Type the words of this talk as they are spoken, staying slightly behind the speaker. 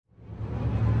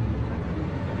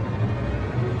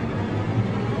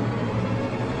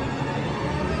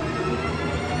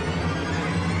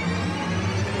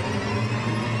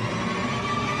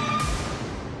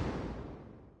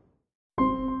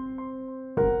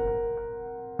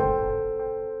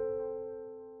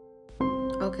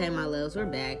Okay, my loves, we're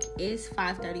back. It's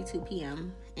 5:32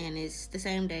 p.m. and it's the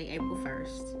same day, April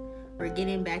 1st. We're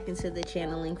getting back into the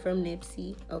channeling from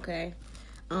Nipsey, okay?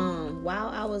 While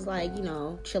I was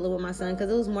chilling with my son, because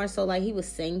it was more so like he was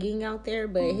singing out there,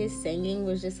 but his singing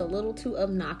was just a little too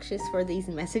obnoxious for these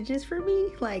messages for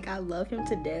me. Like, I love him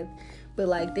to death, but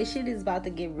like this shit is about to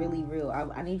get really real.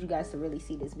 I need you guys to really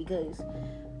see this because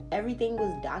everything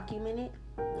was documented,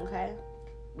 okay?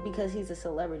 Because he's a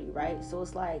celebrity, right? So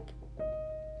it's like,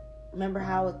 remember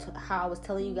how I was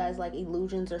telling you guys, like,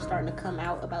 illusions are starting to come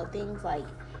out about things, like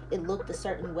it looked a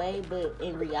certain way, but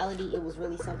in reality it was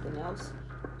really something else.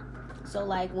 So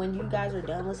like, when you guys are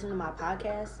done listening to my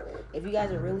podcast, if you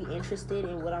guys are really interested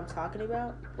in what I'm talking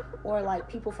about, or like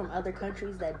people from other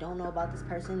countries that don't know about this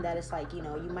person, that it's like, you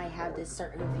might have this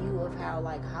certain view of how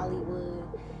like Hollywood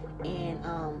and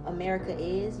America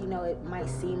is, it might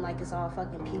seem like it's all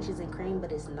fucking peaches and cream,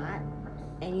 but it's not.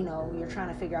 And you're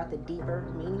trying to figure out the deeper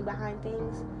meaning behind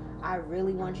things. I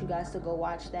really want you guys to go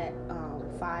watch that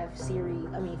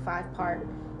 5-part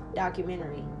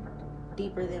documentary,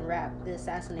 Deeper Than Rap: The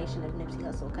Assassination of Nipsey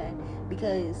Hussle, okay?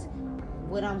 Because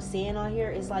what I'm seeing on here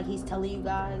is like he's telling you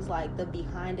guys like the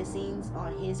behind the scenes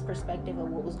on his perspective of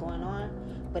what was going on,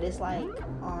 but it's like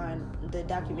on the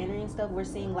documentary and stuff, we're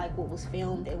seeing like what was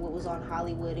filmed and what was on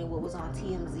Hollywood and what was on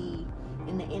TMZ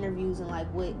in the interviews and like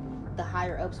what the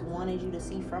higher ups wanted you to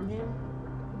see from him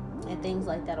and things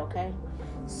like that, okay?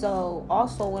 So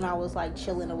also, when I was like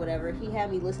chilling or whatever, he had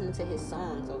me listening to his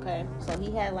songs, okay? So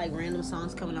he had like random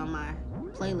songs coming on my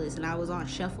playlist and I was on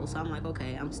shuffle, so I'm like,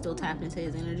 okay, I'm still tapping into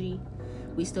his energy.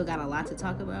 We still got a lot to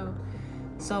talk about.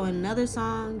 So another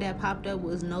song that popped up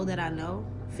was Know That I Know,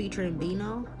 featuring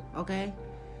Bino, okay?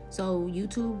 So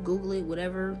YouTube, Google it,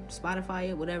 whatever, Spotify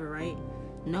it, whatever, right?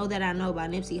 Know That I Know by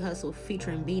Nipsey Hussle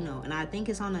featuring Bino, and I think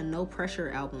it's on a No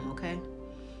Pressure album, okay?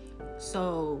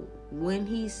 So when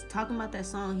he's talking about that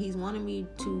song, he's wanting me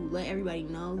to let everybody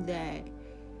know that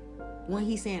when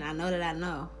he's saying I know that I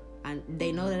know,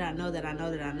 they know that I know that I know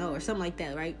that I know, or something like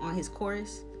that, right? On his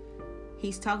chorus,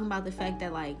 he's talking about the fact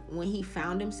that like when he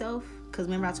found himself, because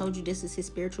remember I told you this is his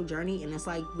spiritual journey, and it's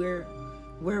like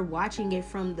we're watching it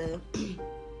from the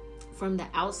from the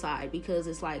outside, because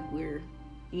it's like we're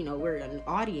an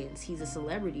audience. He's a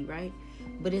celebrity, right?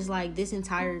 But it's like his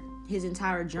entire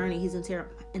journey, his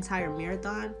entire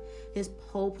marathon, his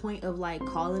whole point of like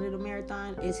calling it a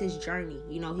marathon is his journey.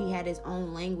 He had his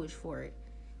own language for it,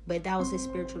 but that was his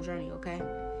spiritual journey, okay?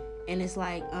 And it's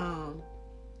like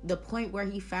the point where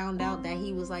he found out that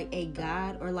he was like a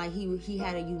god, or like he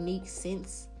had a unique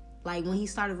sense. Like when he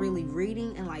started really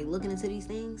reading and like looking into these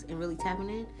things and really tapping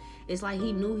in, it's like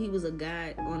he knew he was a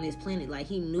god on this planet. Like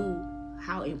he knew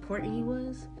how important he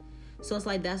was. So it's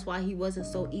like that's why he wasn't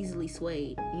so easily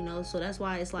swayed, so that's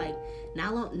why it's like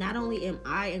not only am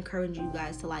I encouraging you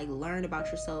guys to like learn about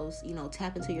yourselves,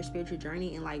 tap into your spiritual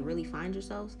journey and like really find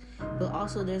yourselves, but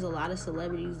also there's a lot of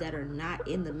celebrities that are not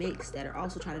in the mix that are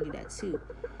also trying to do that too.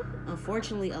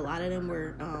 Unfortunately, a lot of them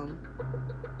were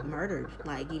murdered,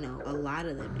 like a lot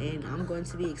of them, and I'm going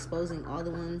to be exposing all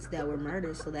the ones that were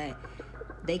murdered so that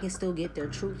they can still get their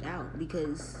truth out,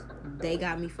 because they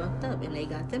got me fucked up and they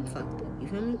got them fucked up. You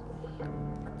feel me?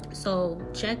 So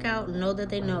check out Know That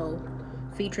They Know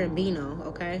featuring Bino,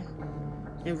 okay?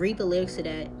 And read the lyrics to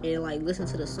that and like listen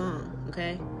to the song,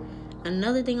 okay?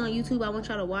 Another thing on YouTube I want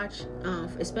y'all to watch,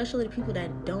 especially the people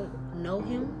that don't know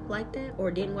him like that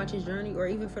or didn't watch his journey, or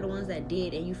even for the ones that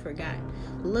did and you forgot,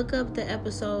 look up the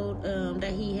episode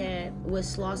that he had with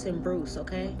Slauson Bruce,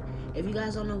 okay? If you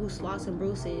guys don't know who Slauson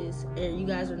Bruce is, and you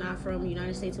guys are not from the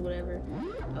United States or whatever,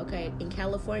 okay, in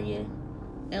California,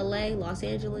 LA, Los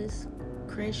Angeles,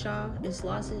 Crenshaw and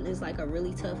Slauson is like a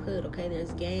really tough hood, okay?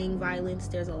 There's gang violence,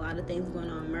 there's a lot of things going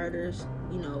on, murders,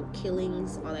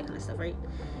 killings, all that kind of stuff, right?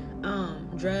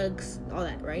 Drugs, all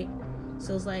that, right?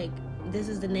 So it's like, this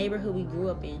is the neighborhood we grew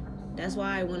up in. That's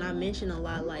why when I mention a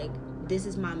lot, like, this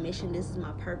is my mission, this is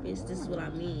my purpose, this is what I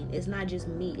mean. It's not just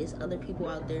me, it's other people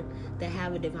out there that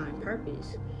have a divine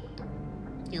purpose.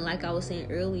 And like I was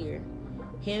saying earlier,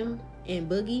 him and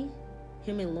Boogie,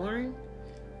 him and Lauren,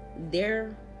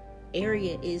 their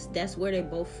area that's where they're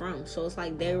both from. So it's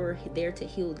like they were there to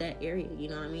heal that area, you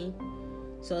know what I mean?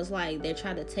 So it's like they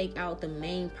try to take out the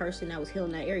main person that was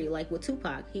healing that area. Like with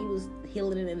Tupac, he was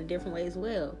healing it in a different way as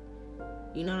well.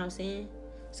 You know what I'm saying?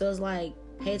 So it's like,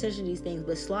 pay attention to these things.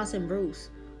 But Slauson Bruce,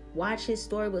 watch his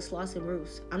story with Slauson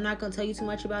Bruce. I'm not going to tell you too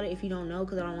much about it if you don't know,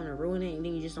 because I don't want to ruin it and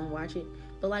then you just don't watch it.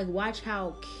 But like, watch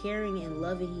how caring and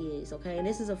loving he is, okay? And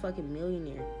this is a fucking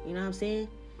millionaire. You know what I'm saying?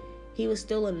 He was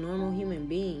still a normal human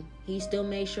being. He still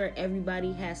made sure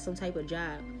everybody has some type of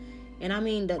job. And I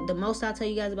mean, the most I'll tell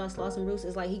you guys about Slauson Bruce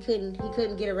is like he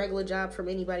couldn't get a regular job from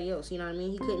anybody else. You know what I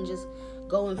mean? He couldn't just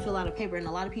go and fill out a paper. And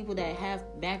a lot of people that have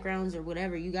backgrounds or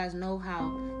whatever, you guys know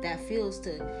how that feels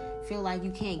to feel like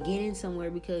you can't get in somewhere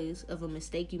because of a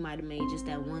mistake you might have made just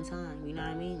that one time. You know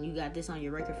what I mean? You got this on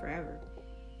your record forever.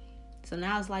 So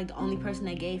now it's like the only person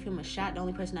that gave him a shot, the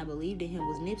only person that believed in him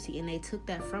was Nipsey, and they took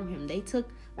that from him. They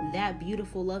took that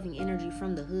beautiful, loving energy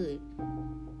from the hood.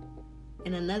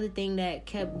 And another thing that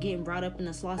kept getting brought up in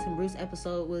the Slauson Bruce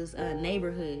episode was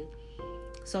neighborhood.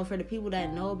 So for the people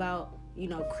that know about, you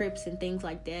know, Crips and things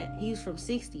like that, he's from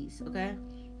 60s, okay?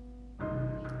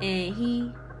 And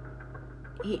he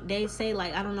they say,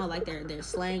 like, I don't know, like their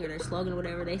slang or their slogan or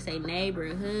whatever, they say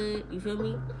neighborhood, you feel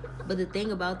me? But the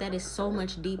thing about that is so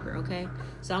much deeper, okay?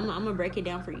 So I'm gonna break it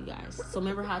down for you guys. So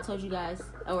remember how I told you guys,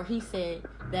 or he said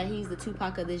that he's the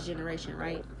Tupac of this generation,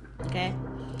 right? Okay?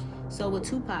 So with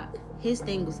Tupac, his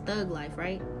thing was thug life,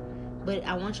 right? But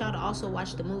I want y'all to also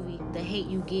watch the movie The Hate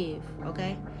U Give,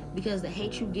 okay? Because The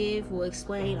Hate U Give will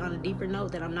explain on a deeper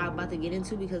note that I'm not about to get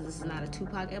into because this is not a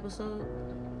Tupac episode.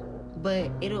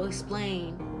 But it'll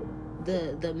explain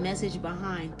the message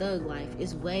behind thug life.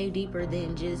 It's way deeper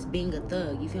than just being a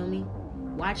thug, you feel me?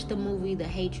 Watch the movie The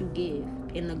Hate U Give,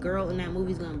 and the girl in that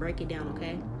movie is gonna break it down,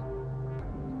 okay?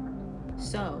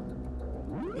 So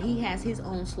he has his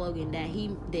own slogan that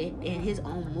and his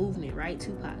own movement, right?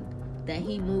 Tupac, that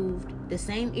he moved the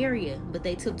same area, but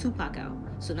they took Tupac out.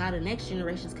 So now the next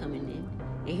generation's coming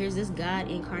in, and here's this God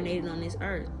incarnated on this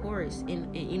earth, Horus,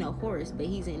 and you know Horus, but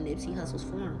he's in Nipsey Hussle's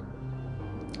form.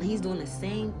 And he's doing the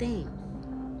same thing.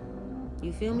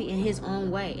 You feel me? In his own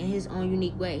way, in his own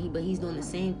unique way. But he's doing the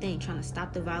same thing, trying to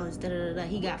stop the violence.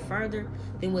 He got further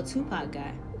than what Tupac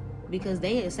got, because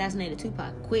they assassinated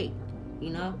Tupac quick. You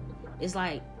know, it's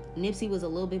like Nipsey was a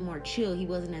little bit more chill. He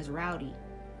wasn't as rowdy.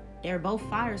 They're both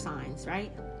fire signs,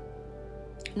 right?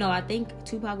 No, I think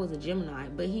Tupac was a Gemini,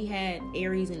 but he had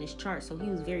Aries in his chart, so he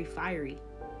was very fiery.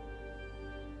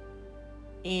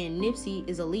 And Nipsey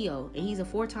is a Leo, and he's a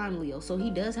 4-time Leo, so he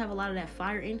does have a lot of that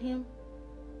fire in him.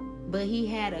 But he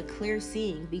had a clear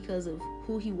seeing because of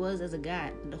who he was as a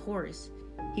god, the Horus.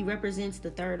 He represents the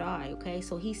third eye, okay?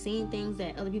 So he's seen things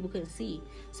that other people couldn't see.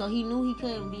 So he knew he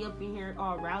couldn't be up in here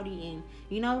all rowdy, and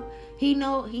he ain't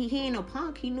no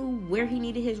punk. He knew where he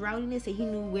needed his rowdiness, and he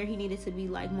knew where he needed to be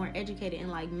like more educated and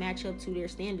like match up to their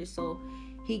standards, so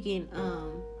he can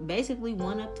basically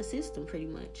one up the system pretty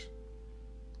much.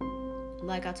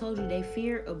 Like I told you, they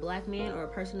fear a black man or a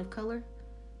person of color.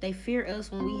 They fear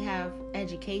us when we have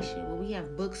education, when we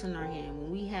have books in our hand,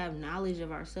 when we have knowledge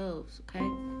of ourselves, okay?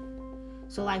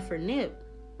 So like for Nip,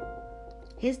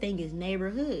 his thing is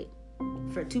neighborhood.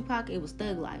 For Tupac, it was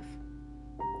thug life.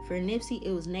 For Nipsey,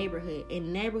 it was neighborhood.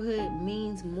 And neighborhood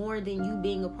means more than you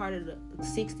being a part of the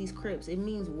 60s Crips. It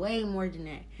means way more than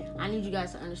that. I need you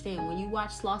guys to understand. When you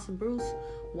watch Slauson Bruce,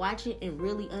 watch it and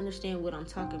really understand what I'm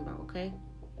talking about, okay?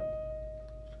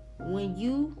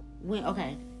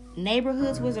 Okay,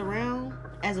 neighborhoods was around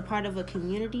as a part of a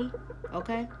community,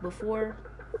 okay, before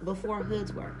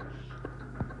hoods were.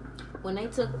 When they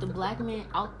took the black man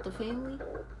out the family,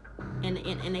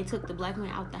 and they took the black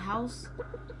man out the house,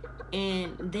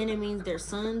 and then it means their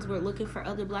sons were looking for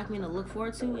other black men to look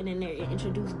forward to, and then they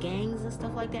introduced gangs and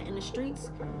stuff like that in the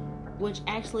streets, which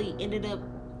actually ended up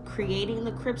creating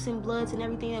the Crips and Bloods and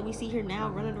everything that we see here now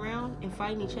running around and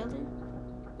fighting each other.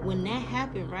 When that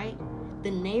happened, right, the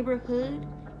neighborhood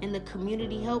and the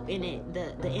community help in it,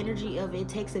 the energy of it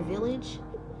takes a village,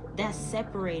 that's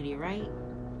separated, right?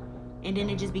 And then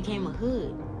it just became a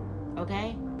hood,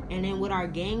 okay? And then with our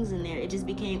gangs in there, it just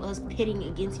became us pitting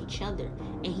against each other.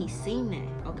 And he's seen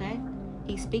that, okay?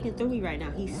 He's speaking through me right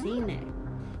now. He's seen that.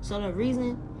 So the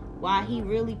reason why he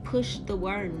really pushed the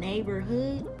word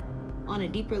neighborhood on a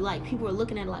deeper, like, people are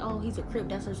looking at it like, oh, he's a Crip,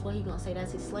 that's just what he's gonna say,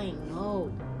 that's his slang.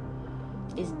 No.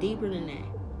 It's deeper than that.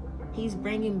 He's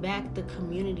bringing back the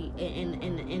community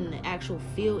and the actual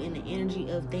feel and the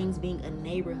energy of things being a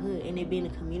neighborhood and it being a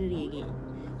community again.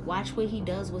 Watch what he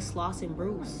does with Slauson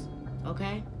Bruce,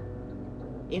 okay?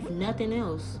 If nothing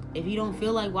else, if you don't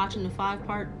feel like watching the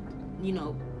 5-part,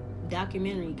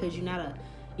 documentary because you're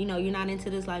not into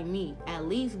this like me, at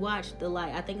least watch the,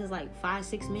 I think it's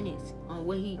 5-6 minutes on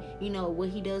what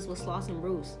he does with Slauson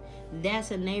Bruce.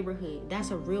 That's a neighborhood.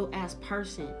 That's a real ass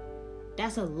person.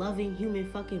 That's a loving human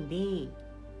fucking being.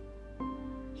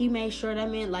 He made sure that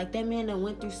man that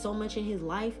went through so much in his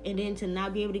life, and then to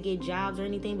not be able to get jobs or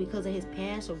anything because of his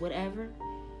past or whatever,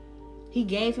 he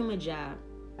gave him a job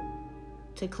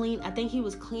to clean. I think he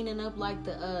was cleaning up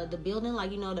the building,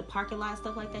 the parking lot,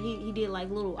 stuff like that. He did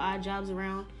little odd jobs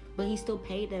around, but he still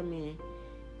paid that man.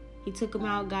 He took him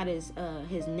out, got his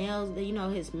nails,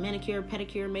 his manicure,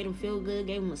 pedicure, made him feel good,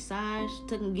 gave him a massage,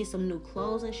 took him to get some new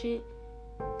clothes and shit.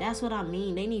 That's what I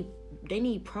mean. They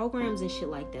need programs and shit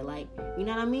like that. Like, you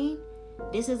know what I mean?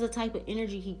 This is the type of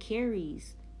energy he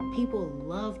carries. People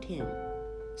loved him.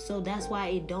 So that's why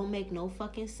it don't make no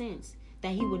fucking sense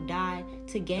that he would die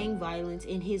to gang violence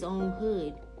in his own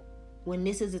hood when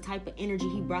this is the type of energy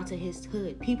he brought to his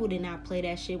hood. People did not play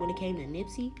that shit when it came to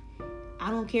Nipsey. I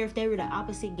don't care if they were the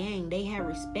opposite gang. They had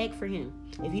respect for him.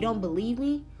 If you don't believe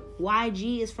me,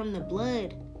 YG is from the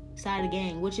blood side of the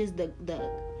gang, which is the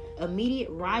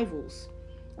immediate rivals.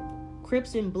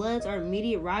 Crips and Bloods are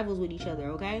immediate rivals with each other,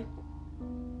 okay?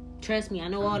 Trust me, I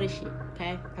know all this shit,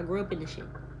 okay? I grew up in this shit.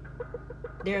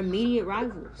 They're immediate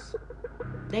rivals.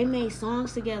 They made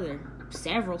songs together,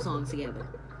 several songs together,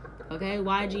 okay?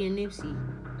 YG and Nipsey.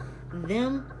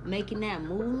 Them making that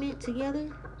movement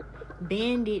together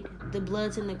banded the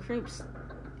Bloods and the Crips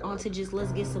onto just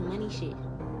let's get some money shit.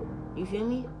 You feel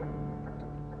me?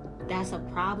 That's a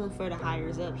problem for the higher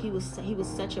up. He was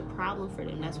such a problem for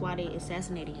them. That's why they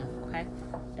assassinated him, okay?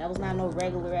 That was not no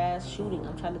regular ass shooting.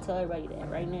 I'm trying to tell everybody that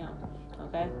right now,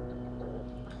 okay?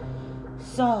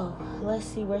 So, let's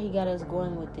see where he got us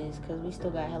going with this, because we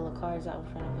still got hella cards out in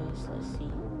front of us. Let's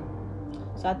see.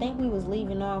 So, I think we was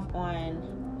leaving off on...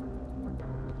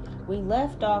 We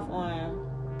left off on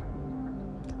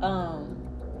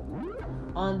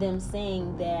them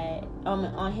saying that...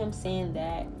 on him saying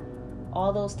that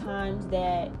all those times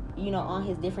that, on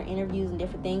his different interviews and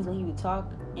different things when he would talk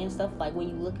and stuff, like when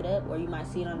you look it up or you might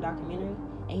see it on a documentary,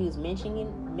 and he was mentioning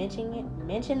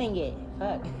it.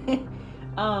 Fuck.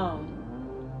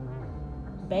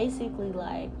 Basically,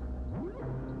 like,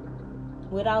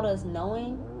 without us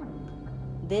knowing,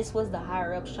 this was the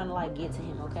higher ups trying to, like, get to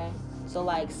him, okay? So,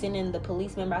 like, sending the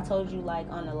police, remember I told you, like,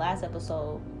 on the last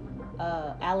episode,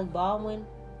 Alec Baldwin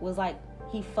was, like,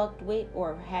 he fucked with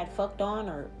or had fucked on,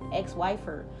 or ex-wife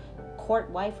or court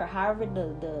wife, or however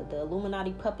the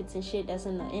Illuminati puppets and shit that's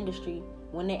in the industry,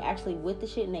 when they actually with the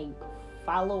shit and they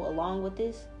follow along with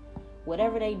this,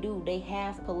 whatever they do, they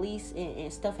have police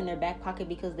and stuff in their back pocket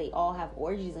because they all have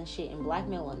orgies and shit and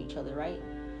blackmail on each other, right?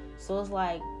 So it's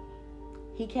like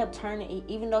he kept turning,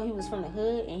 even though he was from the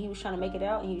hood and he was trying to make it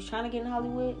out and he was trying to get in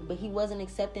Hollywood, but he wasn't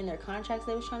accepting their contracts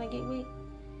they was trying to get with.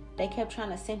 They kept trying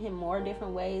to send him more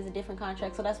different ways and different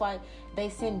contracts. So that's why they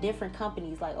send different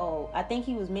companies. Like, I think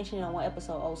he was mentioning on one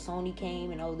episode, Sony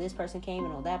came, and this person came,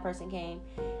 and that person came.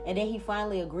 And then he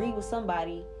finally agreed with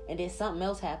somebody, and then something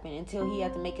else happened until he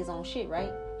had to make his own shit,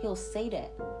 right? He'll say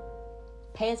that.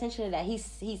 Pay attention to that.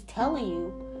 He's telling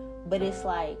you, but it's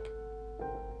like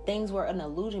things were an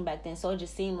illusion back then. So it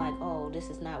just seemed like, this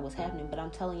is not what's happening. But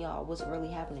I'm telling y'all what's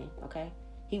really happening, okay?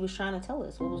 He was trying to tell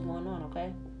us what was going on,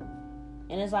 okay?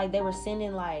 And it's like they were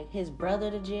sending, like, his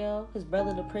brother to jail, his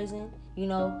brother to prison.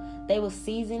 They were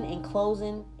seizing and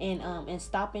closing and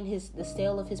stopping the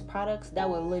sale of his products that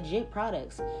were legit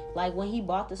products. Like, when he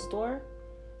bought the store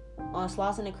on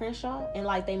Slauson and Crenshaw, and,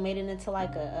 like, they made it into,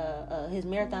 like, his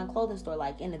Marathon clothing store,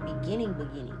 like, in the beginning,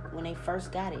 when they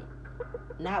first got it.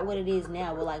 Not what it is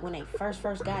now, but, like, when they first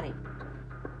got it.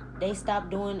 They stopped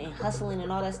doing and hustling and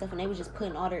all that stuff, and they was just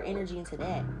putting all their energy into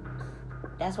that.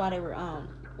 That's why they were,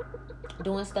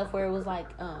 doing stuff where it was like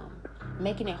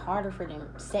making it harder for them,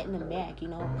 setting them back,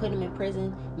 putting them in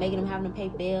prison, making them having to pay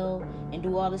bail and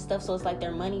do all this stuff. So it's like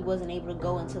their money wasn't able to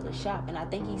go into the shop. And I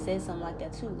think he said something like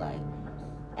that too. Like,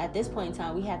 at this point in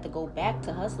time, we had to go back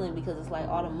to hustling because it's like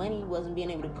all the money wasn't being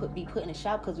able to be put in the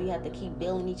shop because we had to keep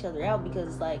bailing each other out because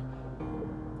it's like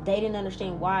they didn't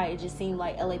understand why. It just seemed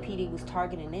like LAPD was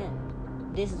targeting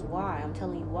them. This is why. I'm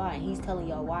telling you why. And he's telling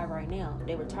y'all why right now.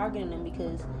 They were targeting them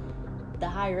because the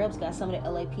higher ups got some of the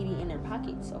LAPD in their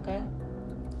pockets, okay?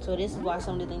 So this is why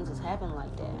some of the things has happened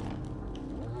like that.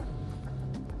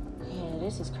 Yeah,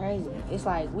 this is crazy. It's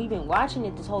like we've been watching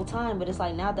it this whole time, but it's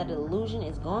like now that the illusion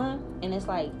is gone, and it's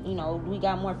like, we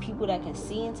got more people that can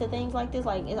see into things like this.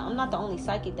 Like, I'm not the only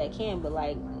psychic that can, but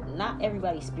like, not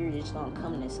everybody's spirit is just gonna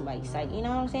come into somebody's psychic. You know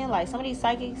what I'm saying? Like, some of these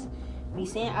psychics be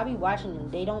saying, I be watching them,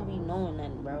 they don't be knowing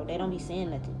nothing, bro. They don't be saying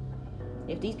nothing.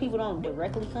 If these people don't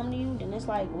directly come to you, then it's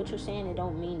like what you're saying, it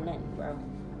don't mean nothing, bro.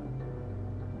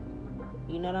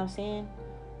 You know what I'm saying?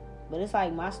 But it's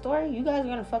like my story, you guys are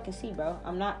gonna fucking see, bro.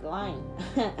 I'm not lying.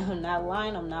 I'm not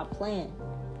lying, I'm not playing.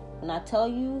 When I tell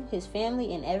you his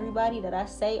family and everybody that I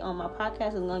say on my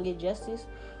podcast is gonna get justice,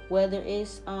 whether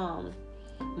it's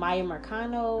Maya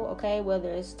Mercano, okay, whether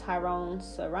it's Tyrone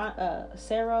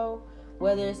Cerro,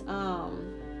 whether it's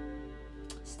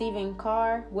Stephen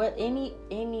Carr,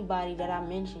 anybody that I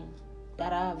mentioned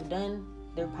that I have done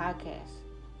their podcast,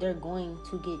 they're going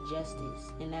to get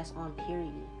justice, and that's on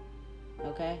period.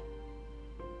 Okay?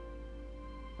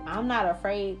 I'm not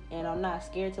afraid and I'm not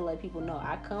scared to let people know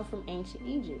I come from ancient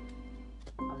Egypt.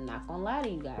 I'm not gonna lie to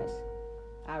you guys.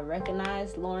 I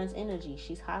recognize Lauren's energy.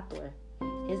 She's Hathor.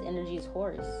 His energy is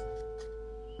Horus.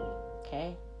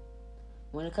 Okay?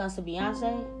 When it comes to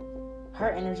Beyonce, her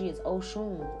energy is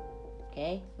Oshun.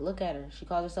 Okay? Look at her. She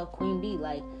calls herself Queen Bee.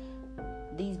 Like,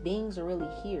 these beings are really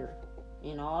here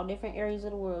in all different areas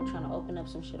of the world trying to open up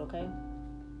some shit, okay?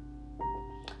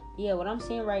 Yeah, what I'm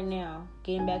seeing right now,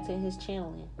 getting back to his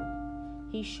channeling,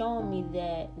 he's showing me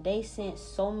that they sent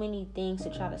so many things to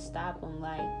try to stop him.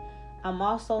 Like, I'm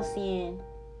also seeing,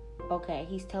 okay,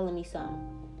 he's telling me something.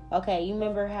 Okay, you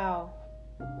remember how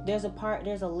there's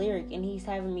a lyric, and he's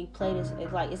having me play this.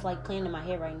 It's like playing in my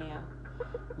head right now.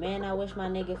 Man, I wish my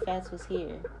nigga Fats was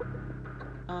here.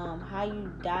 How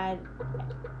you died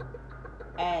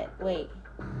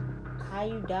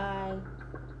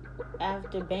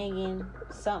after banging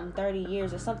something 30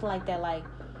 years or something like that. Like,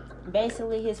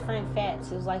 basically his friend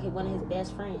Fats, it was like one of his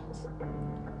best friends.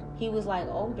 He was like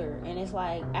older, and it's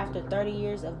like after 30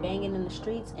 years of banging in the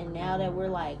streets, and now that we're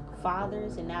like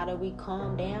fathers, and now that we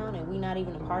calm down and we not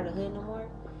even a part of the hood no more,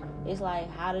 it's like,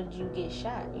 how did you get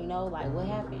shot? You know, like, what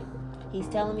happened? He's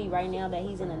telling me right now that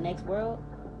he's in the next world.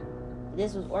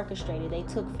 This was orchestrated. They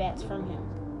took Fats from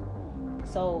him.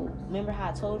 So remember how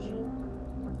I told you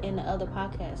in the other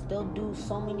podcast, they'll do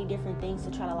so many different things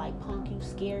to try to like punk you,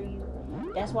 scare you.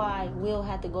 That's why Will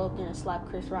had to go up there and slap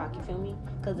Chris Rock, you feel me?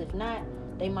 Because if not,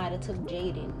 they might have took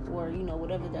Jaden, or, you know,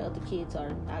 whatever the other kids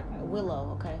are,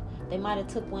 Willow, okay? They might have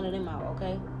took one of them out,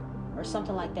 okay? Or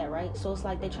something like that, right? So it's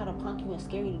like they try to punk you and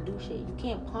scare you to do shit. You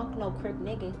can't punk no Crip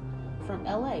nigga from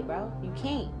LA, bro. You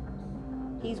can't.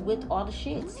 He's with all the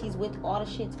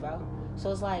shits, bro.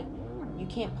 So it's like, you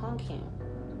can't punk him.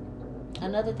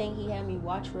 Another thing he had me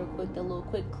watch real quick, the little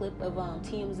quick clip of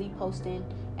TMZ posting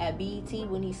at BET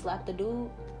when he slapped the dude.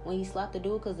 When he slapped the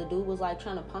dude because the dude was like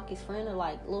trying to punk his friend or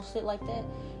like little shit like that.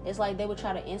 It's like they would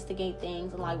try to instigate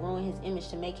things and like ruin his image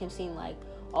to make him seem like,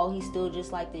 oh, he's still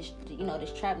just like this, you know,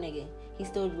 this trap nigga. He's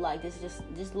still like this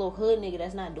little hood nigga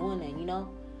that's not doing that, you know?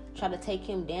 Try to take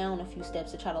him down a few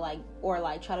steps to try to like, or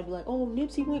like try to be like, oh,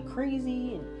 Nipsey went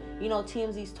crazy, and, you know,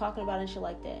 TMZ's talking about it and shit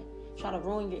like that. Try to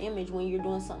ruin your image when you're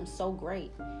doing something so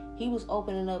great. He was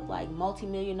opening up like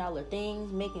multi-million-dollar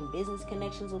things, making business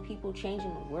connections with people,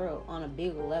 changing the world on a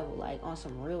bigger level, like on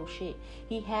some real shit.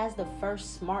 He has the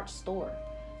first smart store.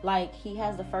 Like, he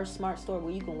has the first smart store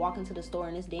where you can walk into the store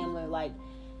and it's damn near like,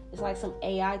 it's like some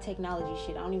AI technology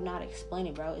shit. I don't even know how to explain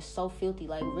it, bro. It's so filthy.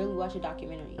 Like, really watch a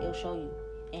documentary. It'll show you.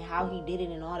 And how he did it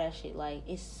and all that shit. Like,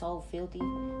 it's so filthy.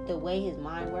 The way his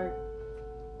mind worked.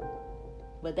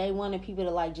 But they wanted people to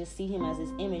like just see him as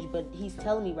his image. But he's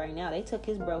telling me right now, they took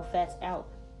his bro Fats out.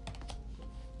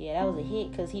 Yeah, that was a hit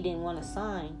because he didn't want to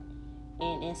sign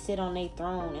and sit on their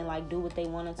throne and like do what they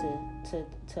wanted to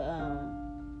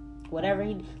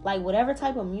whatever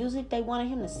type of music they wanted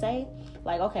him to say.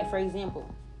 Like, okay, for example,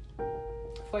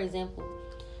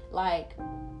 like,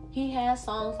 he has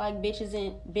songs like bitches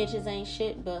ain't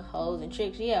shit but hoes and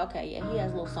tricks. Yeah, okay, yeah, he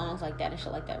has little songs like that and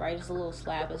shit like that, right? It's a little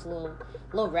slap, it's a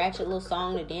little ratchet little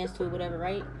song to dance to, whatever,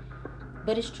 right?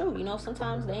 But it's true, you know,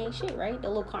 sometimes they ain't shit, right? The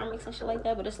little karmics and shit like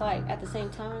that. But it's like, at the same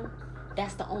time,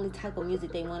 that's the only type of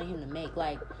music they wanted him to make.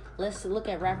 Like, let's look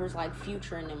at rappers like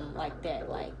Future and them like that.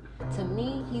 Like, to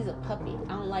me, he's a puppet.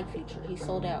 I don't like Future. He's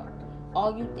sold out.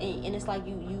 All you and it's like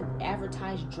you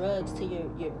advertise drugs to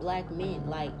your black men.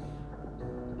 Like,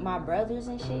 my brothers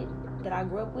and shit that I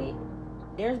grew up with,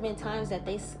 there's been times that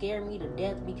they scare me to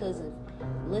death because of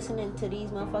listening to these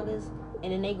motherfuckers,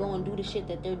 and then they go and do the shit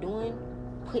that they're doing,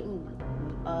 putting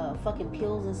fucking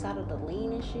pills inside of the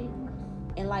lean and shit,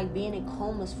 and like being in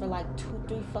comas for like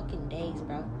 2-3 fucking days,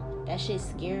 bro. That shit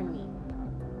scared me.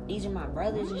 These are my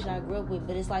brothers and shit I grew up with,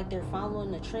 but it's like they're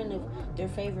following the trend of their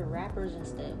favorite rappers and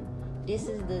stuff. This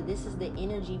is the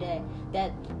energy that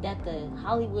the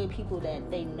Hollywood people,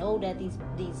 that they know that these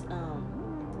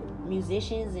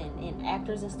musicians and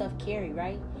actors and stuff carry,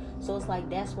 right? So it's like,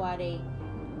 that's why they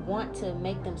want to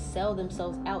make them sell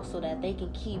themselves out so that they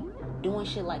can keep doing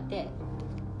shit like that.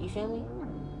 You feel me?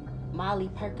 Molly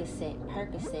Percocet,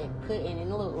 put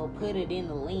it in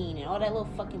the lean and all that little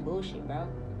fucking bullshit, bro.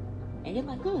 And you're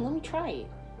like, let me try it.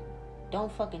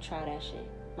 Don't fucking try that shit.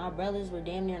 My brothers were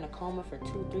damn near in a coma for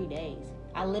 2-3 days.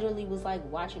 I literally was like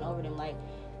watching over them. Like,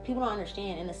 people don't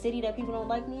understand. In a city that people don't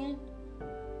like me in,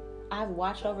 I've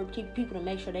watched over people to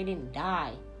make sure they didn't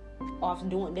die off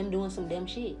doing some dumb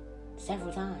shit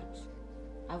several times.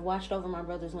 I've watched over my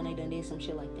brothers when they done did some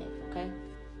shit like that, okay?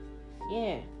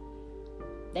 Yeah.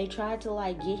 They tried to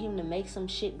like get him to make some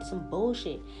shit, some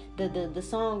bullshit. The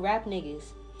song Rap Niggas.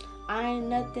 I ain't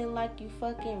nothing like you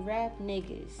fucking rap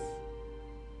niggas.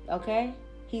 Okay?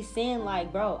 He's saying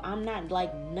like, bro, I'm not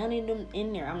like none of them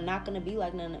in there. I'm not gonna be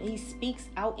like none of them. He speaks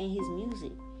out in his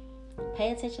music.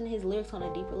 Pay attention to his lyrics on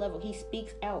a deeper level. He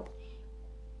speaks out.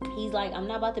 He's like, I'm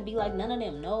not about to be like none of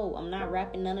them. No, I'm not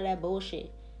rapping none of that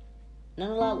bullshit.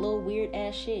 None of that little weird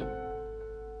ass shit.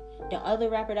 The other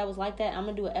rapper that was like that, I'm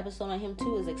gonna do an episode on him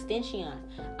too, is Extension.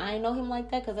 I ain't know him like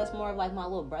that because that's more of like my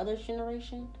little brother's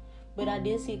generation. But I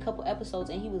did see a couple episodes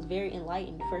and he was very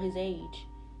enlightened for his age.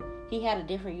 He had a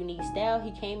different, unique style.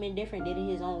 He came in different, did it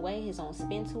his own way, his own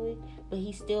spin to it. But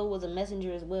he still was a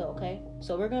messenger as well, okay?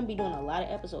 So we're going to be doing a lot of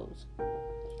episodes.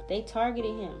 They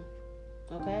targeted him,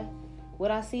 okay? What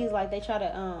I see is like they try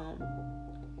to,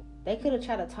 they could have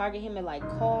tried to target him at like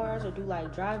cars or do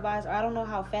like drive-bys. Or I don't know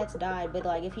how Fats died, but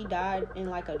like if he died in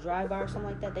like a drive-by or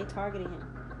something like that, they targeted him.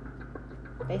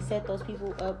 They set those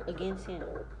people up against him.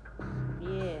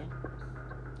 Yeah.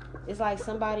 It's like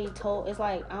somebody told, it's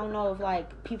like, I don't know if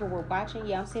like people were watching.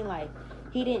 Yeah, I'm saying like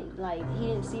he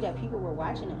didn't see that people were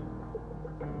watching him.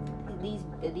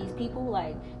 These people,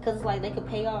 like, cause it's like they could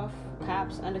pay off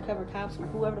cops, undercover cops,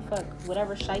 whoever the fuck,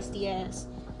 whatever shiesty ass,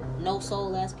 no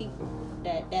soul ass people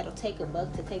that'll take a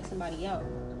buck to take somebody out,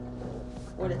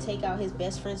 or to take out his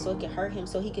best friend so it can hurt him,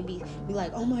 so he could be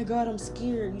like, oh my god, I'm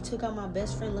scared. You took out my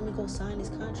best friend. Let me go sign this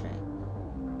contract.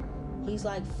 He's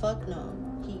like, fuck no.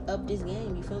 He upped his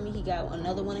game, you feel me? He got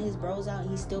another one of his bros out and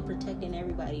he's still protecting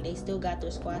everybody. They still got their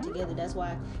squad together. That's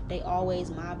why they always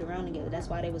mobbed around together. That's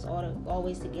why they was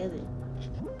always together.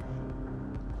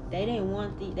 They didn't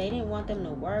want them to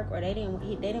work, or they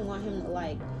didn't want him to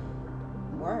like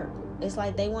work. It's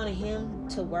like they wanted him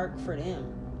to work for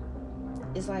them.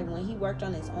 It's like when he worked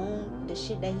on his own, the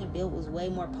shit that he built was way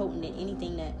more potent than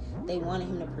anything that they wanted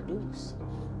him to produce.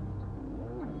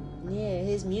 Yeah,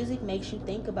 his music makes you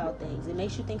think about things. It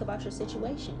makes you think about your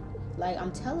situation. Like,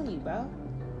 I'm telling you, bro.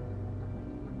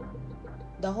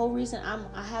 The whole reason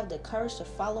I have the courage to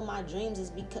follow my dreams is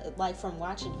because, like, from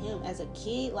watching him as a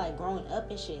kid, like, growing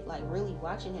up and shit, like, really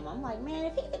watching him. I'm like, man,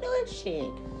 if he could do it,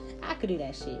 shit, I could do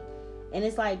that shit. And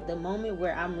it's like the moment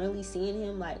where I'm really seeing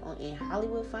him, like, in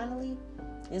Hollywood finally.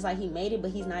 It's like he made it,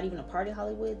 but he's not even a part of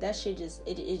Hollywood. That shit just,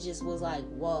 it just was like,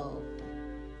 whoa.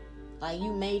 Like,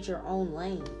 you made your own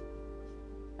lane.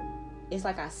 It's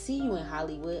like I see you in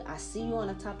Hollywood. I see you on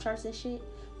the top charts and shit.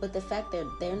 But the fact that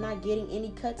they're not getting any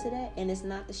cut to that, and it's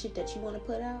not the shit that you want to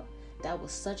put out, that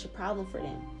was such a problem for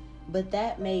them. But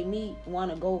that made me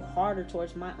want to go harder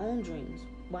towards my own dreams.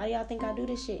 Why do y'all think I do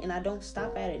this shit? And I don't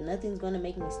stop at it. Nothing's going to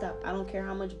make me stop. I don't care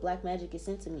how much black magic is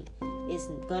sent to me. It's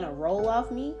going to roll off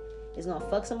me. It's going to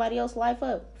fuck somebody else's life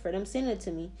up for them sending it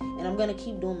to me. And I'm going to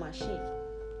keep doing my shit.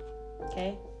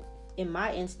 Okay? In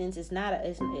my instance, it's not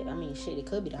it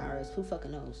could be the highest, who fucking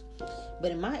knows.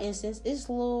 But in my instance, it's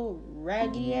little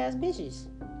raggedy ass bitches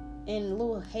and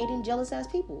little hating, jealous ass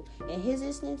people. In his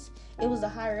instance, it was the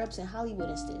higher ups in Hollywood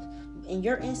and stuff. In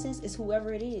your instance, it's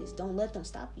whoever it is. Don't let them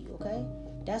stop you, okay?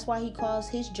 That's why he calls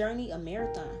his journey a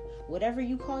marathon. Whatever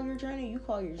you call your journey, you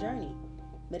call your journey.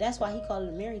 But that's why he called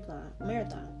it a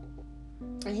marathon.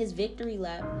 And his victory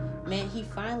lap, man, he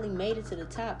finally made it to the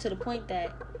top, to the point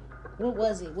that, What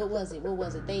was it?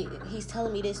 He's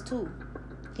telling me this too.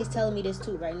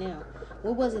 Right now.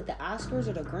 What was it? The Oscars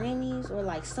or the Grammys or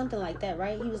like something like that,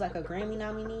 right? He was like a Grammy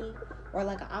nominee or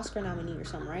like an Oscar nominee or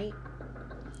something, right?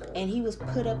 And he was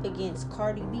put up against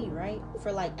Cardi B, right?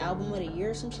 For like album of the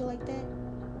year or some shit like that.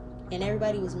 And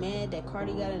everybody was mad that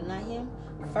Cardi got it and not him.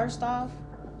 First off,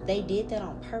 they did that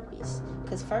on purpose.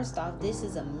 Because first off, this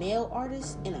is a male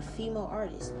artist and a female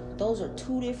artist. Those are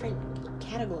two different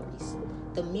categories.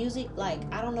 The music, like,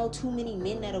 I don't know too many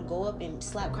men that'll go up and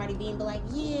slap Cardi B and be like,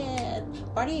 yeah,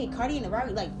 Cardi and the Rock.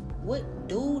 Like, what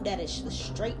dude that is a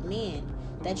straight man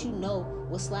that you know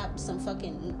will slap some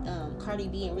fucking Cardi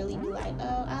B and really be like,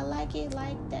 oh, I like it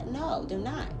like that? No, they're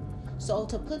not. So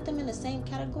to put them in the same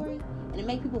category and to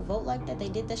make people vote like that, they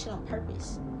did that shit on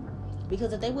purpose.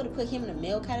 Because if they would have put him in the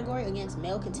male category against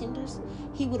male contenders,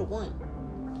 he would have won.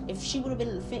 If she would have been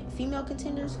in the female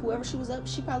contenders, whoever she was up,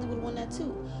 she probably would have won that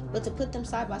too. But to put them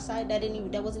side by side, that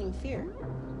wasn't even fair.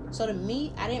 So to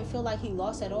me, I didn't feel like he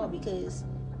lost at all because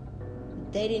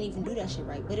they didn't even do that shit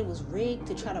right. But it was rigged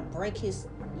to try to break his,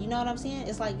 you know what I'm saying?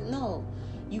 It's like, no,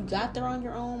 you got there on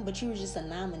your own, but you were just a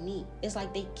nominee. It's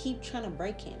like they keep trying to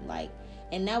break him. Like,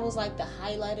 and that was like the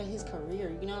highlight of his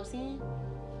career, you know what I'm saying?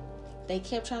 They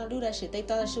kept trying to do that shit. They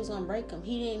thought that shit was going to break him.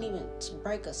 He didn't even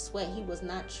break a sweat. He was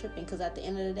not tripping because at the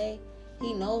end of the day,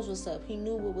 he knows what's up. He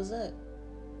knew what was up.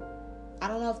 I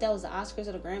don't know if that was the Oscars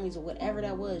or the Grammys or whatever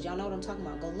that was. Y'all know what I'm talking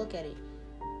about. Go look at it.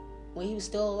 When he was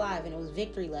still alive and it was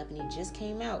Victory Lap and he just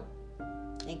came out.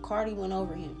 and Cardi went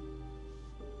over him.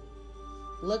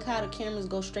 Look how the cameras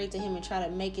go straight to him and try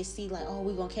to make it see like, oh,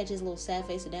 we're gonna catch his little sad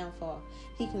face of downfall.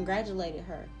 He congratulated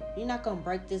her. You're not gonna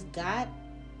break this God.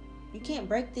 You can't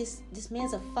break this. This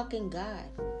man's a fucking God.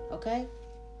 Okay?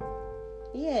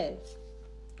 Yeah.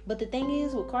 But the thing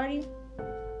is with Cardi,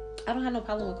 I don't have no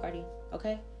problem with Cardi.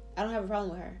 Okay? I don't have a problem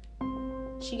with her.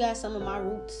 She got some of my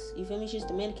roots. You feel me? She's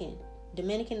Dominican.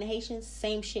 Dominican and Haitians,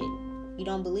 same shit. You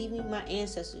don't believe me? My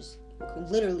ancestors.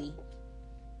 Literally.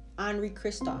 Henri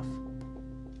Christophe.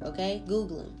 Okay?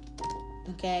 Google him.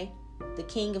 Okay? The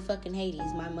king of fucking Haiti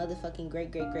is my motherfucking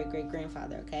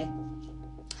great-great-great-great-grandfather. Okay?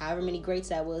 However many greats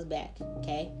that was back.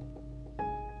 Okay?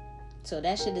 So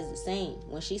that shit is the same.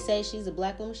 When she says she's a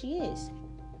black woman, she is.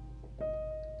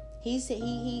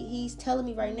 He's telling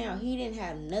me right now he didn't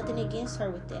have nothing against her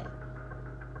with that.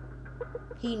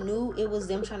 He knew it was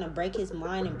them trying to break his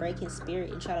mind and break his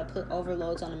spirit and try to put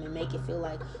overloads on him and make it feel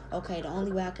like, okay, the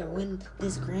only way I can win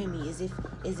this Grammy is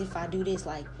if I do this.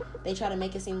 Like, they try to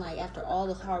make it seem like after all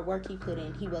the hard work he put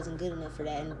in, he wasn't good enough for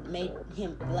that, and made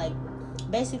him, like,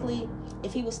 basically,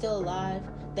 if he was still alive,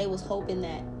 they was hoping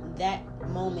that that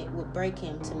moment would break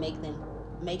him to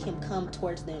make him come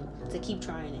towards them to keep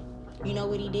trying it. You know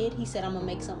what he did? He said, I'm gonna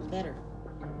make something better.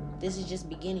 This is just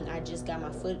beginning. I just got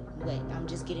my foot wet. I'm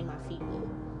just getting my feet wet.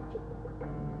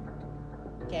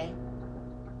 Okay?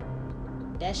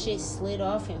 That shit slid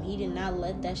off him. He did not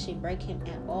let that shit break him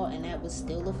at all. And that was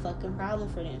still a fucking problem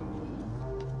for them.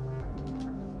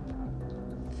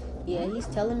 Yeah, he's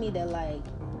telling me that, like,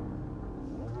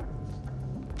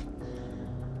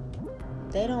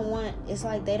 they don't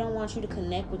want you to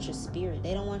connect with your spirit.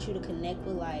 They don't want you to connect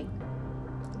with, like,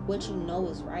 what you know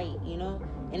is right, you know?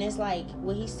 And it's like,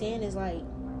 what he's saying is like,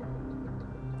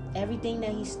 everything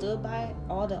that he stood by,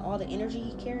 all the energy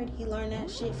he carried, he learned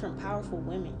that shit from powerful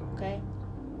women, okay?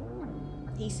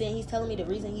 He's telling me the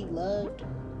reason he loved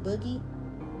Boogie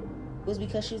was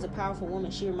because she was a powerful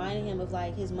woman. She reminded him of,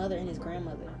 like, his mother and his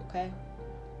grandmother, okay?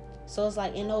 So it's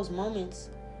like, in those moments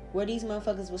where these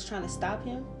motherfuckers was trying to stop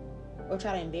him or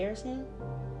try to embarrass him,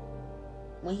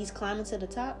 when he's climbing to the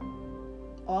top,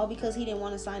 all because he didn't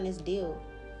want to sign this deal.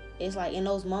 It's like, in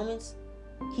those moments,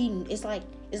 it's like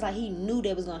he knew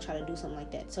they was gonna try to do something like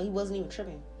that, so he wasn't even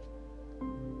tripping.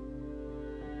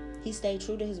 He stayed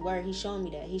true to his word. He's showing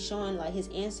me that. He's showing, like, his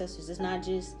ancestors. It's not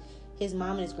just his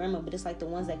mom and his grandma, but it's like the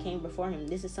ones that came before him.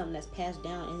 This is something that's passed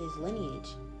down in his lineage.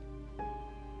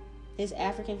 His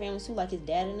African families too, like his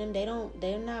dad and them, they don't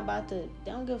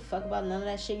give a fuck about none of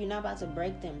that shit. You're not about to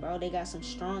break them, bro. They got some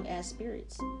strong ass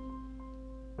spirits.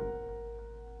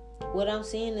 What I'm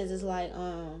seeing is like,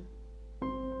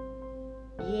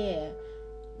 yeah.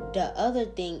 The other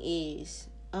thing is,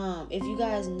 if you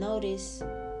guys notice,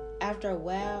 after a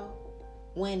while,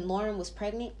 when Lauren was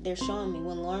pregnant, they're showing me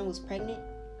when Lauren was pregnant,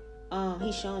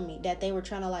 he's showing me that they were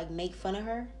trying to, like, make fun of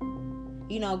her,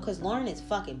 you know, because Lauren is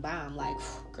fucking bomb. Like,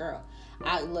 girl,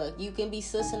 look, you can be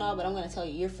sus and all, but I'm gonna tell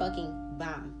you, you're fucking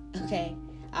bomb, okay?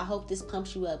 I hope this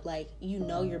pumps you up. Like, you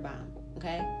know you're bomb,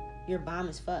 okay? You're bomb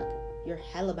as fuck. You're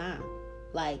hella bomb.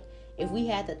 Like, if we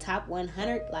had the top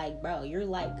 100, like, bro, you're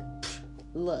like,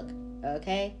 look,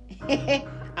 okay?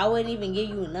 I wouldn't even give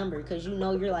you a number, because you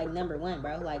know you're, like, number one,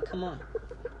 bro. Like, come on.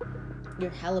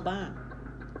 You're hella bomb.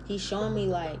 He's showing me,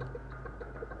 like,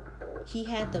 he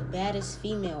had the baddest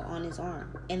female on his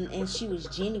arm, and she was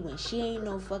genuine. She ain't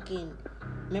no fucking,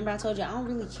 remember I told you, I don't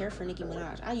really care for Nicki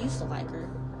Minaj. I used to like her,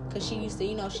 because she used to,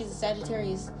 you know, she's a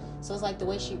Sagittarius, so it's like the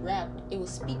way she rapped, it would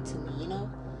speak to me, you know?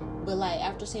 But, like,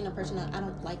 after seeing her person, I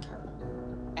don't like her.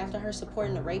 After her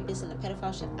supporting the rapists and the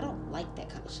pedophile shit, I don't like that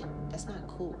kind of shit. That's not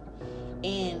cool.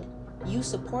 And you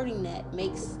supporting that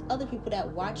makes other people that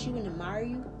watch you and admire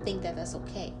you think that that's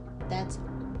okay. That's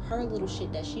her little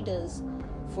shit that she does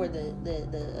for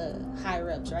the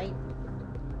higher ups, right?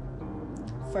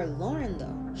 For Lauren,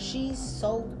 though, she's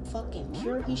so fucking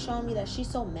pure. He's showing me that she's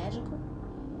so magical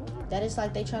that it's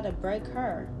like they tried to break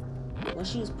her when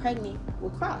she was pregnant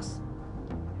with Cross.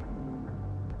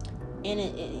 And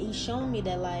he's showing me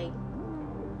that, like,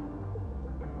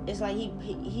 it's like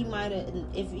he might have,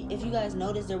 if you guys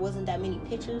noticed, there wasn't that many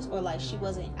pictures, or, like, she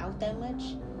wasn't out that much,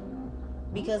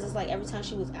 because it's like every time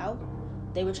she was out,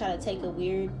 they would try to take a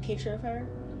weird picture of her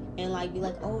and, like, be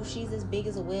like, oh, she's as big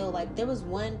as a whale. Like, there was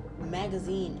one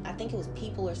magazine, I think it was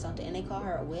People or something, and they called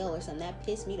her a whale or something. That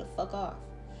pissed me the fuck off.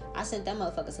 I sent that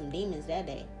motherfucker some demons that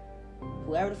day.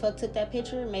 Whoever the fuck took that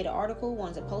picture, made an article,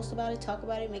 wanted to post about it, talk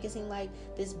about it, make it seem like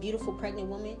this beautiful pregnant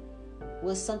woman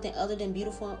was something other than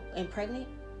beautiful and pregnant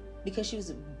because she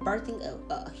was birthing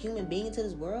a human being into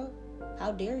this world.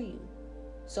 How dare you?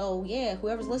 So yeah,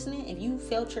 whoever's listening, if you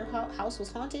felt your house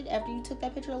was haunted after you took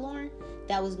that picture of Lauren,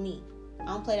 that was me. I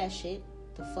don't play that shit.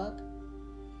 The fuck?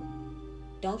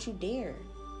 Don't you dare.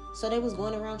 So they was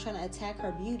going around trying to attack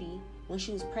her beauty when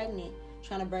she was pregnant,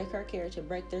 trying to break her character,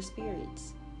 break their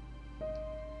spirits.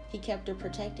 He kept her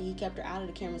protected. He kept her out of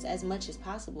the cameras as much as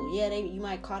possible. Yeah, you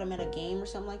might caught him at a game or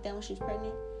something like that when she was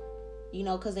pregnant. You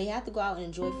know, because they have to go out and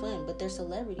enjoy fun, but they're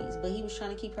celebrities. But he was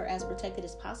trying to keep her as protected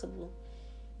as possible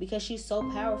because she's so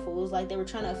powerful. It was like they were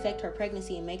trying to affect her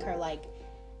pregnancy and make her, like,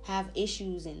 have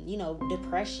issues and, you know,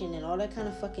 depression and all that kind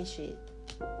of fucking shit.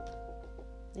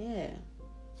 Yeah.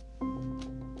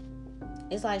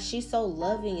 It's like she's so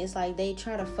loving. It's like they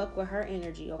try to fuck with her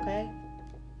energy, okay?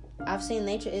 I've seen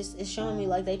nature. It's showing me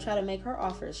like they try to make her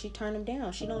offers. She turned them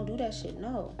down. She don't do that shit.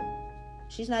 No.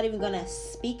 She's not even going to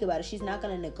speak about it. She's not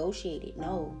going to negotiate it.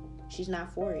 No. She's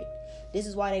not for it. This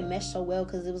is why they meshed so well,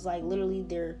 because it was like literally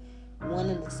they're one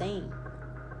and the same.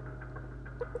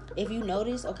 If you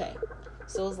notice, okay.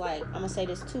 So it's like, I'm going to say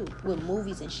this too, with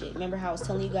movies and shit. Remember how I was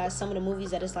telling you guys some of the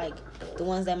movies that it's like the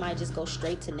ones that might just go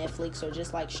straight to Netflix or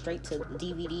just like straight to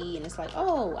DVD. And it's like,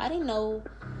 oh, I didn't know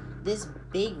this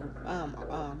big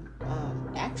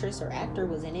actress or actor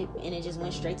was in it and it just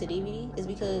went straight to DVD. Is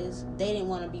because they didn't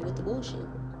want to be with the bullshit.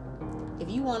 If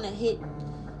you want to hit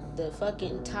the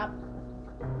fucking top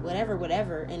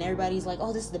whatever and everybody's like,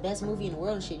 oh, this is the best movie in the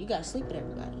world and shit, you gotta sleep with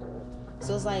everybody.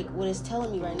 So it's like what it's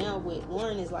telling me right now with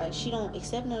Lauren is like she don't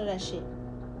accept none of that shit.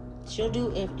 She'll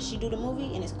do, if she do the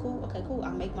movie and it's cool, okay, cool,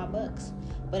 I'll make my bucks,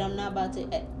 but I'm not about to,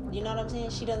 you know what I'm saying?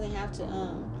 She doesn't have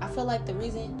to. I feel like the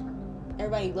reason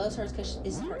everybody loves her is because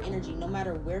it's her energy. No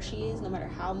matter where she is, no matter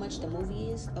how much the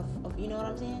movie is of you know what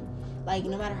I'm saying? Like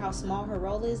no matter how small her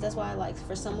role is. That's why like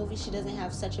for some movies she doesn't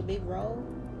have such a big role,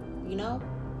 you know?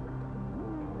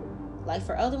 Like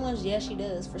for other ones, yeah, she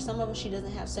does. For some of them, she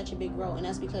doesn't have such a big role, and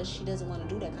that's because she doesn't want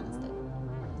to do that kind of stuff.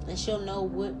 And she'll know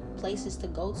what places to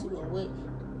go to and what,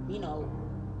 you know,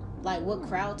 like what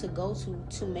crowd to go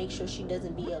to make sure she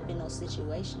doesn't be up in those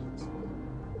situations.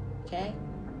 Okay?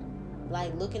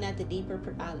 Like looking at the deeper,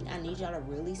 I need y'all to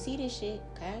really see this shit,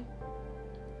 okay?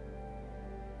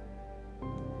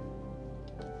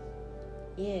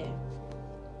 Yeah.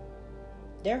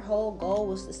 Their whole goal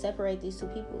was to separate these two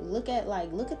people. Look at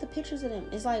the pictures of them.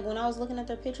 It's like when I was looking at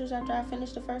their pictures after I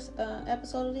finished the first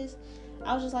episode of this,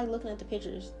 I was just like looking at the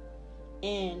pictures,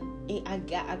 and I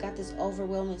got this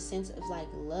overwhelming sense of like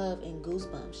love and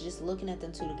goosebumps just looking at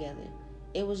them two together.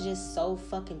 It was just so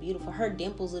fucking beautiful. Her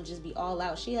dimples would just be all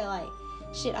out. She had like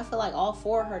shit. I feel like all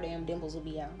four of her damn dimples would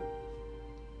be out.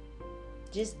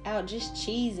 Just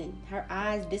cheesing. Her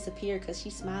eyes disappeared because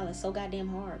she's smiling so goddamn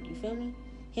hard. You feel me?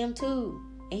 Him too.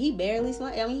 And he barely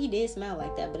smiled. I mean, he did smile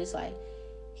like that, but it's like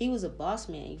he was a boss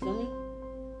man. You feel me?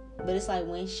 But it's like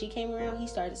when she came around, he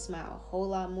started to smile a whole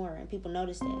lot more, and people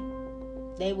noticed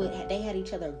that. They had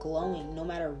each other glowing no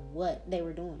matter what they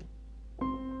were doing.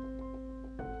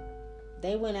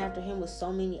 They went after him with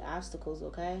so many obstacles,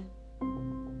 okay?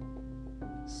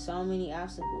 So many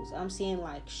obstacles. I'm seeing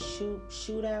like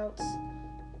shootouts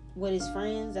with his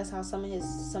friends. That's how some of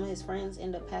his friends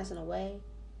end up passing away.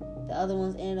 The other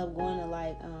ones ended up going to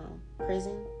like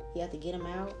prison. He had to get them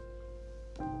out.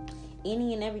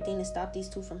 Any and everything to stop these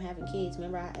two from having kids.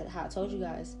 Remember how I told you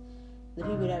guys, the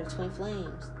people that are twin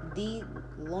flames.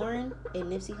 Lauren and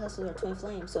Nipsey Hussle are twin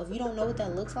flames. So if you don't know what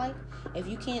that looks like, if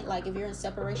you can't, like, if you're in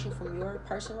separation from your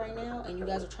person right now and you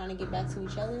guys are trying to get back to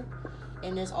each other,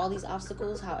 and there's all these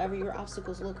obstacles, however your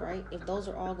obstacles look, right? If those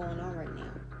are all going on right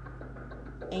now,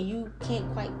 and you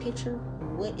can't quite picture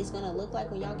what it's going to look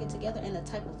like when y'all get together and the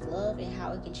type of love and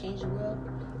how it can change the world,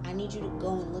 I need you to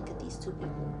go and look at these two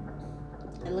people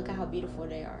and look at how beautiful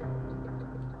they are.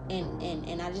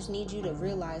 And I just need you to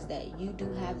realize that you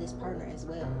do have this partner as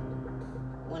well.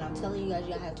 When I'm telling you guys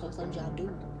y'all have twin flames, y'all do.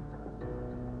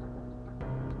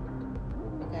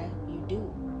 Okay? You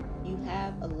do. You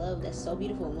have a love that's so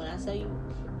beautiful. And when I tell you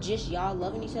just y'all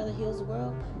loving each other heals the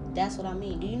world, that's what I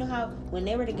mean. Do you know how when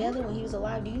they were together, when he was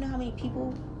alive, do you know how many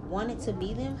people wanted to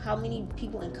be them? How many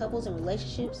people in couples and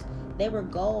relationships? They were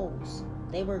goals.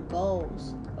 They were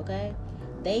goals. Okay?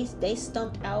 They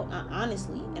stumped out,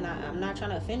 honestly, and I'm not trying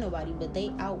to offend nobody, but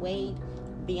they outweighed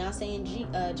Beyonce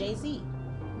and Jay-Z.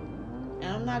 And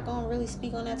I'm not going to really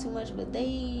speak on that too much, but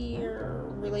their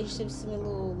relationships seem a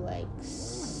little, like,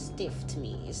 stiff to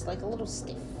me. It's, like, a little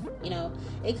stiff, you know?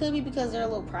 It could be because they're a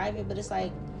little private, but it's,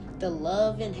 like, the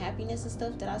love and happiness and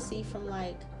stuff that I see from,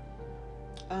 like,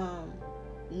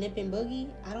 Nip and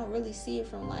Boogie, I don't really see it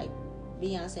from, like,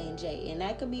 Beyonce and Jay, and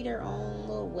that could be their own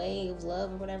little way of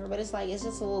love or whatever, but it's like, it's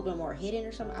just a little bit more hidden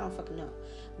or something. I don't fucking know,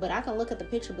 but I can look at the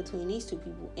picture between these two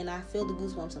people and I feel the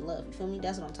goosebumps and love. You feel me?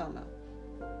 That's what I'm talking about.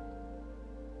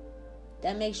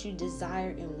 That makes you desire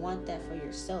and want that for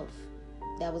yourself.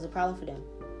 That was a problem for them.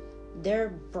 Their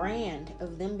brand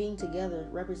of them being together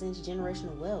represents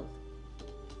generational wealth.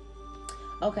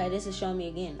 Okay, this is showing me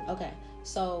again. Okay,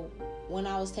 so when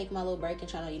I was taking my little break and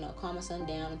trying to, calm my son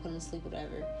down and put him to sleep,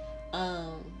 whatever,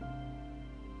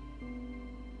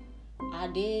 I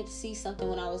did see something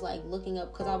when I was like looking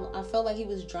up, because I felt like he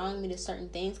was drawing me to certain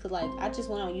things, because like I just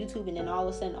went on YouTube and then all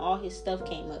of a sudden all his stuff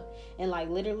came up, and like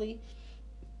literally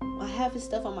I have his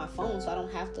stuff on my phone, so I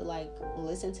don't have to like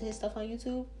listen to his stuff on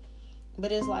YouTube.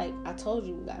 But it's like I told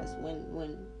you guys,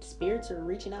 when spirits are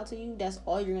reaching out to you, that's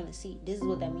all you're gonna see. This is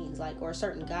what that means. Like, or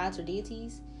certain gods or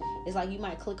deities, it's like you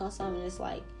might click on something and it's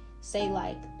like, say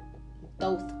like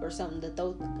Thoth or something. The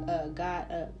Thoth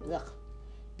god,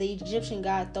 the Egyptian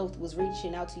god Thoth was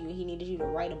reaching out to you and he needed you to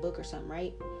write a book or something,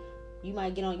 right? You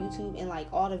might get on YouTube and like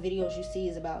all the videos you see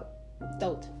is about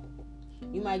Thoth.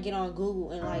 You might get on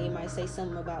Google and like it might say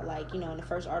something about like, in the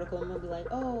first article it might be like,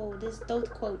 oh, this Thoth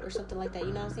quote or something like that.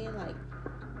 You know what I'm saying? Like,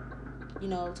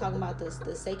 talking about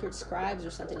the sacred scribes or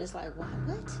something. It's like, what?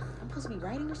 I'm supposed to be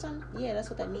writing or something? Yeah,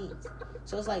 that's what that means.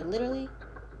 So it's like, literally,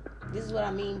 this is what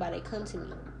I mean by they come to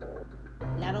me.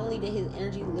 Not only did his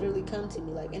energy literally come to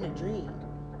me like in a dream,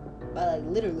 but like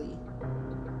literally,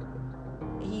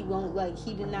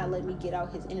 he did not let me get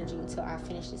out his energy until I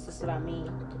finished this. This is what I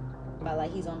mean by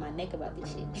like he's on my neck about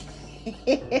this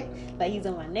shit. Like he's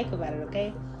on my neck about it,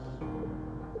 okay?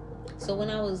 So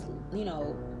when I was,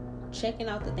 checking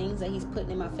out the things that he's putting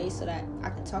in my face so that I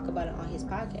can talk about it on his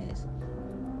podcast,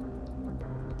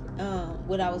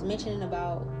 what I was mentioning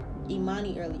about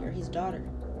Imani earlier, his daughter,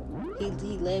 he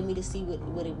led me to see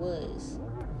what it was.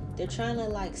 They're trying to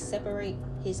like separate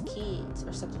his kids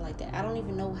or something like that. I don't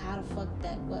even know how the fuck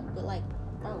that, but like,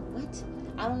 bro, what?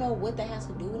 I don't know what that has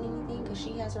to do with anything, because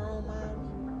she has her own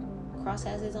mom, Cross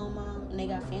has his own mom, and they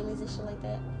got families and shit like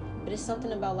that. But it's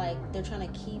something about like they're trying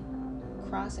to keep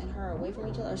Cross and her away from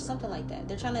each other or something like that.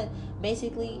 They're trying to,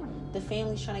 basically, the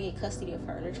family's trying to get custody of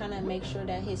her. They're trying to make sure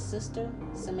that his sister,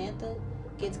 Samantha,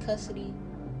 gets custody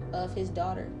of his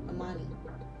daughter, Imani.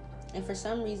 And for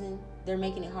some reason, they're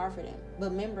making it hard for them.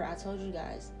 But remember, I told you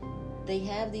guys, they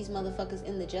have these motherfuckers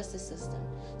in the justice system.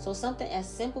 So something as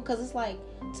simple, because it's like,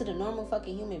 to the normal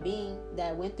fucking human being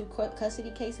that went through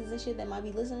custody cases and shit that might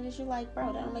be listening to this, you're like,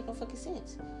 bro, that don't make no fucking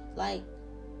sense. Like,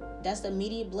 that's the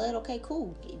immediate blood. Okay,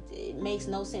 cool. It makes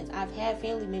no sense. I've had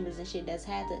family members and shit that's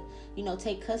had to,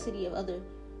 take custody of other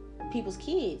people's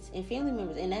kids and family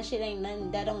members, and that shit ain't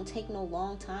nothing. That don't take no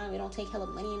long time. It don't take hella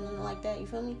money and nothing like that. You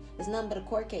feel me? It's nothing but a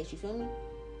court case. You feel me?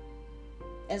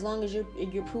 As long as you're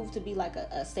proved to be like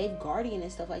a safe guardian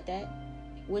and stuff like that,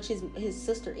 which his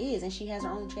sister is, and she has her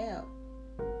own child.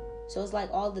 So it's like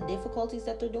all the difficulties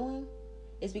that they're doing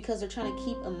is because they're trying to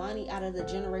keep Imani out of the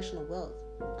generational wealth.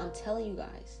 I'm telling you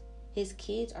guys, his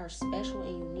kids are special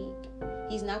and unique.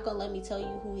 He's not gonna let me tell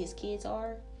you who his kids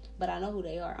are, but I know who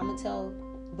they are. I'm gonna tell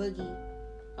Boogie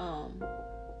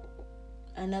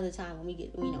another time when we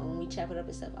get, when we chop it up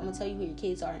and stuff. I'm gonna tell you who your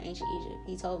kids are in ancient Egypt.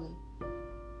 He told me.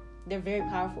 They're very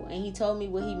powerful. And he told me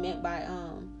what he meant by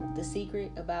the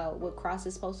secret about what Cross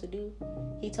is supposed to do.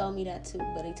 He told me that too,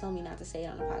 but he told me not to say it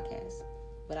on the podcast.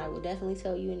 But I will definitely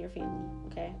tell you and your family,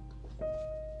 okay?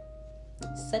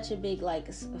 Such a big, like,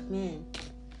 man.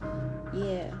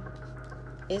 Yeah.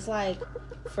 It's like,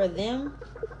 for them,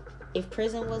 if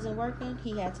prison wasn't working,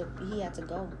 he had to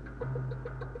go.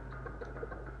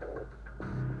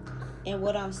 And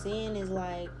what I'm seeing is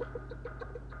like,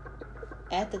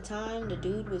 at the time the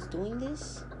dude was doing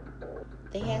this,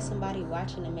 they had somebody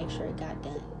watching to make sure it got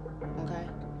done. Okay?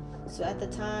 So at the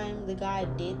time the guy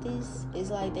did this, it's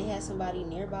like they had somebody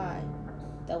nearby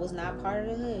that was not part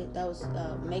of the hood that was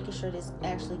making sure this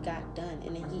actually got done.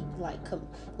 And then he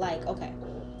okay.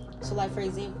 So like, for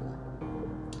example,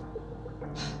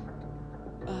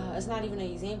 it's not even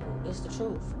an example, it's the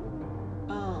truth.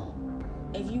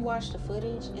 If you watch the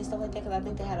footage and stuff like that, because I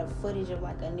think they had a footage of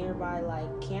like a nearby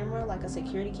like camera, like a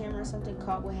security camera or something,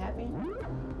 caught what happened.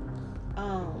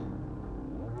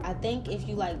 I think if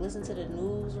you like listen to the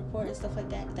news report and stuff like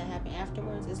that happened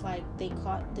afterwards, it's like they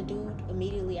caught the dude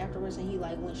immediately afterwards and he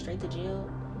like went straight to jail.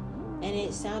 And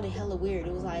it sounded hella weird.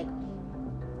 It was like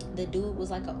the dude was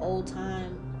like an old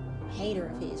time hater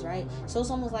of his, right? So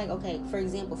it's almost like, okay, for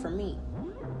example, for me,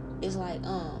 it's like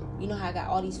you know how I got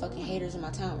all these fucking haters in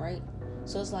my town, right?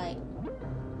 So it's like,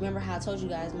 remember how I told you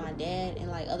guys my dad and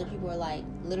like other people are like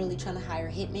literally trying to hire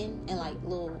hitmen and like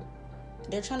little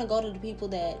they're trying to go to the people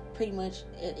that pretty much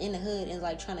in the hood and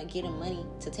like trying to get them money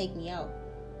to take me out.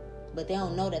 But they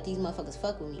don't know that these motherfuckers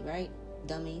fuck with me, right?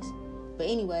 Dummies. But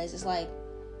anyways, it's like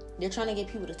they're trying to get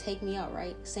people to take me out,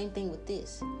 right? Same thing with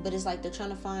this. But it's like they're trying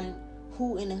to find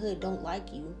who in the hood don't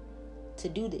like you to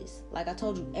do this. Like I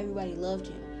told you, everybody loved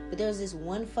him. But there was this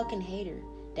one fucking hater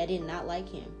that did not like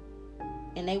him.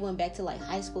 And they went back to like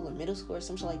high school or middle school or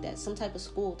some shit like that. Some type of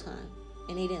school time.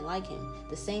 And they didn't like him.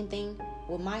 The same thing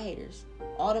with my haters.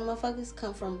 All them motherfuckers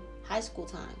come from high school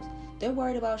times. They're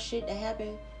worried about shit that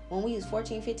happened when we was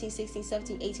 14, 15, 16,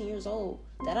 17, 18 years old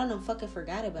that I done fucking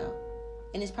forgot about.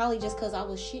 And it's probably just because I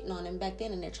was shitting on them back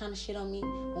then and they're trying to shit on me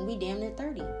when we damn near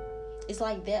 30. It's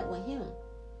like that with him.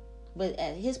 But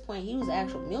at his point, he was an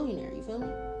actual millionaire, you feel me?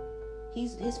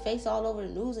 His face all over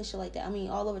the news and shit like that. I mean,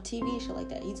 all over TV and shit like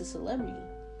that. He's a celebrity.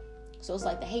 So it's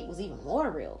like the hate was even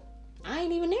more real. I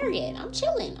ain't even there yet. I'm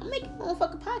chilling. I'm making my own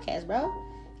fucking podcast, bro.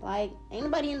 Like, ain't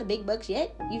nobody in the big bucks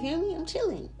yet. You feel me? I'm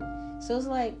chilling. So it's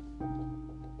like,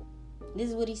 this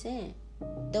is what he's saying.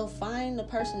 They'll find the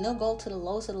person, they'll go to the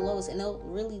lowest of the lowest, and they'll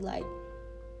really, like,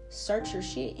 search your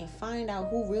shit and find out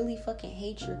who really fucking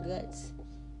hates your guts.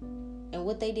 And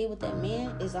what they did with that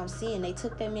man is I'm seeing they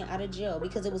took that man out of jail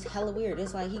because it was hella weird.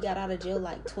 It's like he got out of jail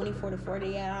like 24 to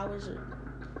 48 hours or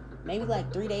maybe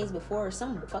like 3 days before or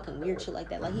some fucking weird shit like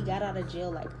that. Like he got out of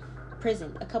jail, like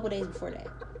prison, a couple days before that.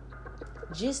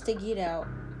 Just to get out,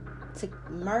 to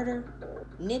murder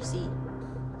Nipsey,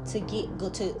 to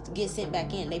get sent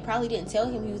back in. They probably didn't tell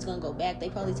him he was gonna go back. They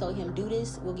probably told him, do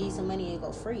this, we'll give you some money and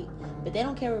go free. But they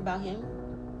don't care about him.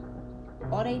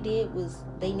 All they did was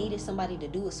they needed somebody to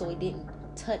do it so it didn't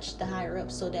touch the higher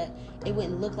up, so that it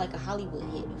wouldn't look like a Hollywood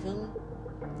hit, you feel me?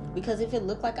 Because if it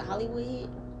looked like a Hollywood hit,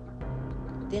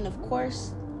 then of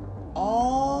course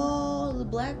all the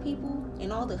black people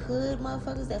and all the hood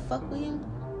motherfuckers that fuck with him,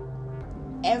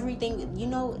 everything, you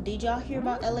know, did y'all hear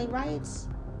about LA riots?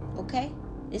 Okay?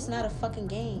 It's not a fucking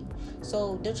game.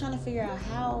 So they're trying to figure out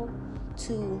how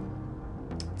to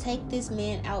take this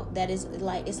man out that is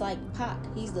like, it's like Pac.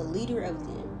 He's the leader of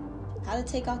them. How to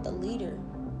take out the leader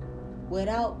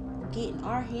without getting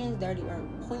our hands dirty or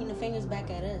pointing the fingers back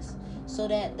at us, so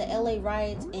that the LA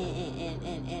riots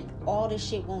and all this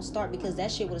shit won't start, because that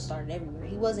shit would have started everywhere.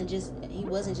 He wasn't just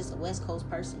a West Coast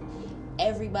person.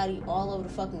 Everybody all over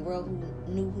the fucking world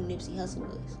who knew who Nipsey Hussle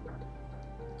was.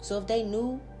 So if they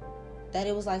knew that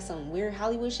it was like some weird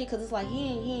Hollywood shit, because it's like he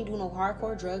ain't do no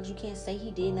hardcore drugs. You can't say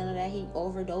he did none of that. He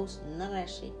overdosed, none of that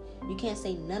shit. You can't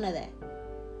say none of that.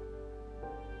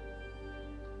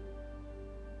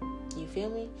 You feel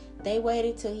me? They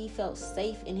waited till he felt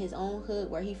safe in his own hood,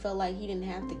 where he felt like he didn't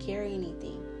have to carry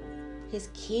anything. His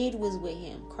kid was with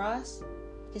him. Cross,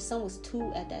 his son was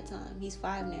 2 at that time. He's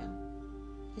 5 now.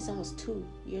 His son was 2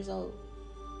 years old.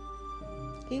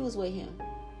 He was with him.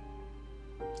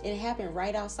 It happened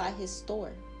right outside his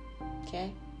store.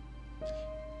 Okay?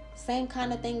 Same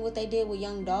kind of thing what they did with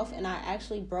Young Dolph, and I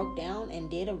actually broke down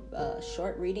and did a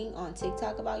short reading on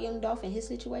TikTok about Young Dolph and his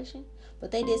situation.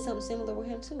 But they did something similar with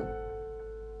him too.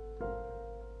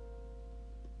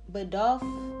 But Dolph's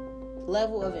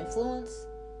level of influence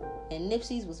and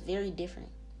Nipsey's was very different.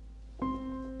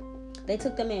 They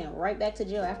took the man right back to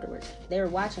jail afterwards. They were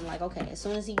watching like, okay, as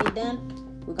soon as he get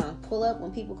done, we're going to pull up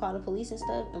when people call the police and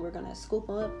stuff, and we're going to scoop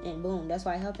him up, and boom. That's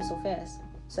why it happened so fast.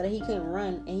 So that he couldn't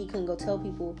run and he couldn't go tell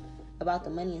people about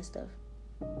the money and stuff.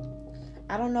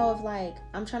 I don't know if, like,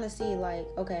 I'm trying to see, like,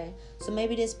 okay, so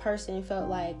maybe this person felt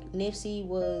like Nipsey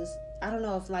was, I don't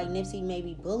know if, like, Nipsey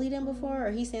maybe bullied him before,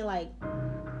 or he's saying, like,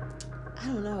 I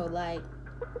don't know, like,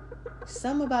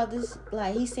 something about this,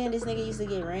 like, he's saying this nigga used to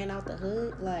get ran out the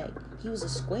hood, like, he was a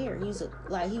square, he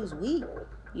was weak,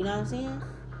 you know what I'm saying?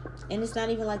 And it's not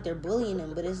even like they're bullying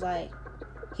him, but it's like,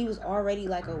 he was already,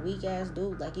 like, a weak-ass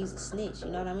dude, like, he's a snitch,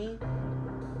 you know what I mean?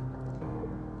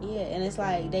 Yeah, and it's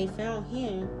like, they found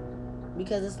him,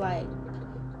 because it's like,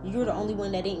 you're the only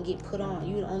one that didn't get put on.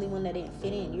 You're the only one that didn't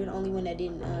fit in. You're the only one that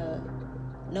didn't,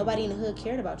 nobody in the hood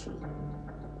cared about you.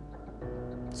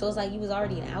 So it's like you was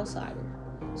already an outsider.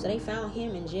 So they found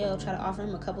him in jail, try to offer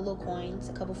him a couple little coins,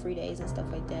 a couple free days and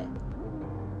stuff like that,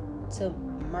 to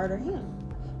murder him.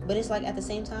 But it's like, at the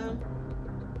same time,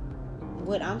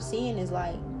 what I'm seeing is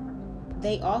like,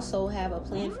 they also have a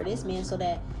plan for this man, so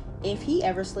that if he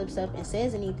ever slips up and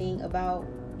says anything about,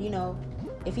 you know,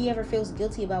 if he ever feels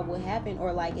guilty about what happened,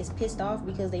 or like is pissed off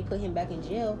because they put him back in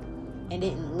jail and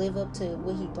didn't live up to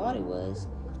what he thought it was,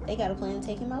 they got a plan to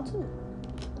take him out too.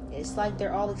 It's like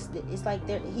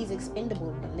he's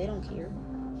expendable to them. They don't care.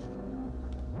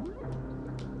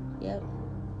 Yep.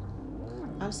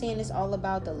 I'm saying it's all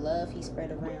about the love he spread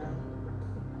around.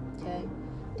 Okay?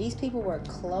 these people were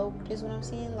cloaked, is what I'm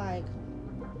saying. Like,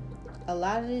 a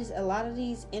lot of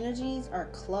these energies are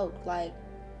cloaked. Like,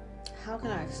 how can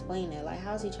I explain that? Like,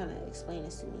 how is he trying to explain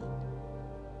this to me?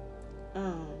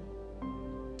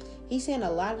 He's saying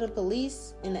a lot of the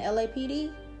police in the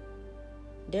LAPD,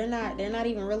 they're not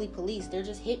even really police. They're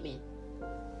just hitmen.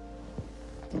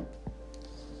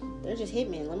 They're just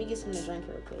hitmen. Let me get something to drink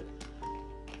real quick.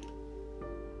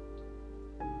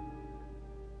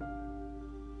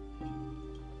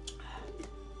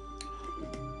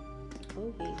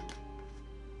 Okay.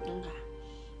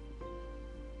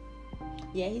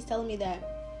 Yeah, he's telling me that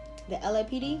the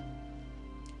LAPD,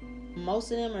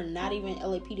 most of them are not even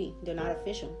LAPD. They're not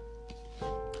official.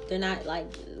 They're not,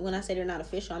 like, when I say they're not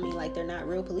official, I mean, like, they're not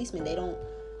real policemen. They don't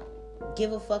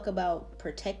give a fuck about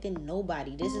protecting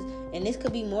nobody. This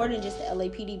could be more than just the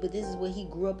LAPD, but this is what he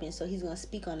grew up in, so he's gonna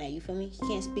speak on that. You feel me? He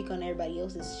can't speak on everybody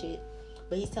else's shit.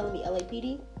 But he's telling me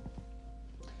LAPD,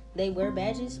 they wear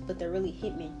badges, but they're really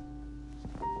hitmen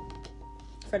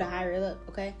for the higher up,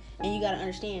 okay? And you gotta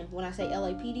understand, when I say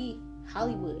LAPD,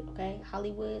 Hollywood, okay?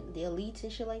 Hollywood, the elites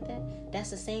and shit like that, that's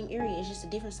the same area. It's just a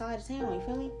different side of town, you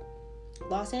feel me?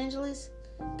 Los Angeles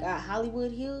got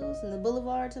Hollywood Hills and the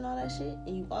boulevards and all that shit.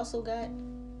 And you also got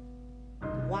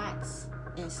Watts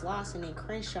and Slauson and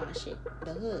Crenshaw and shit.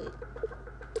 The hood.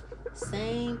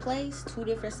 Same place, two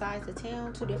different sides of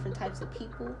town, two different types of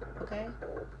people, okay?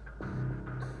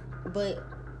 But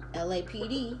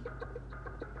LAPD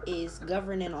is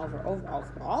governing over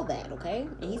all that, okay?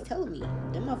 And he's telling me,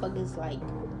 them motherfuckers, like,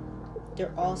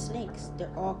 they're all snakes.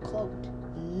 They're all cloaked.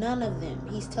 None of them,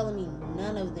 he's telling me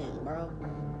none of them, bro,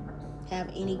 have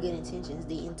any good intentions.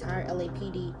 The entire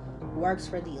LAPD works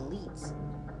for the elites.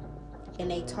 And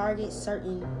they target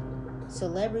certain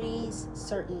celebrities,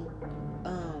 certain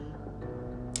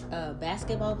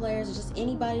basketball players, or just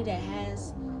anybody that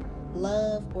has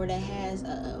love or that has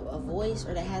a voice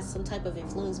or that has some type of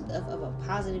influence of a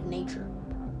positive nature.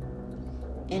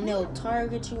 And they'll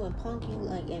target you and punk you,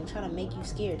 like, and try to make you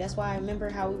scared. That's why I remember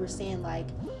how we were saying, like,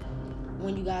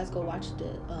 when you guys go watch the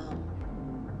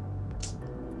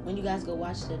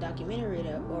documentary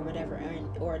or whatever,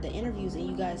 or the interviews, and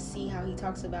you guys see how he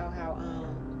talks about how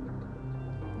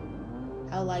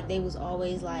like they was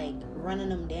always like running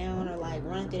them down or like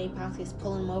running through their pockets,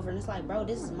 pulling them over, and it's like, bro,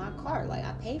 this is my car. Like,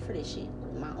 I pay for this shit,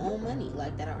 my own money,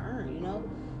 like, that I earn, you know?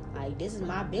 Like, this is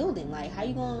my building. Like, how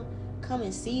you gonna come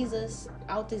and seize us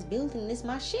out this building? This is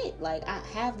my shit. Like, I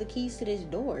have the keys to this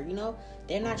door, you know?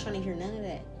 They're not trying to hear none of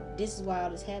that. This is why all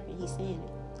this happened. He's saying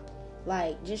it.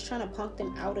 Like, just trying to punk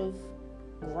them out of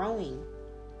growing.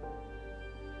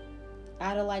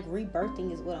 Out of, like,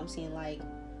 rebirthing is what I'm saying. Like,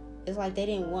 it's like they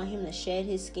didn't want him to shed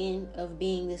his skin of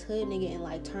being this hood nigga and,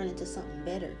 like, turn into something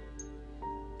better.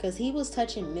 Because he was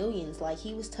touching millions. Like,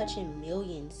 he was touching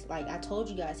millions. Like, I told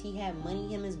you guys, he had money.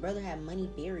 Him and his brother had money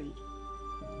buried.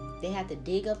 They had to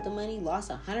dig up the money, lost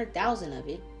 100,000 of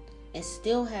it, and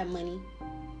still had money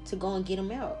to go and get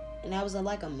him out. And that was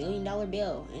like $1 million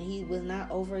bill. And he was not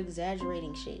over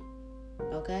exaggerating shit.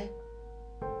 Okay?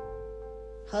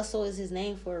 Hustle is his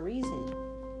name for a reason.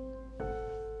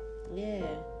 Yeah.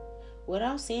 What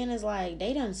I'm saying is, like,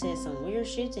 they done said some weird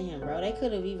shit to him, bro. They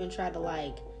could have even tried to,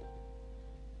 like...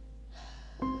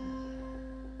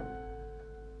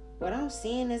 What I'm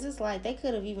saying is, it's like, they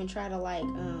could have even tried to, like,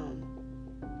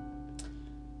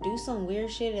 do some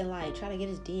weird shit and, like, try to get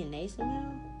his DNA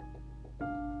somehow.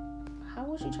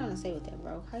 What you trying to say with that,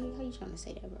 bro? How you trying to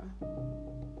say that, bro?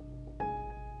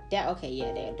 That, okay,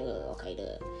 yeah, that, duh. Okay,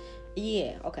 duh.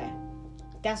 Yeah, okay.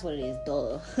 That's what it is,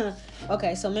 duh.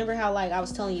 Okay, so remember how, like, I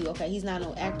was telling you, okay, he's not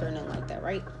no actor or nothing like that,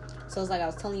 right? So it's like I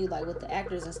was telling you, like, with the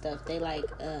actors and stuff, they, like,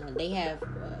 they have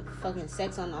fucking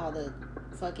sex on all the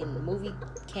fucking movie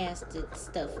casted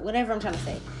stuff. Whatever I'm trying to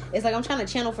say. It's like I'm trying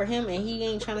to channel for him, and he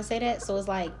ain't trying to say that, so it's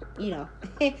like, you know,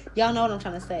 y'all know what I'm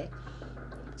trying to say.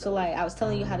 So, like, I was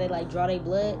telling you how they, like, draw their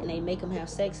blood and they make them have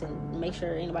sex and make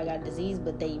sure anybody got a disease,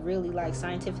 but they really, like,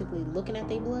 scientifically looking at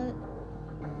their blood.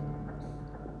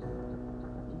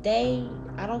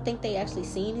 I don't think they actually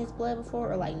seen his blood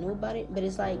before or, like, knew about it, but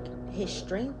it's, like, his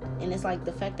strength, and it's, like,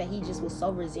 the fact that he just was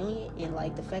so resilient, and,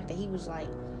 like, the fact that he was, like,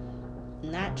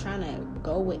 not trying to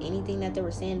go with anything that they were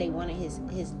saying. They wanted his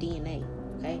DNA,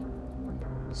 okay?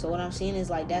 So what I'm saying is,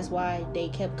 like, that's why they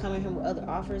kept coming here with other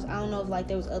offers. I don't know if, like,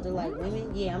 there was other, like,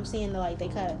 women. Yeah, I'm saying that, like, they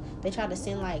tried to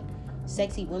send, like,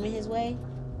 sexy women his way.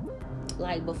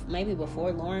 Like, maybe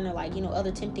before Lauren, or, like, you know,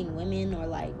 other tempting women, or,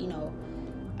 like, you know,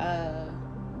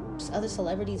 other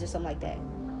celebrities or something like that.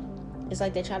 It's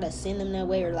like they try to send them that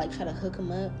way, or, like, try to hook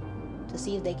them up to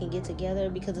see if they can get together,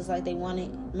 because it's like they wanted,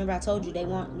 remember I told you they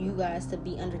want you guys to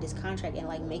be under this contract and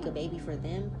like make a baby for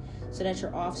them so that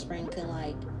your offspring can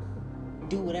like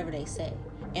do whatever they say.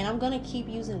 And I'm gonna keep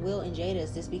using Will and Jada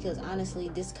as this because honestly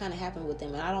this kind of happened with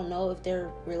them, and I don't know if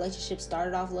their relationship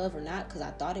started off love or not, because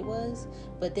I thought it was,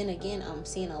 but then again I'm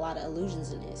seeing a lot of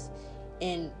illusions in this.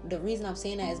 And the reason I'm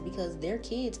saying that is because their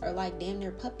kids are like damn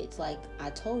near puppets. Like I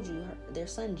told you, their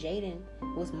son Jaden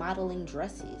was modeling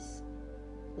dresses.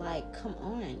 Like, come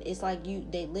on. It's like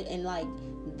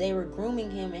they were grooming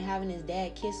him and having his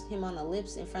dad kiss him on the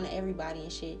lips in front of everybody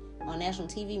and shit on national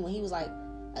TV when he was like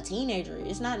a teenager.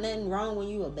 It's not nothing wrong when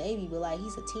you a baby, but like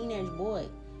he's a teenage boy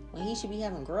when he should be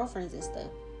having girlfriends and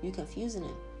stuff. You confusing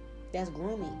him. That's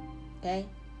grooming. Okay?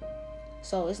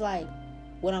 So it's like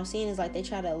what I'm seeing is like they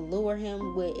try to lure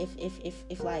him with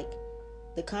if like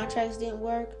the contracts didn't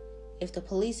work, if the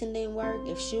policing didn't work,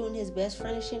 if shooting his best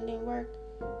friend and shit didn't work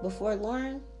before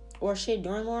Lauren or shit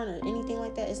during Lauren or anything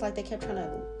like that. It's like they kept trying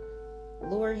to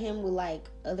lure him with like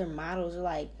other models or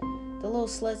like the little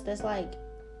sluts that's like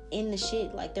in the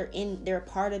shit, like they're a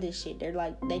part of this shit. They're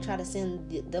like, they try to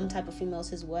send them type of females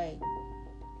his way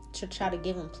to try to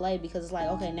give him play, because it's like,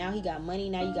 okay, now he got money,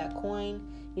 now you got coin,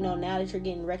 you know, now that you're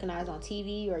getting recognized on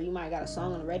TV, or you might got a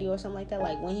song on the radio or something like that.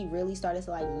 Like when he really started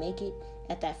to like make it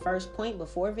at that first point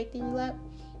before Victory Lap,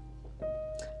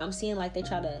 I'm seeing like they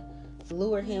try to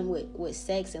lure him with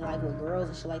sex and like with girls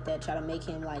and shit like that, try to make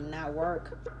him like not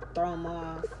work, throw him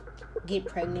off, get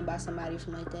pregnant by somebody or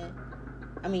something like that.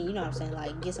 I mean, you know what I'm saying,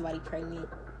 like get somebody pregnant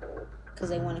because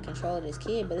they want to control this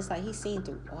kid. But it's like he's seen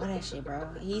through all that shit, bro.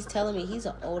 He's telling me he's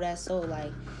an old ass soul.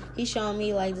 Like he's showing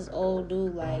me like this old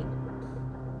dude, like,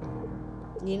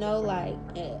 you know, like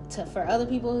for other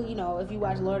people, you know, if you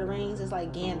watch Lord of the Rings, it's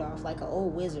like Gandalf, like an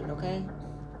old wizard, okay?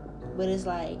 But it's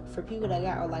like for people that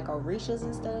got like Orishas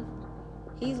and stuff,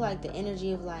 he's like the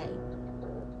energy of like,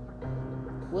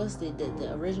 what's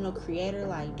the original creator,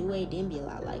 like Due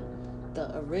Dembula, like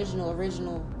the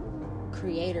original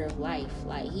creator of life.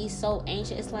 Like he's so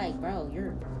ancient. It's like, bro,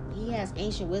 he has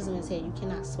ancient wisdom in his head. You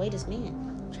cannot sway this man.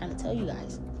 I'm trying to tell you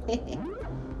guys.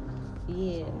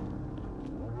 Yeah.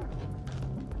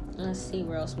 Let's see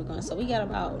where else we're going. So we got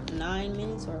about 9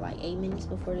 minutes or like 8 minutes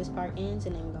before this part ends,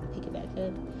 and then we're gonna pick it back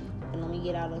up. And let me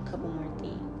get out a couple more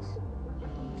things.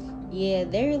 Yeah,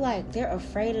 they're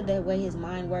afraid of the way his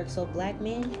mind works. So black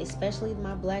men, especially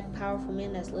my black powerful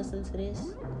men that's listening to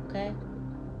this, okay?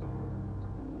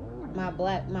 My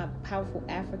powerful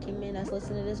African men that's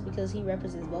listening to this, because he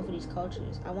represents both of these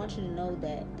cultures. I want you to know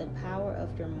that the power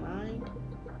of your mind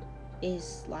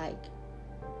is like,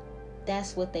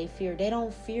 that's what they fear. They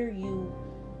don't fear you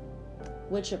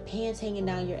with your pants hanging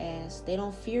down your ass. They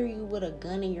don't fear you with a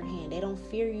gun in your hand. They don't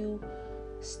fear you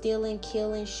stealing,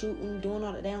 killing, shooting, doing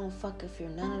all that. They don't fucking fear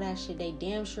none of that shit. They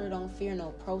damn sure don't fear no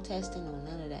protesting or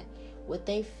none of that. What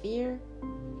they fear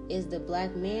is the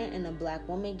black man and the black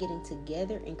woman getting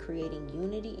together and creating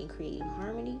unity and creating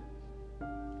harmony,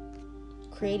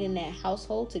 creating that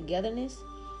household togetherness.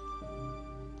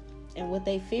 And what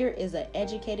they fear is an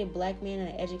educated black man and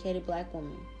an educated black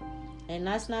woman. And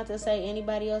that's not to say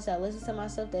anybody else that listens to my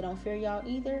stuff, they don't fear y'all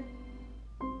either.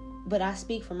 But I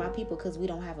speak for my people because we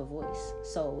don't have a voice.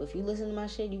 So if you listen to my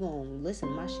shit, you gonna listen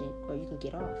to my shit, or you can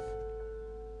get off.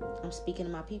 I'm speaking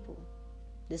to my people.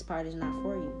 This part is not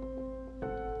for you.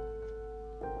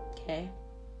 Okay?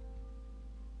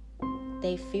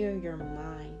 They fear your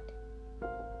mind.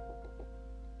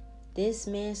 This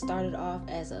man started off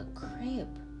as a crib.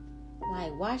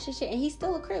 Like, watch this shit. And he's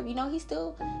still a crib. You know, he's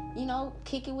still, you know,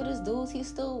 kicking with his dudes. He's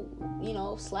still, you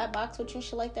know, slap box with you and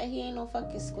shit like that. He ain't no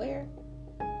fucking square.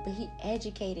 But he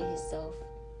educated himself.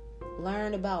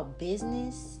 Learned about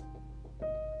business.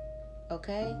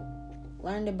 Okay?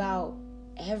 Learned about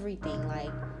everything.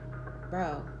 Like,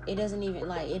 bro, it doesn't even,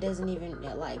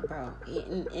 bro.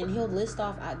 And he'll list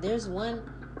off, there's one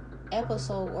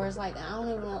episode where it's like, I don't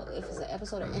even know if it's an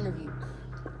episode or interview,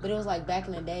 but it was like back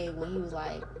in the day when he was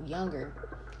like younger,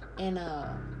 and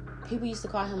people used to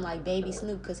call him like Baby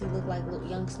Snoop because he looked like little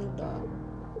young Snoop Dogg,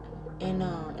 and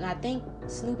I think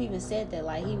Snoop even said that,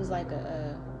 like he was like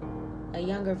a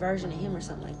younger version of him or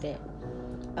something like that.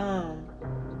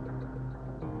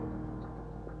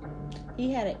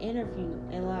 He had an interview,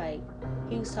 and like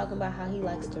he was talking about how he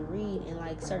likes to read and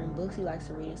like certain books he likes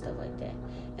to read and stuff like that.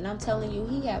 And I'm telling you,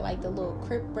 he had like the little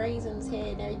Crip braids in his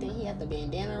head and everything. He had the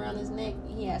bandana around his neck.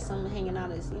 He had something hanging out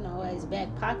his, at his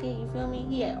back pocket. You feel me?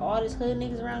 He had all his hood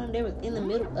niggas around him. They was in the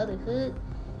middle of the hood,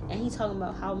 and he talking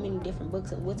about how many different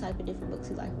books and what type of different books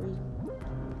he like reading.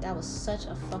 That was such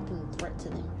a fucking threat to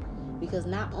them, because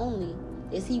not only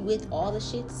is he with all the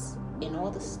shits and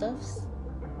all the stuffs,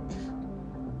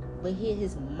 But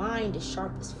his mind is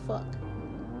sharp as fuck.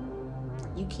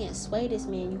 You can't sway this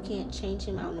man. You can't change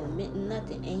him out, no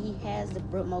nothing. And he has the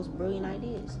most brilliant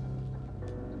ideas.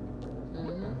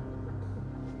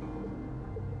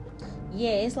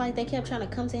 Yeah, it's like they kept trying to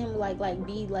come to him like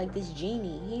be like this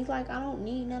genie. He's like, I don't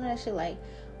need none of that shit. Like,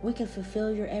 we can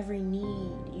fulfill your every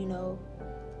need, you know?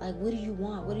 Like, what do you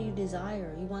want? What do you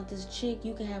desire? You want this chick?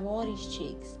 You can have all these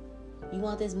chicks. You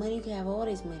want this money? You can have all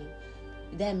this money.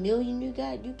 That million you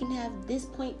got, you can have this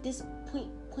point,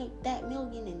 that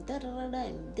million, and da-da-da-da,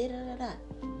 and da-da-da-da.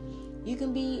 You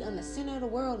can be on the center of the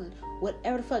world, and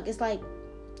whatever the fuck. It's like,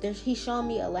 he's showing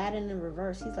me Aladdin in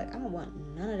reverse. He's like, I don't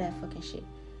want none of that fucking shit.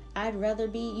 I'd rather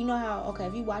be, you know how, okay,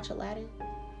 if you watch Aladdin,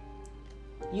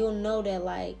 you'll know that,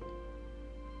 like,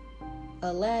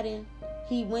 Aladdin,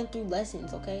 he went through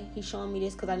lessons, okay? He's showing me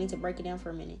this because I need to break it down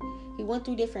for a minute. He went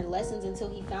through different lessons until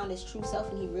he found his true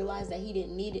self, and he realized that he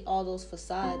didn't need all those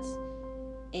facades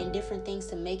and different things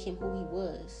to make him who he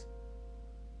was.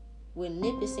 What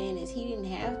Nip is saying is he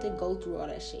didn't have to go through all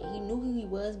that shit. He knew who he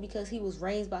was because he was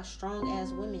raised by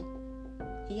strong-ass women.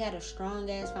 He had a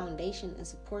strong-ass foundation and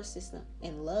support system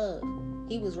and love.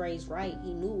 He was raised right.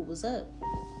 He knew what was up.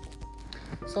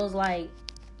 So it's like,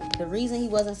 the reason he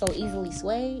wasn't so easily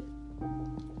swayed,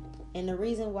 and the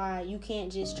reason why you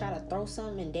can't just try to throw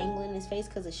something and dangle in his face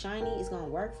because it's shiny is going to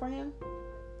work for him.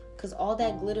 Because all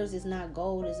that glitters is not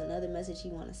gold is another message he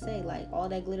want to say. Like, all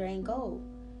that glitter ain't gold.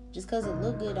 Just because it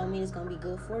look good don't mean it's going to be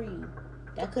good for you.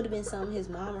 That could have been something his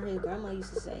mom or his grandma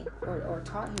used to say or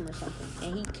taught him or something.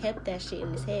 And he kept that shit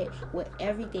in his head with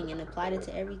everything and applied it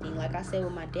to everything. Like I said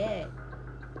with my dad,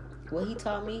 what he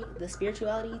taught me, the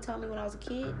spirituality he taught me when I was a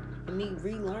kid, and me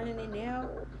relearning it now,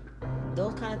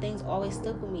 those kind of things always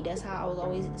stuck with me. That's how I was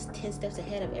always 10 steps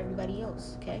ahead of everybody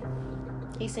else, okay?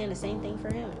 He's saying the same thing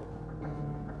for him.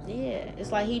 Yeah,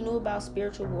 it's like he knew about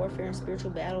spiritual warfare and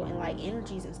spiritual battle and like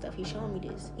energies and stuff. He showing me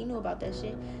this. He knew about that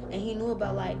shit. And he knew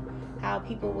about like how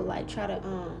people would like try to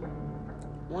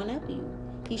one up you.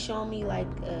 He showed me like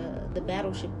the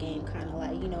Battleship game, kind of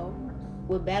like, you know,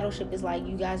 with Battleship is like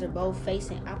you guys are both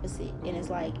facing opposite, and it's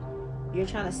like you're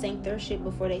trying to sink their ship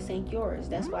before they sink yours.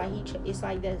 That's why it's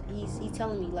like that. He's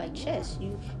telling me like chess.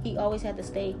 He always had to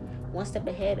stay one step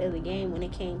ahead of the game when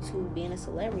it came to being a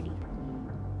celebrity.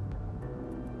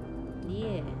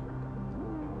 Yeah.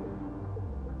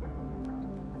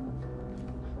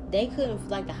 They couldn't,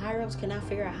 like, the higher-ups could not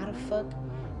figure out how the fuck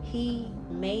he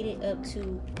made it up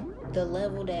to the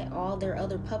level that all their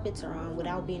other puppets are on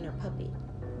without being their puppet.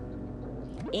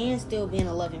 And still being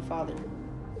a loving father.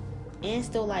 And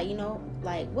still, like, you know,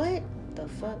 like, what the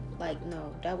fuck? Like,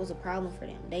 no, that was a problem for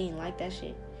them. They didn't like that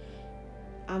shit.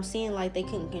 I'm seeing, like, they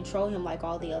couldn't control him like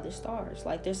all the other stars.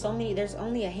 Like, there's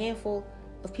only a handful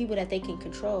of people that they can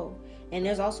control. And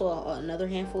there's also another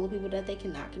handful of people that they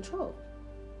cannot control.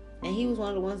 And he was one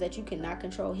of the ones that you cannot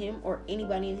control, him or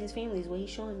anybody in his family is what he's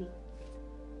showing me.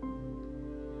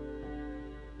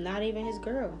 Not even his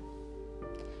girl.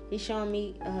 He's showing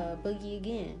me Boogie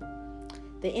again.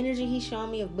 The energy he's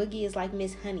showing me of Boogie is like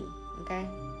Miss Honey, okay?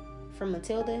 From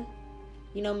Matilda.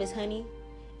 You know Miss Honey?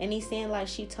 And he's saying like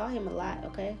she taught him a lot,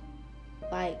 okay?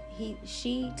 Like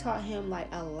she taught him like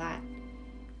a lot.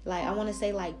 Like I want to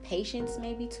say like patience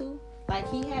maybe too. Like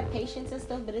he had patience and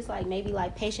stuff, but it's like maybe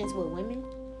like patience with women.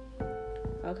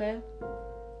 Okay?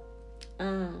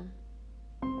 On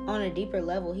a deeper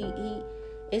level, he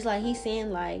it's like he's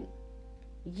saying like,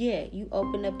 yeah, you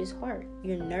open up his heart.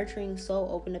 Your nurturing soul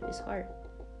opened up his heart.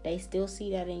 They still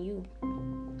see that in you.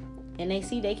 And they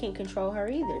see they can't control her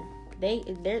either.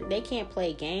 They can't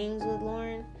play games with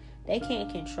Lauren. They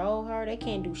can't control her. They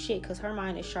can't do shit because her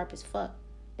mind is sharp as fuck.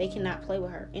 They cannot play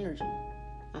with her energy.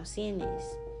 I'm seeing this.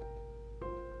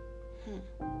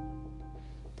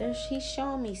 He's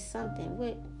showing me something.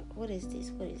 What is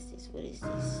this? What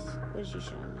is you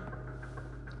showing me?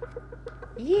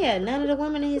 Yeah, none of the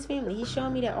women in his family. He's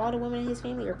showing me that all the women in his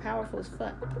family are powerful as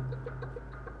fuck.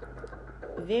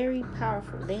 Very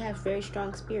powerful. They have very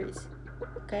strong spirits.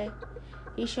 Okay?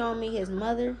 He's showing me his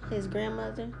mother, his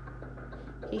grandmother.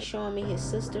 He's showing me his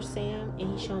sister Sam,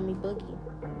 and he's showing me Boogie.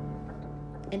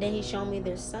 And then he's showing me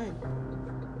their son.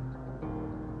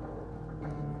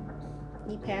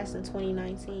 He passed in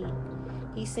 2019.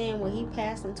 He's saying when he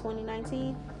passed in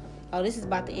 2019. Oh, this is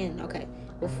about to end. Okay.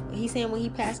 He's saying when he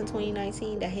passed in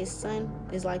 2019 that his son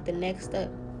is like the next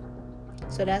up.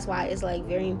 So that's why it's like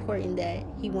very important that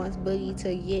he wants Boogie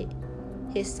to get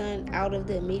his son out of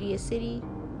the immediate city.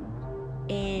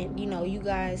 And, you know, you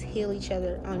guys heal each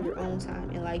other on your own time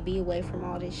and like be away from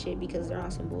all this shit because they're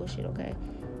on some bullshit, okay?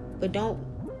 But don't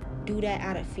do that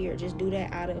out of fear. Just do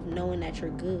that out of knowing that you're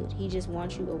good. He just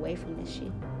wants you away from this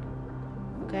shit.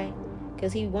 okay?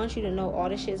 Because he wants you to know all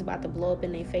this shit is about to blow up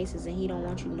in their faces, and he don't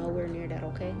want you nowhere near that,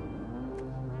 okay?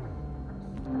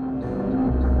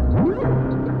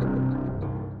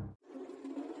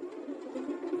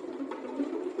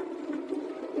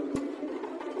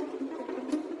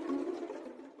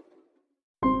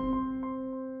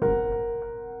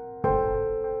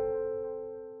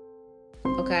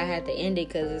 Okay, I had to end it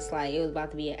because it's like it was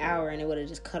about to be an hour and it would have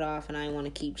just cut off, and I didn't want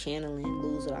to keep channeling and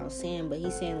lose what I was saying. But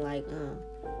he's saying like,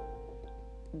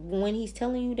 when he's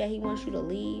telling you that he wants you to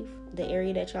leave the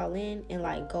area that y'all in and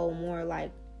like go more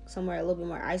like somewhere a little bit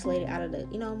more isolated out of the,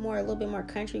 more a little bit more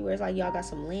country where it's like y'all got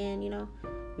some land,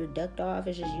 you're ducked off,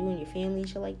 it's just you and your family and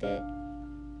shit like that.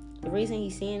 The reason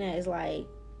he's saying that is like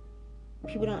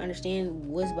people don't understand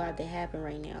what's about to happen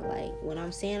right now. Like when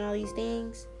I'm saying all these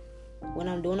things, when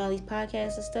I'm doing all these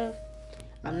podcasts and stuff,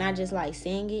 I'm not just like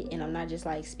saying it, and I'm not just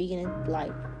like speaking it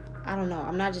like, I don't know,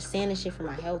 I'm not just saying this shit for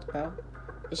my health, bro.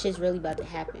 This shit's really about to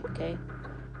happen, okay?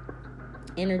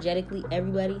 Energetically,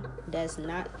 everybody that's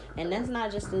not, and that's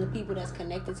not just the people that's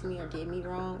connected to me or did me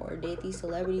wrong or did these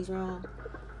celebrities wrong.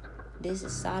 This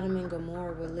is Sodom and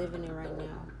Gomorrah we're living in right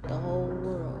now. The whole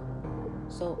world.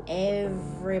 So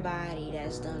everybody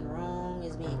that's done wrong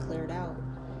is being cleared out.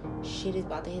 Shit is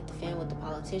about to hit the fan with the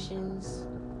politicians,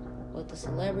 with the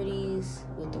celebrities,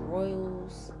 with the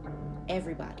royals,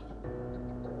 everybody.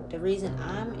 The reason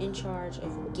I'm in charge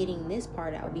of getting this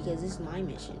part out, because this is my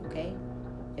mission, okay?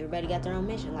 Everybody got their own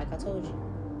mission, like I told you.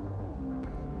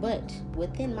 But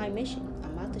within my mission,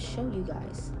 I'm about to show you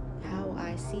guys how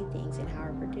I see things and how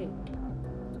I predict.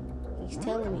 He's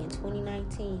telling me in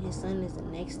 2019, his son is the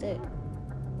next step.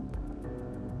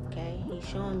 Okay? He's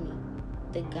showing me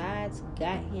the gods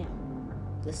got him.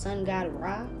 The sun god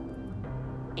Ra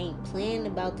ain't playing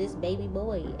about this baby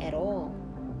boy at all.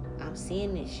 I'm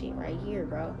seeing this shit right here,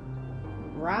 bro.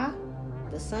 Ra,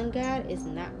 the sun god, is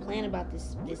not playing about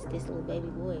this little baby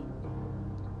boy.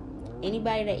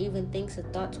 Anybody that even thinks a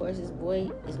thought towards this boy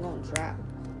is gonna drop.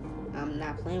 I'm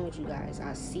not playing with you guys.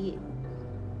 I see it.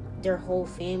 Their whole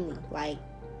family, like,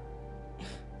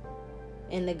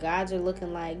 and the gods are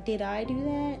looking like, did I do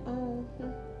that? Oh,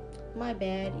 my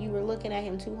bad. You were looking at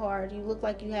him too hard. You look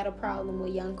like you had a problem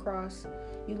with young Cross.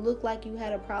 You look like you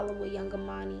had a problem with young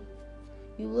Amani.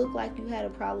 You look like you had a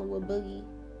problem with Boogie.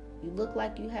 You look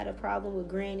like you had a problem with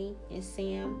Granny and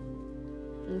Sam.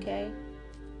 Okay?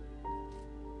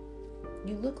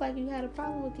 You look like you had a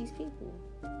problem with these people.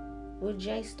 With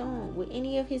Jay Stone. With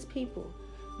any of his people.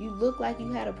 You look like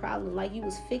you had a problem. Like you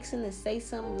was fixing to say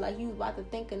something. Like you was about to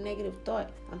think a negative thought.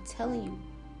 I'm telling you.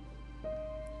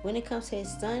 When it comes to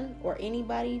his son or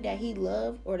anybody that he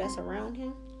loved or that's around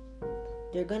him,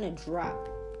 they're gonna drop.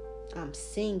 I'm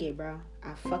seeing it, bro.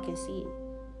 I fucking see it.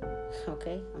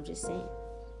 Okay? I'm just saying.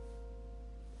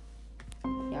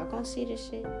 Y'all gonna see this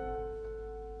shit.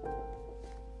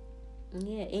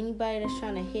 Yeah, anybody that's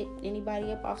trying to hit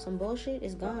anybody up off some bullshit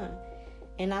is gone.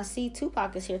 And I see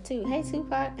Tupac is here too. Hey,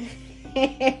 Tupac.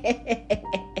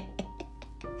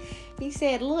 He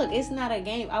said, look, it's not a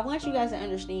game. I want you guys to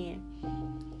understand.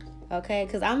 Okay?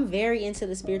 Because I'm very into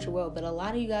the spiritual world. But a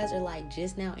lot of you guys are like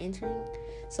just now entering.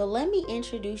 So let me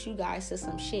introduce you guys to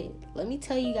some shit. Let me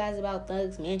tell you guys about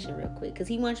Thug's Mansion real quick. Because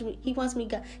he wants me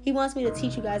to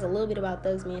teach you guys a little bit about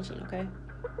Thug's Mansion. Okay?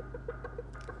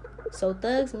 So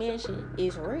Thug's Mansion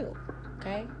is real.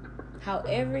 Okay?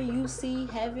 However you see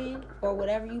heaven or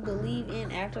whatever you believe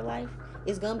in afterlife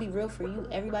is going to be real for you.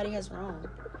 Everybody has their own.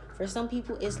 For some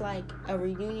people, it's like a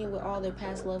reunion with all their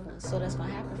past loved ones. So that's going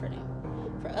to happen for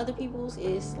them. For other people's,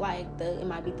 it's like, it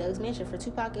might be Thug's Mansion. For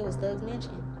Tupac, it was Thug's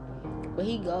Mansion. Where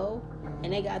he go,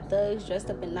 and they got thugs dressed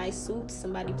up in nice suits,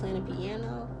 somebody playing a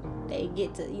piano. They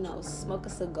get to, smoke a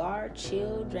cigar,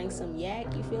 chill, drink some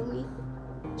yak, you feel me?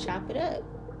 Chop it up.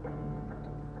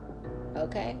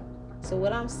 Okay? So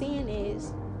what I'm seeing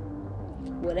is,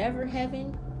 whatever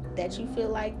heaven that you feel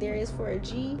like there is for a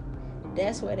G,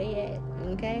 that's where they at,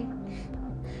 okay?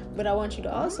 But I want you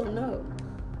to also know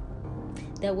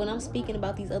that when I'm speaking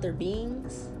about these other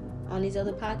beings on these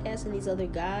other podcasts and these other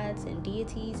gods and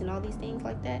deities and all these things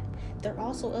like that, they're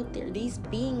also up there. These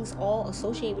beings all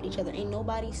associate with each other. Ain't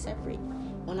nobody separate.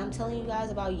 When I'm telling you guys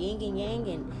about yin and yang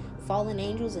and fallen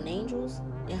angels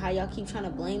and how y'all keep trying to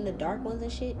blame the dark ones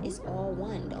and shit, it's all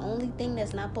one. The only thing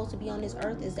that's not supposed to be on this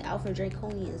earth is the Alpha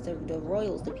Draconians, the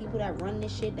royals, the people that run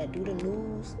this shit, that do the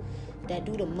news, that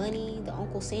do the money, the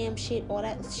Uncle Sam shit, all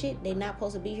that shit. They're not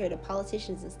supposed to be here, the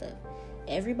politicians and stuff.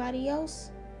 Everybody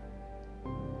else,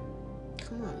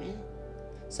 come on, man.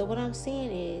 So what I'm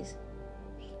saying is,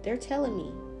 they're telling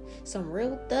me some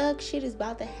real thug shit is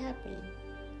about to happen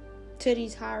to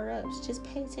these higher ups. Just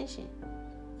pay attention.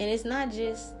 And it's not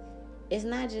just it's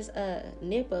not just a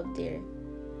Nip up there.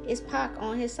 It's Pac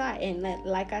on his side. And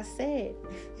like I said,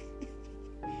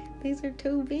 these are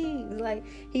two beings. Like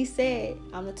he said,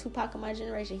 I'm the Tupac of my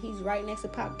generation. He's right next to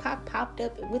Pac. Pac popped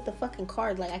up with the fucking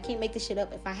card. Like I can't make this shit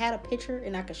up. If I had a picture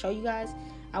and I could show you guys,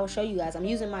 I would show you guys. I'm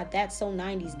using my That's So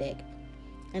 90s deck.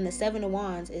 And the 7 of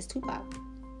Wands is Tupac.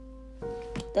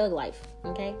 Thug life,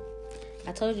 okay?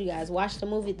 I told you guys, watch the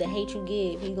movie The Hate U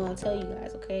Give. He's gonna tell you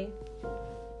guys, okay?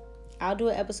 I'll do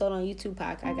an episode on YouTube,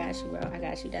 Pac. I got you, bro. I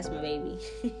got you. That's my baby.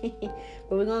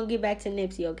 But we're gonna get back to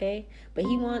Nipsey, okay? But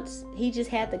he just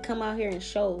had to come out here and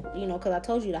show, because I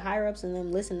told you the higher ups and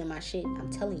them listen to my shit.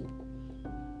 I'm telling you.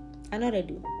 I know they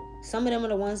do. Some of them are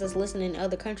the ones that's listening in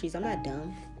other countries. I'm not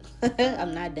dumb.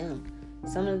 I'm not dumb.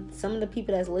 Some of the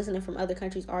people that's listening from other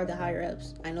countries are the higher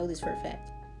ups. I know this for a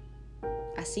fact.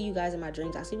 I see you guys in my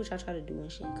dreams. I see what y'all try to do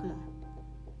and shit. Come on.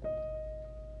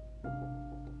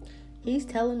 He's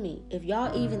telling me, if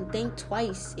y'all even think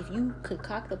twice, if you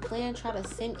concoct a plan, try to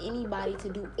send anybody to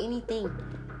do anything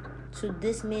to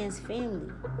this man's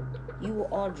family, you will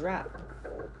all drop.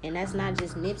 And that's not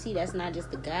just Nipsey. That's not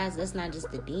just the guys. That's not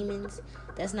just the demons.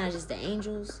 That's not just the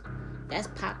angels. That's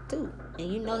Pac too.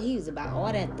 And you know he was about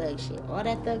all that thug shit. All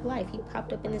that thug life. He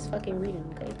popped up in this fucking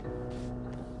reading, okay?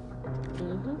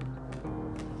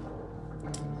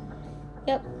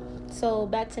 Yep. So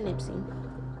back to Nipsey.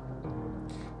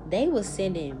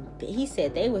 He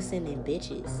said they were sending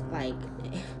bitches. Like,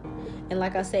 and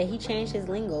like I said, he changed his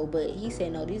lingo, but he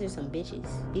said, no, these are some bitches.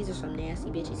 These are some nasty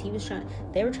bitches.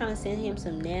 They were trying to send him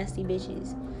some nasty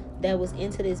bitches that was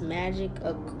into this magic,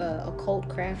 occult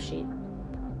craft shit.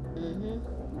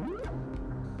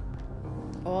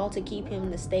 All to keep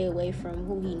him to stay away from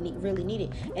who he really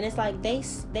needed. And it's like they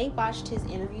watched his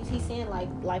interviews. He's saying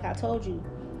like I told you,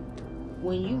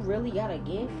 when you really got a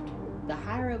gift, the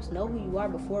higher ups know who you are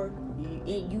before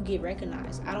you get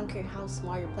recognized. I don't care how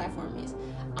small your platform is.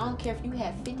 I don't care if you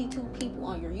have 52 people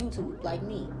on your YouTube like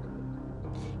me.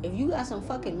 If you got some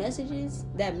fucking messages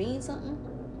that mean something,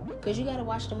 because you gotta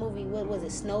watch the movie, what was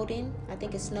it, Snowden? I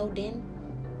think it's Snowden.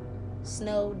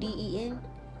 Snow D-E-N.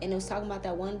 And it was talking about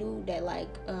that one dude that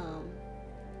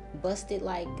busted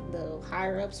like the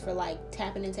higher ups for like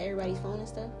tapping into everybody's phone and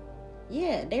stuff.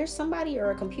 Yeah, there's somebody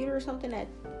or a computer or something that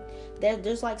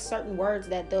there's like certain words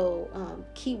that they'll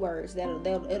keywords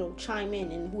it'll chime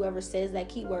in, and whoever says that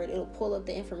keyword, it'll pull up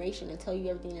the information and tell you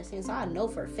everything they're saying. So I know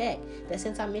for a fact that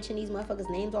since I mention these motherfuckers'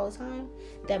 names all the time,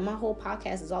 that my whole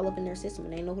podcast is all up in their system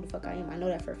and they know who the fuck I am. I know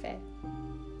that for a fact.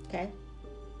 Okay.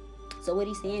 So what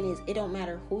he's saying is, it don't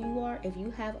matter who you are. If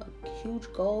you have a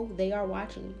huge goal, they are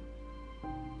watching you.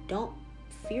 Don't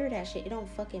fear that shit. It don't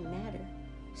fucking matter.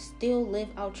 Still live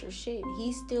out your shit.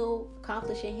 He's still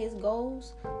accomplishing his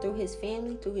goals through his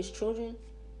family, through his children,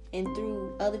 and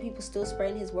through other people still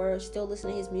spreading his word, still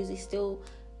listening to his music, still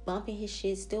bumping his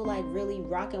shit, still like really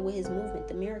rocking with his movement,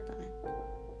 the marathon.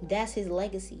 That's his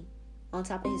legacy, on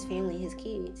top of his family and his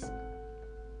kids.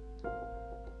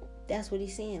 That's what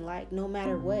he's saying. Like, no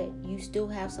matter what, you still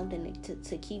have something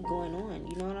to keep going on.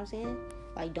 You know what I'm saying?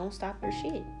 Like, don't stop your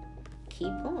shit.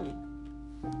 Keep going.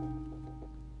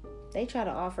 They try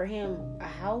to offer him a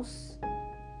house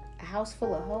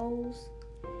full of hoes.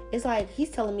 It's like, he's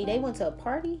telling me they went to a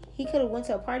party. He could have went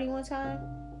to a party one time,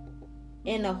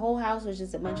 and the whole house was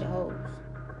just a bunch of hoes.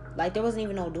 Like, there wasn't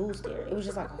even no dudes there. It was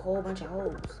just like a whole bunch of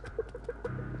hoes.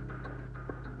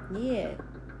 Yeah.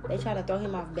 They try to throw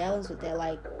him off balance with that.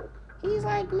 Like, he's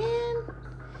like, man,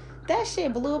 that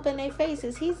shit blew up in their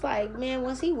faces. He's like, man,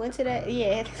 once he went to that,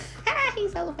 yeah,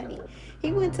 he's so funny.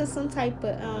 He went to some type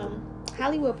of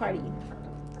Hollywood party.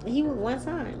 He went one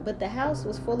time, but the house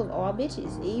was full of all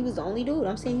bitches. He was the only dude.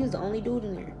 I'm saying he was the only dude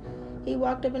in there. He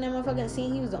walked up in that motherfucker and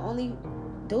seen he was the only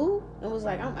dude and was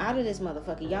like, I'm out of this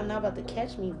motherfucker. Y'all not about to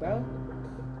catch me, bro.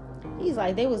 He's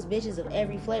like, they was bitches of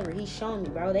every flavor. He's showing me,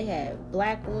 bro. They had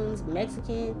black ones,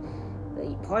 Mexican,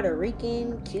 Puerto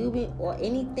Rican, Cuban, or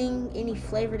anything, any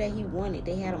flavor that he wanted.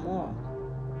 They had them all.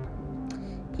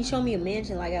 He showed me a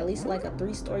mansion, like at least like a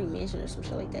 3-story mansion or some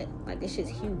shit like that. Like, this shit's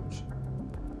huge.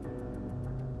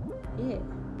 Yeah.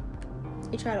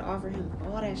 He tried to offer him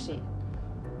all that shit.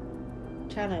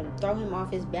 Trying to throw him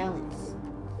off his balance.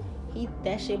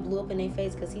 That shit blew up in their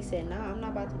face because he said, nah, I'm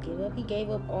not about to give up. He gave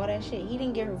up all that shit. He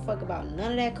didn't give a fuck about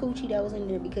none of that coochie that was in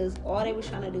there, because all they was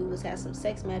trying to do was have some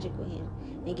sex magic with him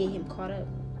and get him caught up.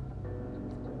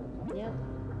 Yep.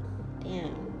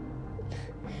 Damn.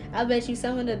 I bet you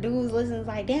some of the dudes listening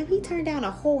like, damn, he turned down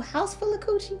a whole house full of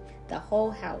coochie. The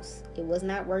whole house. It was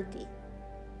not worth it.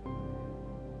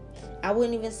 I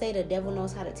wouldn't even say the devil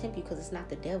knows how to tempt you, because it's not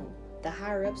the devil. The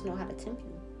higher ups know how to tempt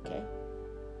you. Okay?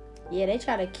 Yeah, they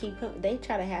try to keep him. They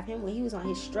try to have him when he was on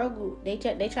his struggle. They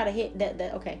try to hit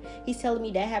that. Okay, he's telling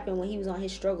me that happened when he was on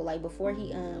his struggle, like before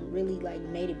he really like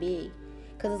made it big.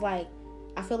 Cause it's like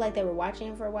I feel like they were watching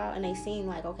him for a while and they seen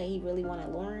like, okay, he really wanted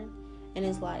Lauren, and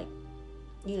it's like,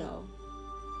 you know,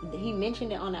 he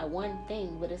mentioned it on that one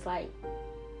thing, but it's like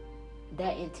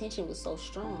that intention was so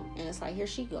strong, and it's like, here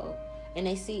she go, and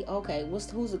they see, okay,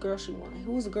 who's the girl she want?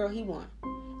 Who's the girl he want?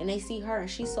 And they see her and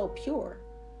she's so pure.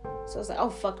 So it's like,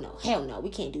 oh, fuck no. Hell no. We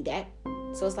can't do that.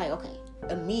 So it's like, okay,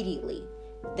 immediately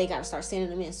they got to start sending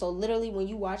them in. So literally when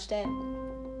you watch that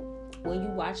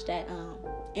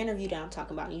interview that I'm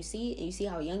talking about, and you see it, and you see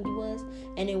how young he was,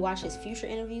 and then watch his future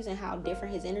interviews and how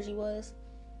different his energy was,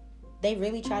 they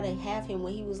really try to have him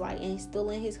when he was like, and he's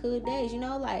still in his hood days, you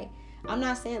know? Like, I'm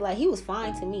not saying, like, he was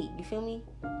fine to me. You feel me?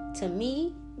 To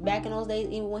me, back in those days,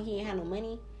 even when he ain't had no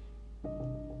money,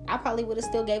 I probably would have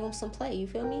still gave him some play, you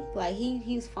feel me? Like,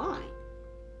 he's fine.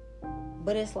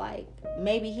 But it's like,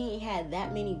 maybe he ain't had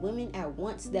that many women at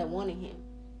once that wanted him.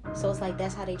 So it's like,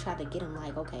 that's how they try to get him,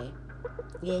 like, okay,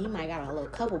 yeah, he might got a little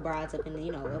couple brides up in the,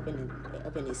 you know,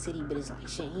 up in the city, but it's like,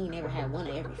 shit, he ain't never had one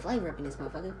of every flavor up in this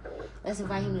motherfucker. Let's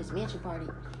invite him to this mansion party,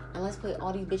 and let's put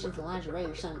all these bitches in lingerie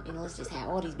or something, and let's just have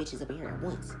all these bitches up in here at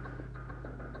once.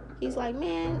 He's like,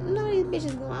 man, none of these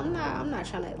bitches, I'm not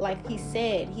trying to, like he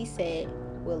said,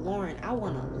 with Lauren, I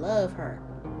want to love her.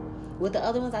 With the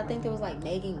other ones, I think there was like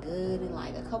Megan Good and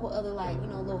like a couple other like, you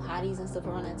know, little hotties and stuff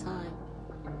around that time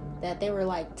that they were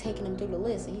like taking him through the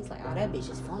list. And he's like, oh, that bitch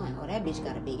is fine. Oh, that bitch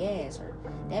got a big ass. Or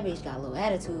that bitch got a little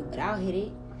attitude, but I'll hit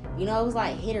it. You know, it was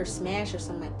like hit or smash or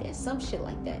something like that. Some shit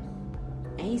like that.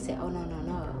 And he said, oh, no.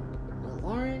 With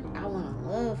Lauren, I want to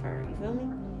love her. You feel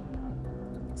me?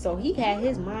 So he had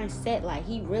his mind set like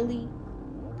he really...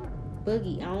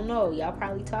 Boogie, I don't know. Y'all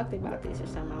probably talked about this or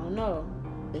something. I don't know.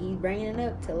 But he's bringing it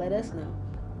up to let us know.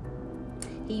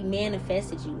 He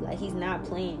manifested you. Like, he's not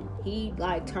playing. He,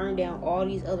 like, turned down all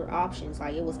these other options.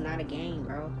 Like, it was not a game,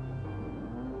 bro.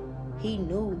 He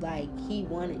knew, like, he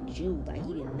wanted you. Like,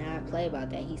 he did not play about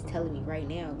that. He's telling me right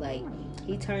now. Like,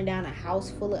 he turned down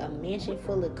a mansion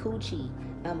full of coochie.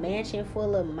 A mansion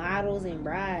full of models and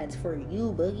brides for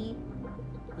you, Boogie.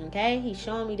 Okay, he's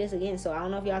showing me this again. So I don't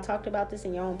know if y'all talked about this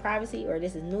in your own privacy or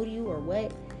this is new to you or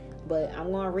what, but I'm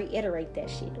gonna reiterate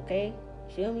that shit. Okay,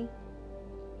 feel me?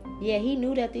 Yeah, he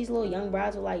knew that these little young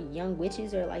brides were like young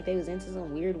witches or like they was into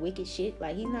some weird wicked shit.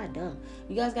 Like, he's not dumb.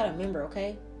 You guys gotta remember,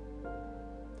 okay?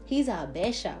 He's a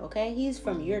Besha, okay? He's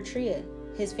from your trio.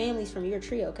 His family's from your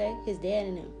trio, okay? His dad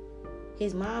and him.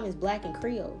 His mom is black and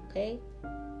Creole, okay?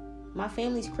 My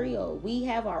family's Creole. We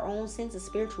have our own sense of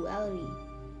spirituality.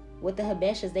 With the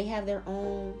Habeshas, they have their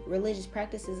own religious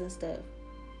practices and stuff.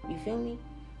 You feel me?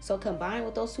 So combined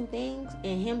with those two things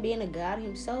and him being a god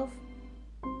himself,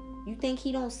 you think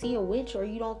he don't see a witch, or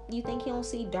you think he don't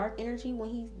see dark energy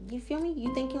when you feel me?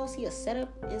 You think he don't see a setup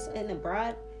in a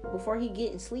bride before he get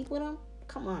and sleep with him?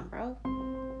 Come on, bro.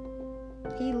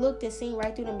 He looked and seen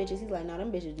right through them bitches. He's like, no,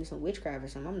 them bitches do some witchcraft or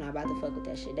something. I'm not about to fuck with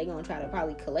that shit. They gonna try to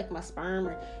probably collect my sperm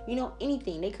or, you know,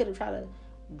 anything. They could have tried to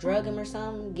drug him or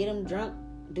something, get him drunk,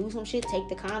 do some shit, take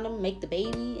the condom, make the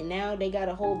baby, and now they got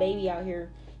a whole baby out here.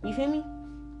 You feel me?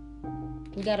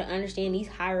 You gotta understand, these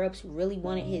higher ups really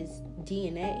wanted his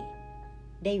DNA.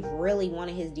 They really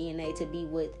wanted his DNA to be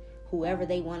with whoever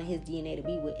they wanted his DNA to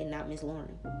be with, and not Miss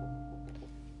Lauren.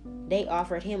 They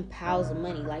offered him piles of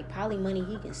money, like probably money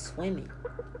he can swim in,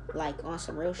 like on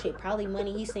some real shit. Probably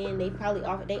money he's saying they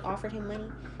offered him money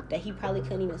that he probably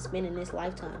couldn't even spend in this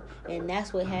lifetime, and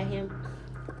that's what had him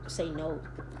say no.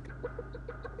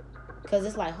 Cause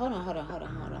it's like, hold on.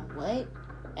 What?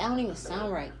 That don't even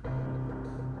sound right.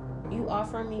 You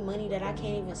offering me money that I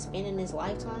can't even spend in this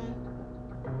lifetime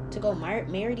to go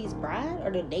marry this bride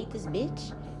or to date this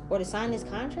bitch or to sign this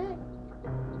contract?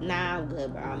 Nah, I'm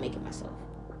good, bro. I'll make it myself.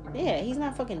 Yeah, he's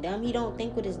not fucking dumb. He don't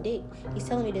think with his dick. He's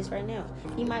telling me this right now.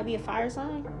 He might be a fire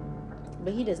sign,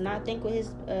 but he does not think with his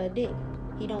dick.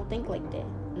 He don't think like that.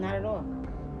 Not at all.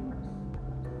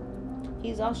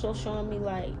 He's also showing me,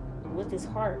 like, with his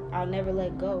heart, I'll never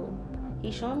let go.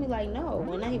 He's showing me, like, no.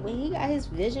 When he got his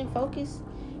vision focused,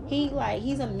 he's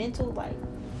a mental, like,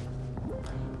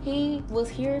 he was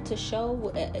here to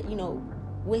show, you know,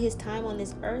 with his time on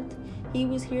this earth, he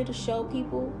was here to show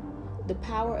people the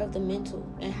power of the mental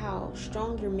and how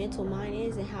strong your mental mind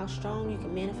is and how strong you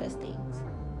can manifest things.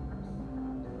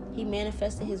 He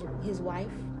manifested his wife.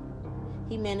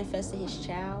 He manifested his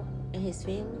child and his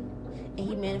family. And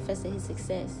he manifested his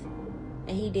success.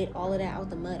 And he did all of that out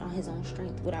the mud on his own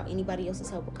strength without anybody else's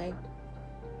help, okay?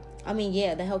 I mean,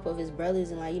 yeah, the help of his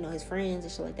brothers and, like, you know, his friends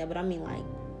and shit like that. But I mean, like,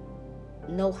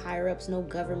 no higher ups, no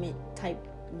government type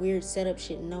weird setup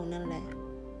shit. No, none of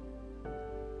that.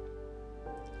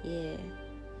 Yeah.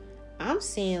 I'm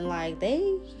seeing like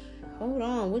they... Hold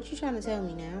on. What you trying to tell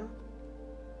me now?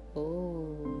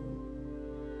 Oh.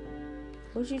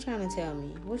 What you trying to tell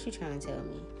me? What you trying to tell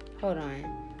me? Hold on.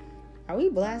 Are we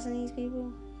blasting these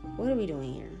people? What are we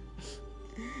doing here?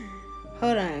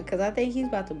 Hold on, because I think he's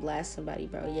about to blast somebody,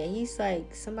 bro. Yeah, he's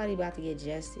like, somebody about to get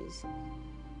justice.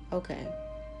 Okay.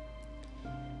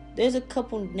 There's a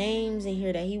couple names in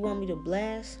here that he want me to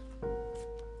blast.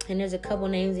 And there's a couple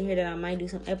names in here that I might do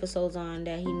some episodes on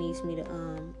that he needs me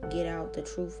to get out the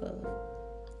truth of.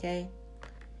 Okay?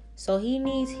 So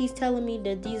he's telling me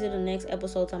that these are the next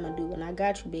episodes I'm going to do. And I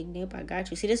got you, Big Nip. I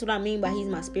got you. See, this is what I mean by he's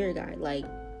my spirit guide. Like,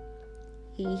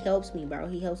 he helps me, bro.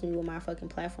 He helps me with my fucking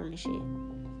platform and shit.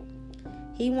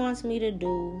 He wants me to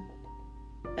do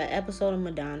an episode of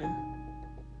Madonna,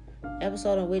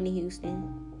 episode of Whitney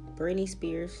Houston, Britney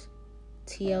Spears,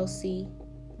 TLC,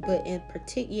 but in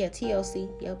particular, TLC,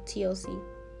 TLC.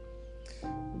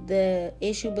 The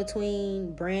issue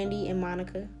between Brandy and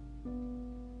Monica,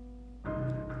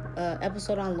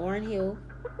 episode on Lauryn Hill.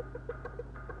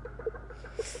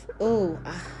 Ooh,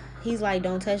 he's like,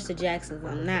 don't touch the Jacksons.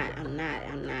 I'm not.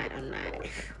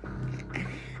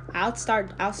 I'll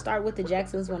start with the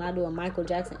Jacksons when I do a Michael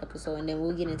Jackson episode, and then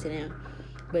we'll get into them.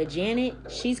 But Janet,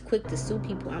 she's quick to sue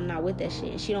people. I'm not with that shit.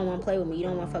 And she don't want to play with me. You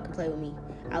don't want to fucking play with me.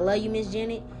 I love you, Miss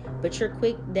Janet, but you're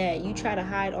quick that you try to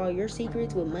hide all your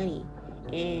secrets with money.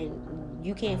 And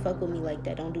you can't fuck with me like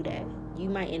that. Don't do that. You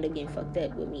might end up getting fucked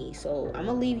up with me. So I'm going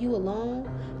to leave you alone.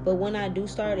 But when I do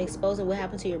start exposing what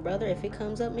happened to your brother, if it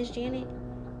comes up, Miss Janet,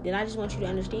 then I just want you to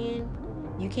understand,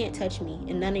 you can't touch me.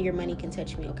 And none of your money can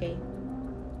touch me, okay?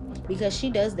 Because she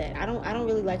does that. I don't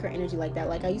really like her energy like that.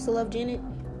 Like, I used to love Janet,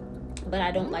 but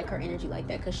I don't like her energy like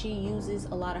that because she uses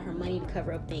a lot of her money to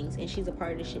cover up things, and she's a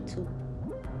part of this shit too.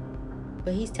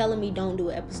 But he's telling me don't do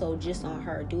an episode just on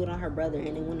her. Do it on her brother,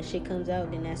 and then when the shit comes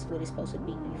out, then that's what it's supposed to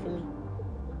be. You feel me?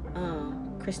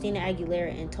 Christina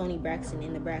Aguilera and Toni Braxton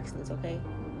in the Braxtons, okay?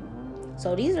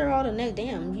 So these are all the next...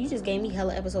 Damn, you just gave me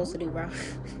hella episodes to do, bro.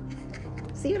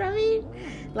 See what I mean?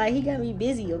 Like, he got me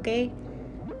busy, okay?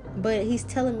 But he's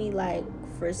telling me, like,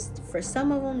 for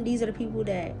some of them, these are the people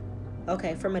that...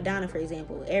 Okay, for Madonna, for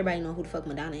example. Everybody know who the fuck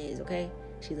Madonna is, okay?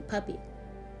 She's a puppet.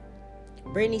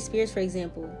 Britney Spears, for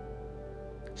example.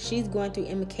 She's going through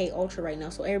MK Ultra right now,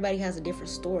 so everybody has a different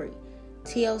story.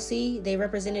 TLC, they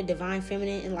represented divine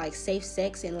feminine and, like, safe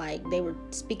sex, and, like, they were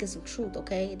speaking some truth,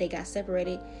 okay? They got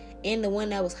separated. And the one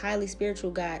that was highly spiritual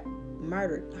got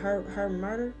murdered. Her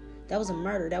murder? That was a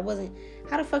murder. That wasn't...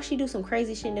 How the fuck she do some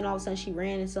crazy shit and then all of a sudden she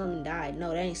ran and something died? No,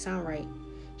 that ain't sound right.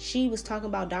 She was talking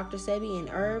about Dr. Sebi and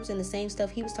herbs and the same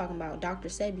stuff he was talking about, Dr.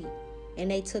 Sebi.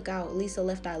 And they took out Lisa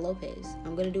Left Eye Lopez.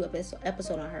 I'm going to do an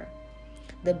episode on her.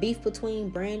 The beef between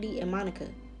Brandy and Monica.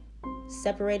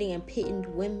 Separating and pitting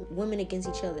women against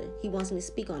each other. He wants me to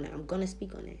speak on it. I'm going to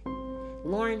speak on it.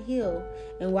 Lauryn Hill.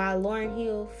 And why Lauryn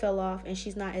Hill fell off and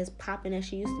she's not as popping as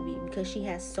she used to be. Because she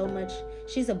has so much...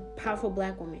 She's a powerful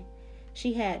black woman.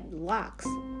 She had locks.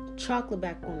 Chocolate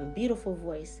black woman. Beautiful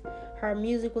voice. Her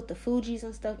music with the Fugees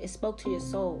and stuff, it spoke to your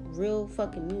soul. Real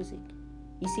fucking music.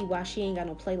 You see why she ain't got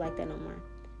no play like that no more.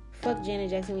 Fuck Janet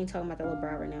Jackson. We ain't talking about that little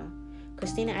bra right now.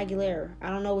 Christina Aguilera. I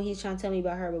don't know what he's trying to tell me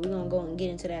about her, but we're going to go and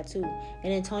get into that too.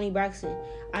 And then Toni Braxton.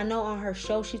 I know on her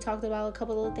show she talked about a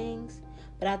couple of things,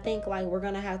 but I think like we're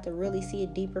going to have to really see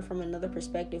it deeper from another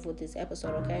perspective with this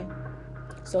episode, okay?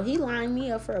 So he lined me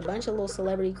up for a bunch of little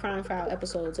celebrity crime file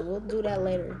episodes, and we'll do that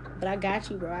later. But I got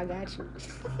you, bro. I got you.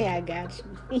 Yeah, I got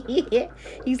you. Yeah.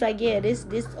 He's like, yeah, this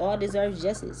all deserves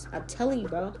justice. I'm telling you,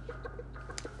 bro.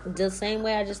 The same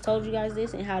way I just told you guys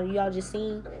this and how y'all just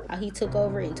seen how he took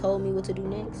over and told me what to do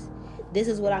next. This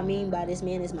is what I mean by this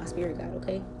man is my spirit guide,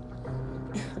 okay?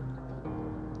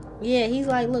 Yeah, he's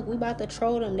like, look, we about to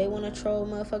troll them. They want to troll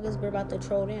motherfuckers. We're about to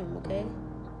troll them, okay?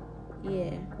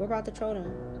 Yeah, we're about to troll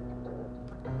them.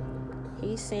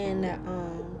 He's saying that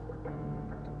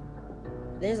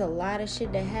there's a lot of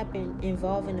shit that happened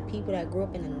involving the people that grew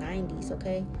up in the 90s,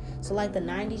 okay? So like the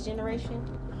 90s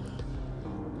generation,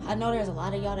 I know there's a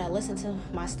lot of y'all that listen to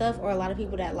my stuff, or a lot of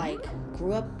people that like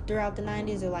grew up throughout the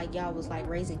 90s, or like y'all was like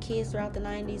raising kids throughout the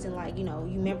 90s, and like, you know,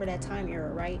 you remember that time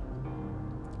era, right?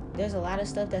 There's a lot of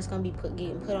stuff that's gonna be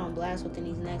getting put on blast within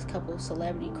these next couple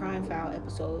celebrity crime file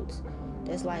episodes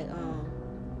that's like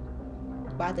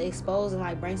about to expose and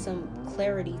like bring some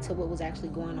clarity to what was actually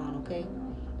going on, okay?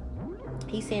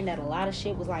 He's saying that a lot of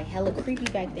shit was like hella creepy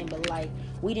back then, but like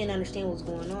we didn't understand what was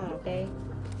going on, okay?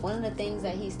 One of the things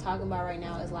that he's talking about right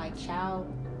now is like child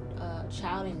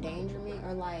endangerment,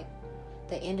 or like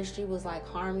the industry was like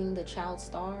harming the child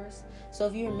stars. So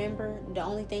if you remember, the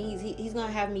only thing he's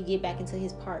gonna have me get back into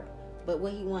his part, but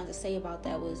what he wanted to say about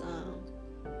that was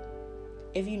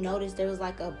if you notice, there was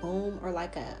like a boom or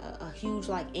like a huge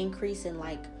like increase in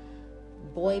like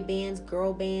boy bands,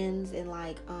 girl bands, and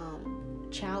like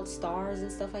child stars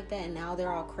and stuff like that, and now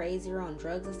they're all crazier on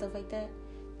drugs and stuff like that.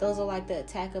 Those are like the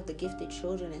attack of the gifted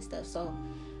children and stuff. So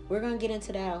we're gonna get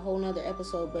into that a whole nother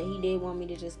episode, but he did want me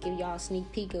to just give y'all a sneak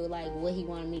peek of like what he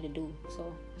wanted me to do.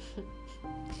 So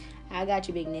I got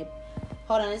you, Big Nip.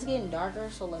 Hold on, it's getting darker,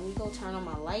 so let me go turn on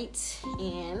my lights,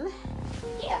 and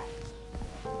yeah.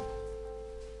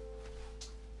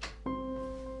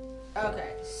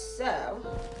 Okay, so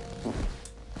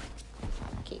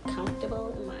get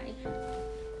comfortable in my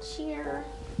chair.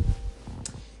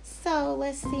 So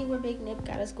let's see where Big Nip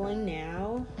got us going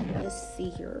now. Let's see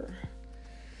here.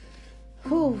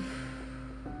 Whew.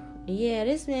 Yeah,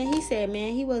 this man, he said,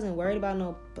 man, he wasn't worried about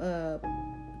no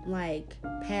like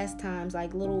pastimes,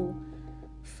 like little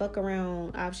fuck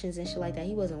around options and shit like that.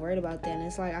 He wasn't worried about that. And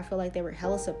it's like, I feel like they were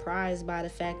hella surprised by the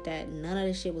fact that none of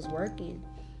this shit was working.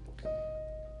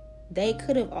 They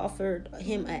could have offered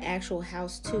him an actual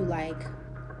house too, like,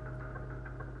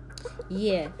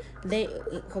 yeah,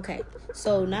 okay,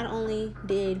 so not only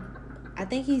did, I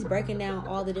think he's breaking down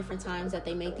all the different times that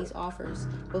they make these offers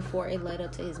before it led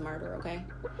up to his murder, okay?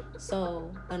 So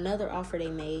another offer they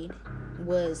made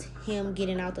was him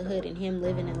getting out the hood and him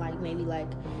living in like maybe like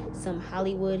some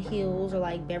Hollywood Hills or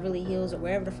like Beverly Hills or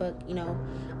wherever the fuck, you know,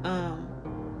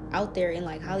 out there in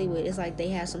like Hollywood. It's like they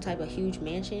have some type of huge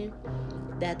mansion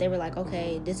that they were like,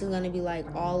 okay, this is gonna be like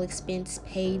all expense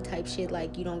paid type shit,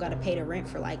 like you don't gotta pay the rent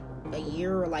for like a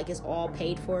year, or like it's all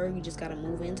paid for, you just gotta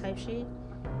move in type shit.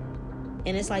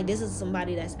 And it's like, this is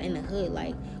somebody that's in the hood.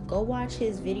 Like, go watch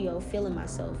his video Feeling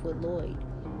Myself with Lloyd,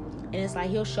 and it's like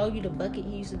he'll show you the bucket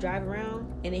he used to drive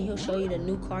around, and then he'll show you the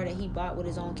new car that he bought with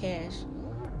his own cash,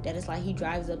 that it's like he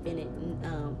drives up in it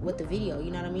with the video,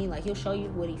 you know what I mean? Like, he'll show you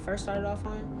what he first started off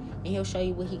on, and he'll show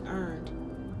you what he earned,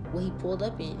 what he pulled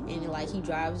up in, and like he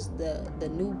drives the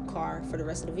new car for the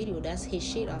rest of the video. That's his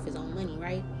shit off his own money,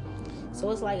 right? So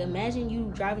it's like, imagine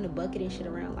you driving a bucket and shit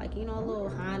around, like, you know, a little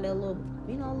Honda, a little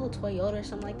Toyota or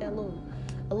something like that,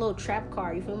 a little trap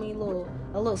car, you feel me?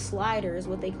 A little slider is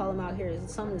what they call them out here.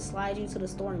 It's something to slide you to the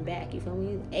store and back, you feel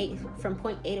me? From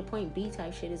point A to point B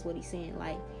type shit is what he's saying.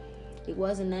 Like, it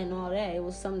wasn't nothing all that. It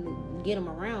was something to get them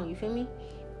around, you feel me?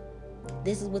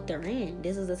 This is what they're in.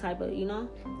 This is the type of, you know,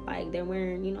 like, they're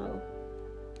wearing, you know,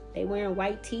 they wearing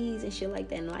white tees and shit like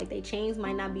that, and like they chains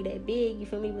might not be that big, you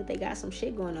feel me, but they got some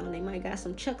shit going on. They might got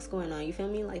some chucks going on, you feel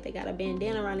me? Like, they got a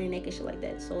bandana around their neck and shit like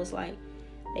that. So it's like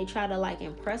they try to like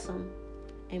impress them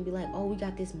and be like, oh, we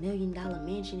got this $1 million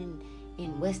mansion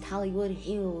in West Hollywood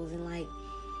Hills, and like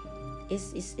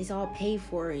it's all paid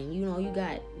for, and you know, you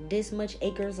got this much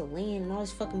acres of land and all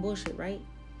this fucking bullshit, right?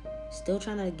 Still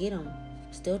trying to get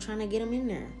him in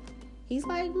there. He's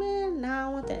like, man, nah, I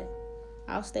don't want that.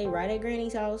 I'll stay right at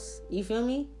Granny's house. You feel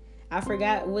me? I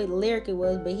forgot what lyric it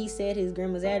was, but he said his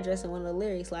grandma's address in one of the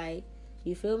lyrics. Like,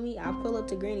 you feel me? I'll pull up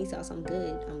to Granny's house. I'm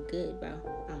good, bro.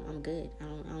 I'm good. I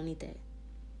don't need that.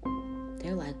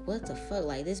 They're like, what the fuck?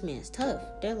 Like, this man's tough.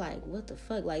 They're like, what the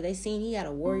fuck? Like, they seen he had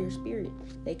a warrior spirit.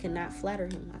 They could not flatter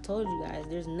him. I told you guys,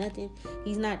 there's nothing.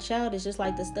 He's not childish. Just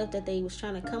like the stuff that they was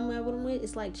trying to come at with him with,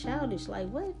 it's like childish. Like,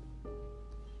 what?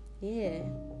 Yeah.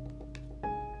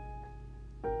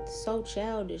 So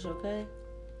childish, okay?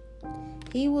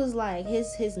 He was like,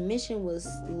 his mission was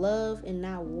love and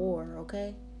not war,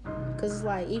 okay? Because it's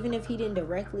like, even if he didn't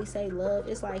directly say love,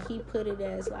 it's like he put it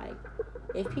as like,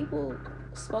 if people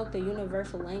spoke the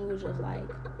universal language of like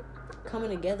coming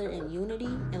together in unity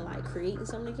and like creating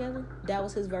something together, that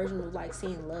was his version of like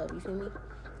saying love, you feel me?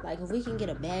 Like, if we can get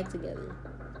a bag together,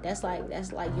 that's like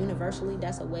universally,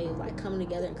 that's a way of like coming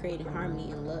together and creating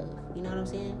harmony and love, you know what I'm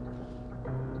saying?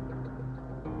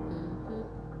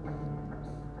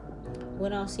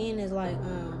 What I'm seeing is like,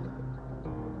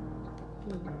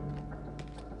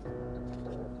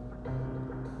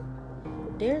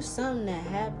 there's something that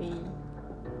happened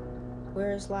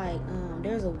where it's like,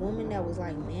 there's a woman that was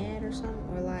like mad or something,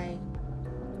 or like,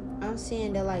 I'm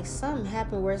seeing that like something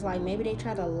happened where it's like maybe they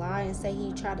try to lie and say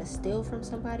he tried to steal from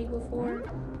somebody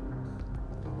before.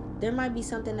 There might be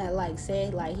something that like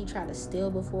said like he tried to steal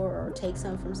before or take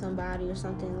something from somebody or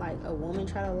something, like a woman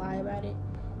tried to lie about it.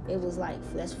 It was like,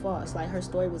 that's false. Like, her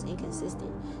story was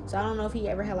inconsistent. So I don't know if he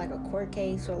ever had like a court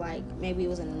case, or like maybe it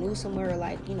was in the news somewhere, or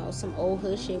like, you know, some old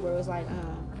hood shit where it was like,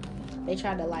 they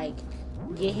tried to like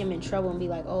get him in trouble and be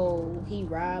like, oh, he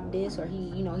robbed this, or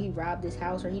he robbed this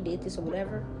house, or he did this or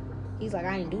whatever. He's like,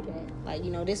 I didn't do that. Like,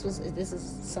 you know, this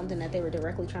is something that they were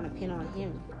directly trying to pin on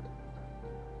him.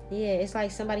 Yeah, it's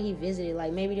like somebody he visited.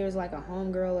 Like, maybe there was like a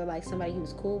homegirl or like somebody he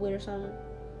was cool with or something.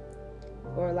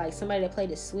 Or like somebody that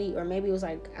played it sweet. Or maybe it was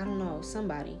like, I don't know,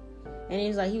 somebody. And it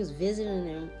was like he was visiting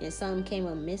them and something came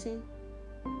up missing.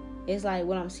 It's like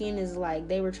what I'm seeing is like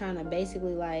they were trying to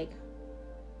basically like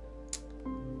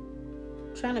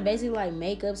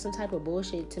make up some type of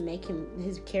bullshit to make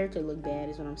his character look bad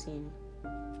is what I'm seeing.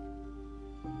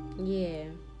 Yeah.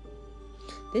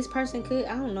 This person could,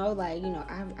 I don't know, like, you know,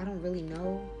 I don't really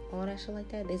know all that shit like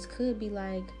that. This could be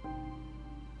like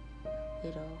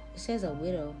widow. It says a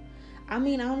widow. I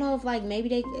mean, I don't know if like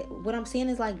maybe what I'm seeing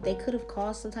is like they could have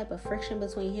caused some type of friction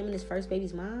between him and his first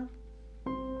baby's mom.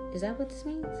 Is that what this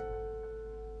means?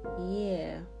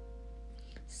 Yeah.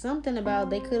 Something about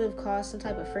they could have caused some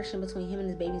type of friction between him and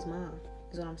his baby's mom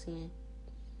is what I'm seeing.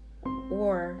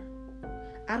 Or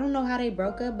I don't know how they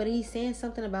broke up, but he's saying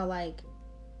something about like,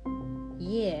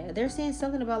 yeah, they're saying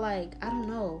something about like, I don't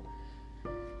know.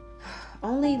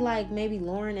 Only like maybe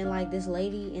Lauren and like this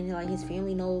lady and like his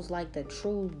family knows like the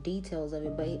true details of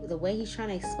it. But the way he's trying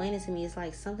to explain it to me is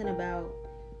like something about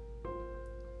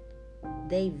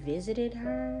they visited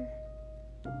her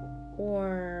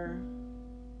or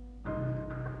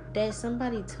that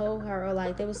somebody told her, or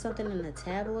like there was something in the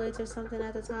tabloids or something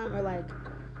at the time, or like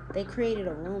they created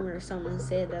a rumor or something and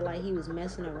said that like he was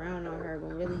messing around on her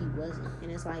when really he wasn't.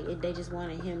 And it's like they just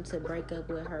wanted him to break up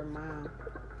with her mom,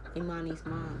 Imani's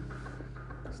mom.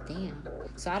 Damn.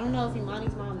 So I don't know if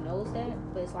Imani's mom knows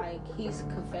that, but it's like he's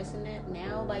confessing that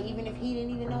now. Like even if he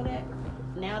didn't even know that,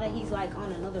 now that he's like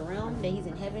on another realm, that he's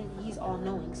in heaven, he's all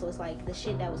knowing. So it's like the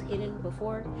shit that was hidden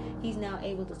before, he's now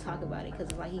able to talk about it because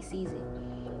it's like he sees it.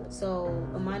 So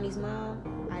Imani's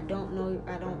mom, I don't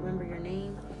remember your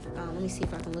name. Let me see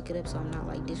if I can look it up so I'm not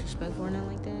like disrespectful or nothing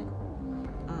like that.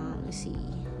 Let me see.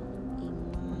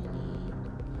 Imani.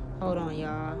 Hold on,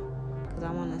 y'all, because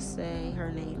I want to say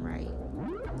her name right.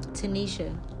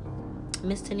 Tanisha.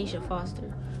 Miss Tanisha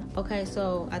Foster. Okay,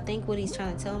 so I think what he's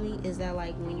trying to tell me is that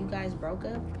like when you guys broke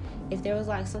up, if there was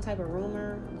like some type of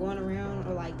rumor going around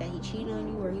or like that he cheated on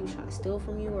you or he was trying to steal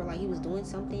from you or like he was doing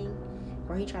something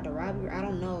or he tried to rob you, I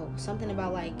don't know, something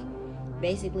about like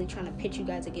basically trying to pit you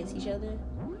guys against each other.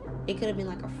 It could have been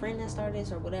like a friend that started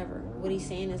this or whatever. What he's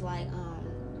saying is like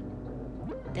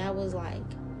that was like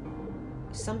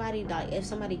somebody, like if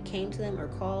somebody came to them or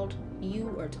called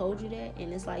you or told you that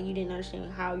and it's like you didn't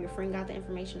understand how your friend got the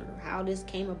information or how this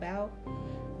came about,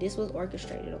 this was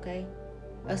orchestrated. Okay,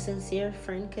 a sincere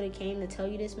friend could have came to tell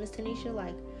you this, Miss Tanisha,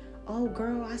 like, oh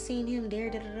girl, I seen him there,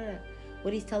 da da da.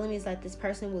 What he's telling me is that this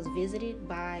person was visited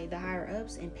by the higher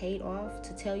ups and paid off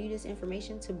to tell you this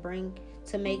information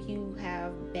to make you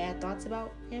have bad thoughts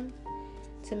about him,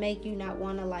 to make you not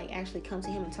want to like actually come to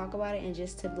him and talk about it, and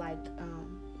just to like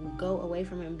go away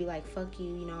from him and be like, fuck you,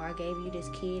 you know, I gave you this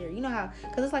kid, or you know how,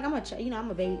 because it's like I'm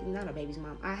a baby, not a baby's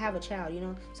mom, I have a child, you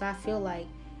know, so I feel like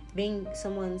being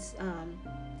someone's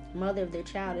mother of their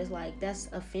child is like, that's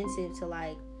offensive to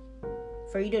like,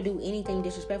 for you to do anything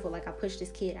disrespectful, like I pushed this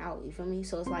kid out, you feel me?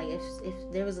 So it's like if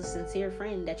there was a sincere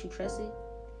friend that you trusted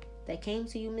that came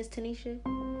to you, Miss Tanisha,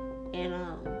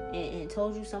 and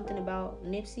told you something about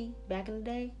Nipsey back in the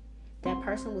day, that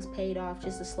person was paid off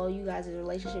just to slow you guys'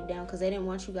 relationship down because they didn't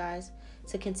want you guys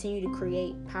to continue to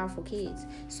create powerful kids.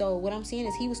 So what I'm saying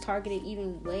is he was targeted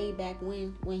even way back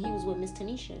when he was with Miss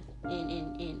Tanisha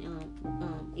and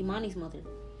Imani's mother.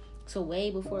 So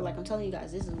way before, like I'm telling you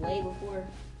guys, this is way before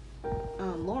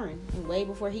Lauren, and way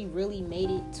before he really made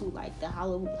it to like the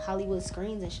Hollywood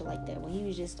screens and shit like that, when he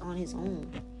was just on his own.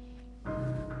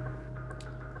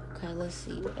 Okay, let's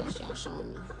see what else y'all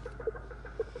showing me.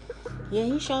 Yeah,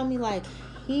 he's showing me like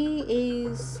he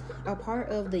is a part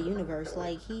of the universe.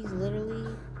 Like he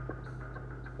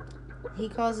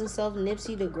calls himself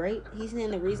Nipsey the Great. He's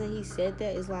saying the reason he said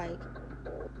that is like,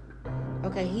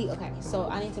 okay, so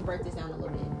I need to break this down a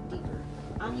little bit deeper.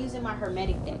 I'm using my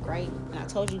Hermetic deck, right? And I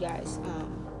told you guys,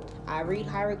 I read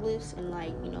hieroglyphs, and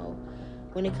like, you know,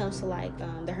 when it comes to like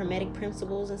the Hermetic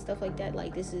principles and stuff like that,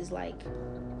 like this is like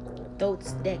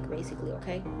Thoth's deck basically,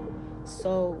 okay?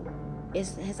 So it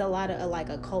has a lot of like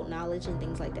occult knowledge and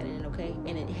things like that in it, okay?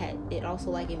 And it also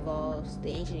like involves the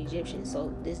ancient Egyptians.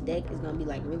 So this deck is gonna be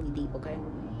like really deep, okay?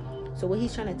 So what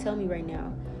he's trying to tell me right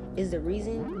now is the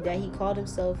reason that he called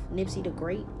himself Nipsey the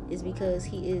Great is because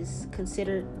he is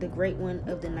considered the great one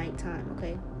of the nighttime,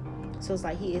 okay? So it's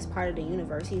like he is part of the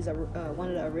universe. He's one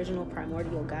of the original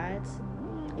primordial gods.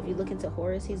 If you look into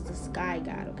Horus, he's the sky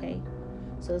god, okay?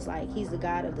 So it's like he's the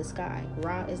god of the sky.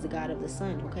 Ra is the god of the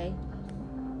sun, okay?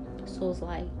 So it's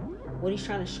like what he's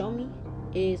trying to show me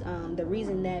is the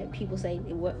reason that people say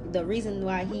the reason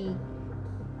why he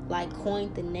like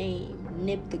coined the name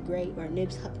Nip the Great, or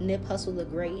Nip Hussle the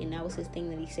Great, and that was his thing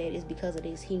that he said, is because of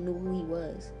this. He knew who he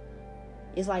was.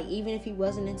 It's like, even if he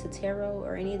wasn't into tarot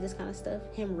or any of this kind of stuff,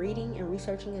 him reading and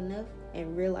researching enough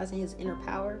and realizing his inner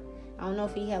power, I don't know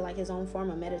if he had like his own form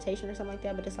of meditation or something like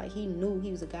that, but it's like he knew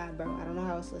he was a god, bro. I don't know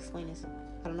how else to explain this.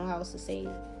 I don't know how else to say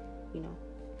it, you know.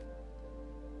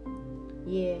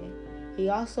 Yeah. He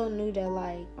also knew that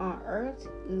like on Earth,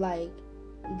 like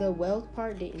the wealth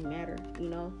part didn't matter, you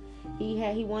know.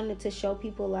 He wanted to show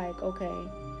people like, okay,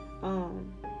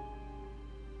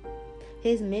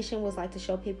 his mission was like to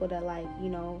show people that like, you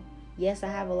know, yes, I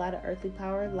have a lot of earthly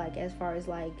power, like as far as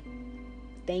like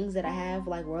things that I have,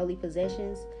 like worldly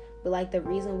possessions, but like the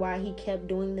reason why he kept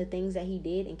doing the things that he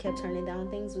did and kept turning down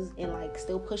things was, and like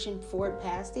still pushing forward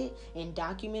past it and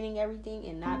documenting everything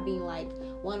and not being like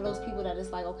one of those people that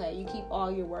is like, okay, you keep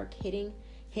all your work hidden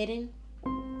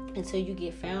until you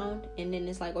get found, and then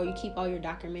it's like, or you keep all your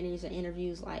documentaries and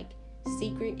interviews like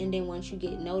secret, and then once you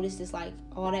get noticed, it's like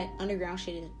all that underground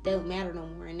shit doesn't matter no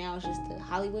more, and now it's just the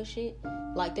Hollywood shit.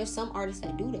 Like there's some artists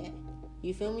that do that,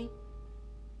 you feel me?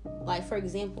 Like for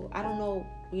example, I don't know,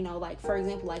 you know, like for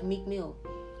example, like Meek Mill,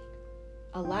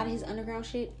 a lot of his underground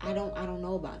shit I don't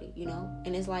know about it, you know,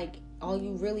 and it's like all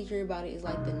you really hear about it is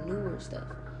like the newer stuff.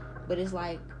 But it's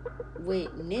like with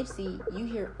Nipsey, you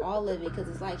hear all of it, because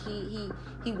it's like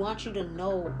he wants you to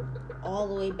know all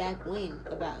the way back when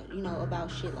about, you know,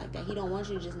 about shit like that. He don't want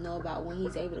you to just know about when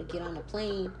he's able to get on a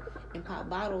plane and pop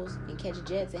bottles and catch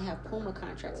jets and have Puma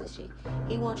contracts and shit.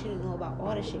 He wants you to know about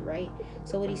all the shit, right?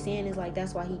 So what he's saying is like,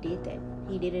 that's why he did that.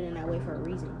 He did it in that way for a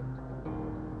reason.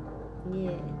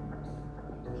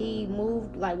 Yeah. He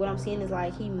moved, like what I'm saying is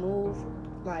like he moved,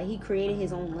 like he created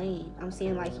his own lane. I'm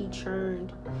saying like he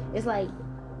churned. It's like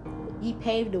he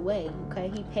paved the way,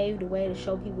 okay? He paved the way to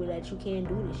show people that you can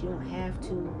do this. You don't have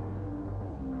to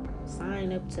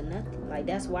sign up to nothing. Like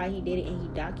that's why he did it, and he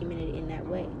documented it in that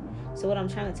way. So what I'm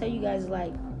trying to tell you guys is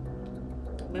like,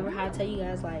 remember how I tell you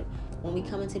guys like when we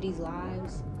come into these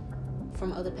lives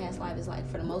from other past lives, it's like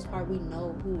for the most part we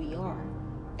know who we are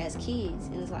as kids,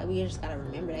 and it's like we just gotta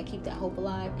remember that, keep that hope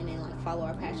alive, and then like follow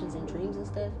our passions and dreams and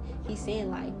stuff. He's saying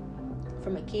like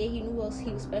from a kid he knew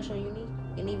he was special and unique,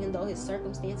 and even though his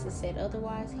circumstances said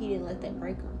otherwise, he didn't let that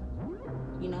break him,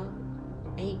 you know,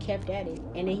 and he kept at it.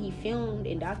 And then he filmed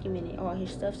and documented all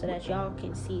his stuff so that y'all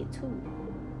can see it too.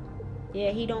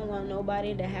 Yeah, he don't want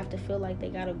nobody to have to feel like they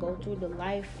gotta go through the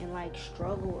life and like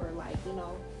struggle, or like, you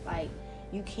know, like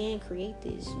you can create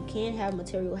this. You can have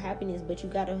material happiness, but you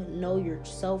gotta know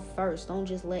yourself first. Don't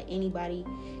just let anybody,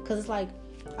 because it's like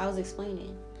I was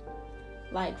explaining,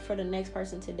 like for the next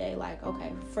person today, like,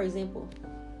 okay, for example,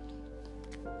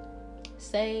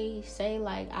 say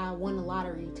like I won the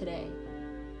lottery today.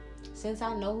 Since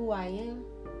I know who I am,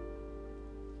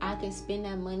 I can spend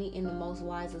that money in the most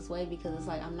wisest way, because it's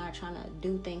like I'm not trying to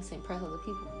do things to impress other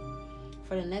people.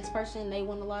 For the next person, they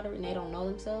won the lottery and they don't know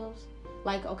themselves.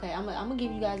 Like, okay, I'm gonna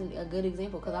give you guys a good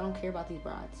example, because I don't care about these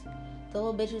broads. The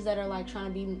little bitches that are like trying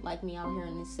to be like me out here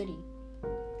in this city.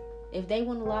 If they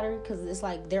won the lottery, because it's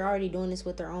like they're already doing this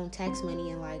with their own tax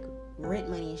money and like rent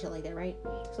money and shit like that, right?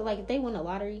 So like if they won the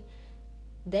lottery,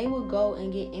 they would go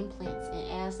and get implants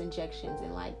and ass injections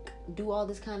and like do all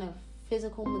this kind of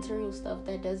physical material stuff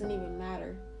that doesn't even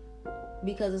matter,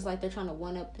 because it's like they're trying to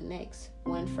one up the next.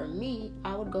 When for me,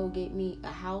 I would go get me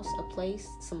a house, a place,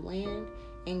 some land,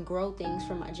 and grow things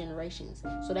for my generations.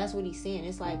 So that's what he's saying.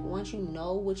 It's like once you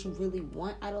know what you really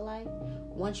want out of life,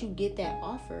 once you get that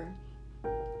offer,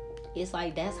 it's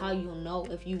like that's how you'll know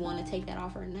if you want to take that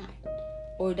offer or not,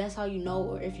 or that's how you know,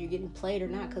 or if you're getting played or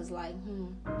not. Because like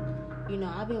you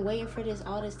know, I've been waiting for this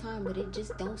all this time, but it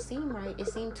just don't seem right. It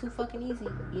seemed too fucking easy,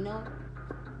 you know?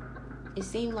 It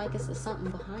seemed like it's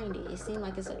something behind it. It seemed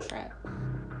like it's a trap.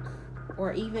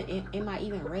 Or even, am I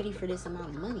even ready for this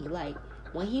amount of money? Like,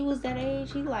 when he was that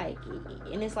age, he like,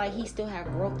 and it's like he still had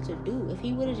growth to do. If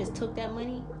he would have just took that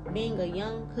money, being a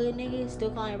young hood nigga,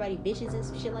 still calling everybody bitches and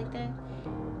some shit like that,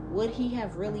 would he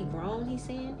have really grown, he's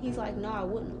saying? He's like, no, I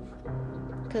wouldn't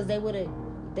have. Because they would have,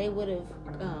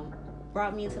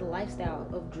 brought me into the lifestyle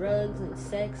of drugs and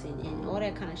sex and all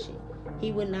that kind of shit.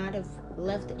 He would not have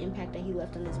left the impact that he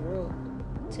left on this world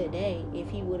today if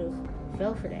he would have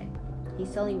fell for that. He's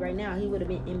telling you right now, he would have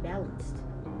been imbalanced.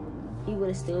 He would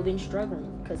have still been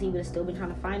struggling, because he would have still been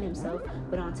trying to find himself.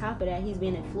 But on top of that, he's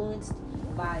been influenced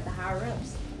by the higher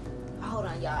ups. Hold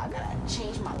on, y'all, I gotta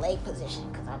change my leg position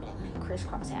because I've been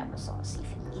crisscross applesauce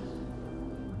for me.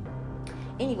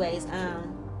 Anyways,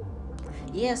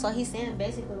 yeah, so he's saying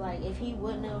basically like if he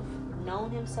wouldn't have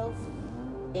known himself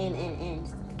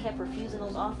and kept refusing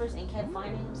those offers and kept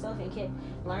finding himself and kept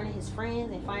learning his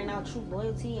friends and finding out true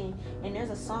loyalty. And there's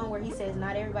a song where he says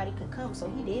not everybody could come, so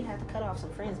he did have to cut off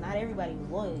some friends. Not everybody was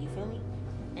loyal, you feel me?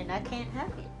 And that can't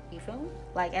happen, you feel me?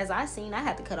 Like, as I seen, I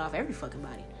had to cut off every fucking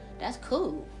body. That's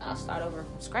cool. I'll start over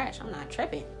from scratch. I'm not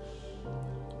tripping.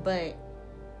 But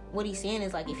what he's saying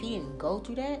is, like, if he didn't go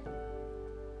through that,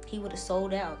 he would have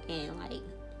sold out, and like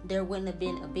there wouldn't have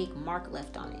been a big mark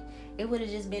left on it. It would have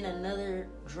just been another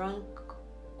drunk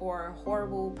or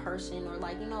horrible person, or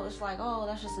like, you know, it's like, oh,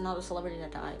 that's just another celebrity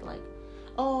that died. Like,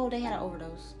 oh, they had an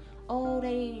overdose. Oh,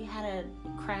 they had a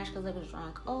crash because they was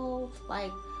drunk. Oh,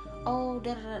 like, oh,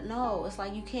 da da da. No, it's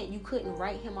like you couldn't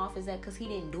write him off as that because he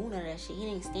didn't do none of that shit. He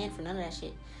didn't stand for none of that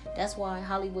shit. That's why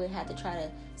Hollywood had to try to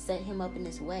set him up in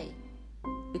this way.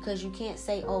 Because you can't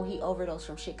say, oh, he overdosed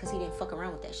from shit because he didn't fuck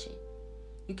around with that shit.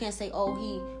 You can't say, oh,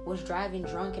 he was driving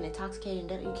drunk and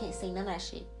intoxicated. You can't say none of that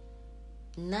shit.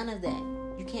 None of that.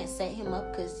 You can't set him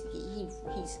up because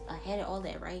he's ahead of all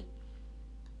that, right?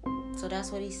 So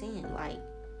that's what he's saying. Like,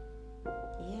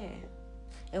 yeah.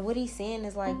 And what he's saying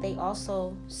is, like, they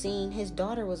also seen his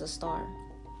daughter was a star.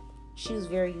 She was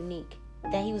very unique.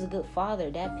 That he was a good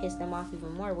father. That pissed them off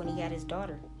even more when he had his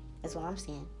daughter. That's what I'm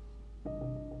saying.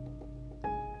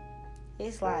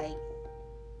 It's like,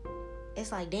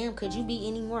 damn, could you be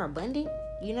any more abundant?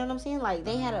 You know what I'm saying? Like,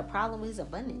 they had a problem with his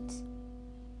abundance.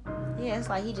 Yeah, it's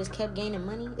like he just kept gaining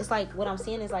money. It's like, what I'm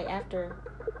saying is, like, after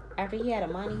he had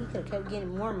money, he could have kept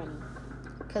getting more money.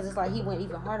 Because it's like he went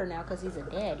even harder now because he's a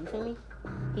dad. You feel me?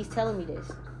 He's telling me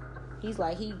this. He's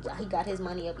like, he got his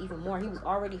money up even more. He was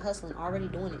already hustling, already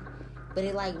doing it. But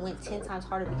it, like, went 10 times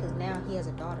harder because now he has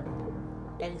a daughter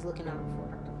that he's looking out for.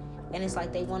 And it's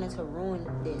like they wanted to ruin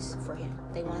this for him.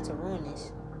 They wanted to ruin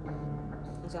this.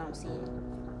 That's what I'm saying.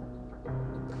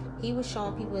 He was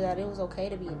showing people that it was okay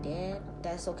to be a dad.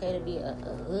 That's okay to be a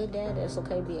hood dad. That's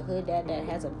okay to be a hood dad that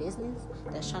has a business.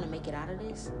 That's trying to make it out of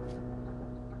this.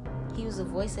 He was the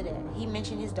voice of that. He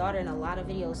mentioned his daughter in a lot of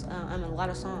videos. A lot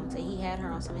of songs. And he had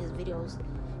her on some of his videos.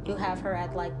 He'll have her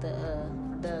at like the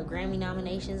Grammy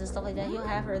nominations and stuff like that. He'll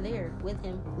have her there with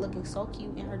him, looking so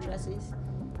cute in her dresses.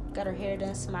 Got her hair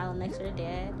done, smiling next to her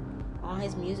dad. On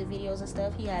his music videos and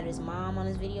stuff, he had his mom on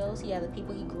his videos. He had the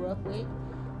people he grew up with.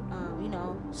 You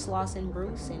know, Sloss and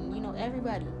Bruce and, you know,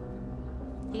 everybody.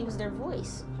 He was their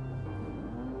voice.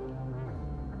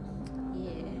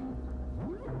 Yeah.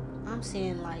 I'm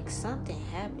saying, like, something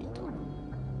happened, though.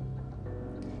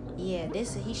 Yeah,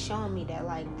 he's showing me that,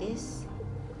 like, this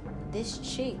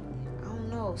chick, I don't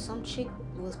know, some chick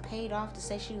was paid off to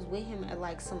say she was with him at,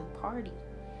 like, some party.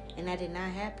 And that did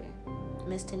not happen.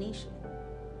 Miss Tanisha.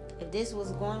 If this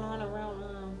was going on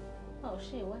around, oh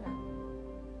shit, what happened?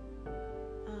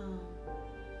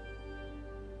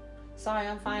 Sorry,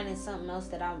 I'm finding something else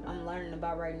that I'm learning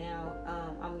about right now.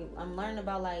 I'm learning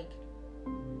about, like,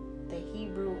 the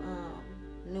Hebrew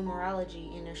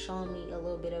numerology, and they're showing me a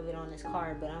little bit of it on this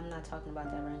card, but I'm not talking about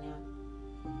that right now.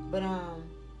 But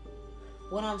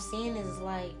what I'm seeing is,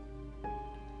 like,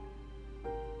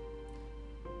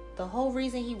 the whole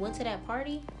reason he went to that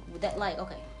party, that, like,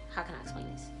 okay, how can I explain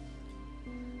this?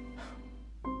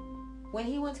 When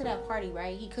he went to that party,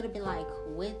 right, he could have been, like,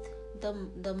 with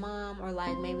the mom, or,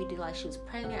 like, maybe like she was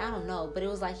pregnant, I don't know, but it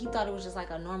was like he thought it was just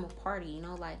like a normal party, you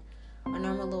know, like a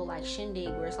normal little, like, shindig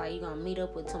where it's like you're gonna meet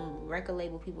up with some record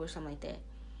label people or something like that.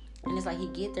 And it's like he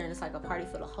get there and it's like a party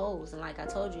full of hoes, and like I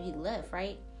told you, he left,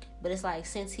 right? But it's like,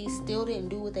 since he still didn't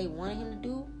do what they wanted him to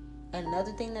do,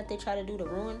 another thing that they try to do to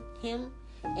ruin him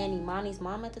and Imani's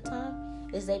mom at the time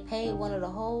is they paid one of the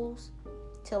hoes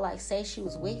to, like, say she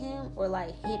was with him, or,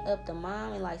 like, hit up the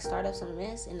mom and, like, start up some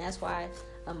mess. And that's why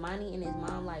Imani and his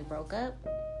mom, like, broke up.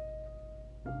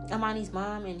 Imani's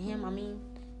mom and him,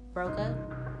 broke up.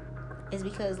 It's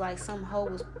because, like, some hoe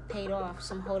was paid off.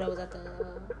 Some hoe that was at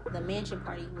the mansion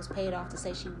party was paid off to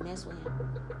say she would mess with him.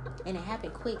 And it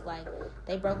happened quick. Like,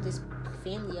 they broke this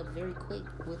family up very quick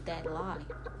with that lie.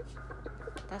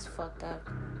 That's fucked up.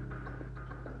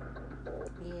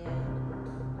 Yeah.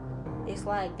 It's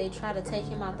like they try to take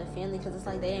him out the family because it's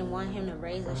like they didn't want him to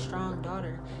raise a strong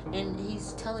daughter. And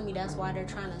he's telling me that's why they're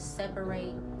trying to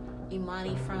separate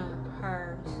Imani from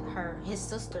his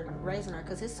sister raising her,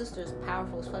 because his sister is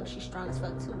powerful as fuck. She's strong as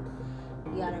fuck too.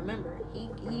 You gotta remember,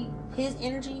 his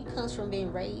energy comes from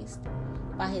being raised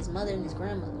by his mother and his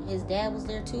grandmother. His dad was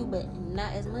there too, but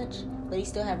not as much. But he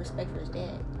still had respect for his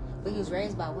dad. But he was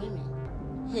raised by women.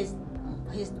 His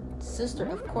sister,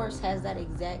 of course, has that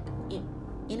exact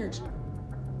energy,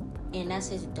 and that's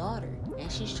his daughter,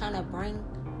 and she's trying to bring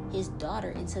his daughter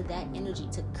into that energy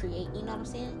to create, you know what I'm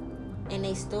saying? and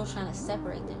they still trying to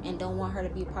separate them and don't want her to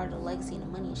be a part of the legacy and the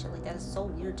money and shit like that. Is so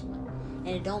weird to me, and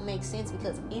it don't make sense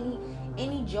because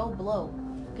any Joe Blow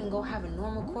can go have a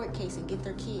normal court case and get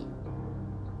their kid,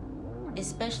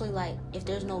 especially like if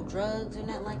there's no drugs or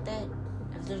nothing like that,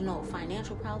 if there's no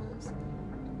financial problems.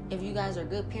 If you guys are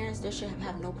good parents, they should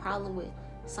have no problem with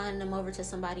signing them over to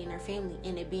somebody in their family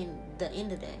and it being the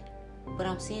end of that. But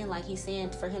I'm seeing like he's saying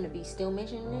for him to be still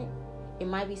mentioning it, it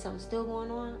might be something still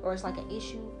going on, or it's like an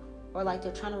issue, or like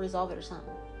they're trying to resolve it or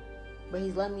something. But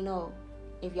he's letting me know,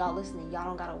 if y'all listening, y'all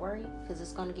don't gotta worry because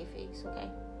it's gonna get fixed, okay?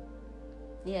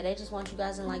 Yeah, they just want you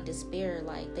guys in like despair.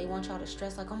 Like they want y'all to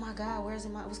stress, like, oh my God, where's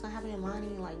it? What's gonna happen to money?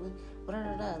 Like,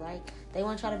 like they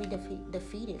want y'all to be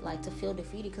defeated, like to feel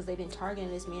defeated because they've been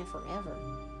targeting this man forever.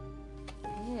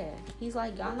 Yeah, he's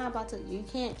like, y'all not about to. You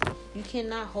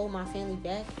cannot hold my family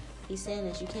back. He's saying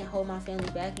this, you can't hold my family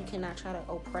back. You cannot try to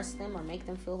oppress them or make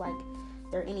them feel like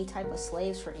they're any type of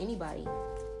slaves for anybody.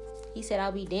 He said,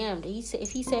 I'll be damned.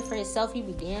 If he said for himself, he'd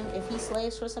be damned. If he's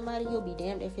slaves for somebody, he'll be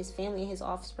damned. If his family and his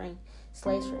offspring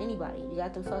slaves for anybody, you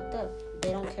got them fucked up.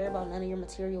 They don't care about none of your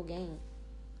material gain.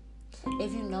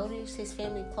 If you notice, his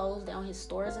family closed down his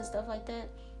stores and stuff like that.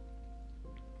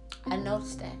 I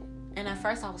noticed that. And at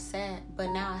first I was sad, but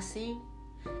now I see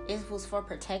it was for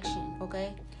protection,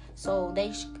 okay? So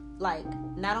they,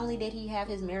 not only did he have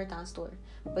his Marathon store,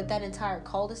 but that entire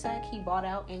cul-de-sac he bought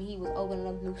out and he was opening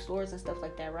up new stores and stuff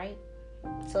like that, right?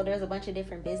 So there's a bunch of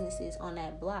different businesses on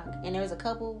that block. And there's a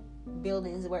couple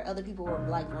buildings where other people were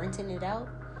renting it out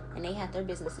and they had their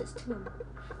businesses too.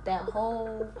 That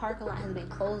whole parking lot has been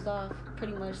closed off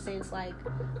pretty much since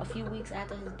a few weeks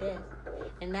after his death.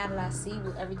 And now that I see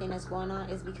with everything that's going on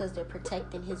is because they're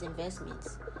protecting his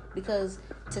investments. Because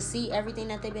to see everything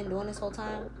that they've been doing this whole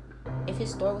time, if his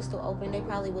store was still open, they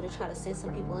probably would have tried to send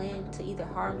some people in to either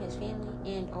harm his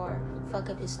family and or fuck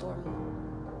up his store more.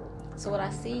 So what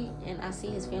I see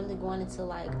his family going into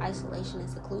isolation and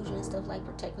seclusion and stuff, like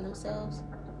protecting themselves.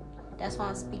 That's why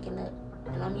I'm speaking up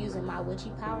and I'm using my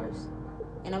witchy powers.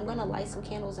 And I'm gonna light some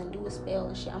candles and do a spell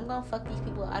and shit. I'm gonna fuck these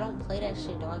people. I don't play that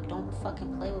shit, dog. Don't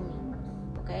fucking play with me.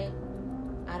 Okay?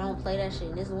 I don't play that shit.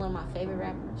 And this is one of my favorite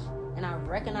rappers. And I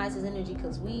recognize his energy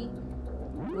because we're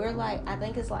I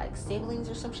think it's siblings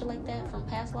or some shit like that from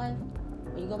past life.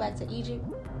 When you go back to Egypt,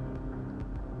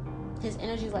 his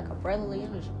energy is like a brotherly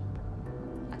energy.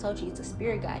 I told you, it's a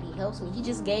spirit guide. He helps me. He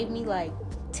just gave me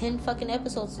 10 fucking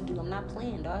episodes to do. I'm not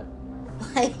playing, dog.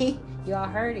 Y'all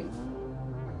heard it.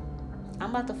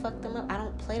 I'm about to fuck them up. I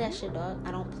don't play that shit, dog.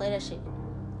 I don't play that shit.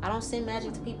 I don't send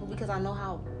magic to people because I know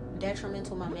how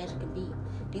detrimental my magic can be.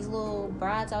 These little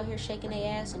brides out here shaking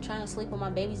their ass and trying to sleep with my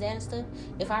baby's ass and stuff,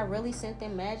 if I really sent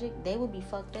them magic, they would be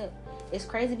fucked up. It's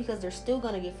crazy because they're still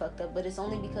going to get fucked up, but it's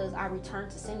only because I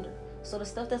returned to sender. So the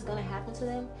stuff that's going to happen to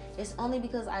them, it's only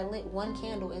because I lit one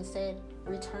candle and said,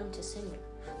 return to sender.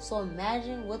 So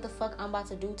imagine what the fuck I'm about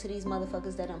to do to these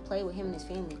motherfuckers that done play with him and his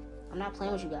family. I'm not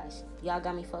playing with you guys. Y'all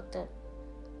got me fucked up.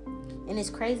 And it's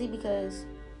crazy because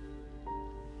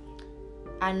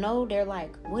I know they're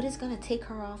what is going to take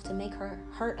her off to make her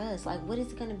hurt us? What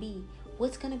is it going to be?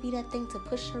 What's going to be that thing to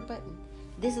push her button?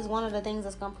 This is one of the things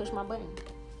that's going to push my button.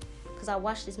 Because I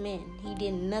watched this man. He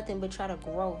did nothing but try to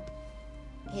grow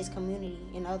his community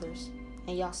and others.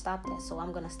 And y'all stopped that. So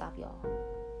I'm going to stop y'all.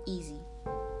 Easy.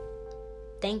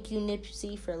 Thank you,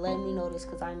 Nipsey, for letting me know this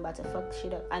because I'm about to fuck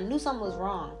shit up. I knew something was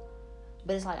wrong.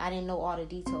 But it's I didn't know all the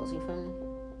details. You feel me?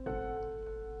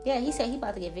 Yeah, he said he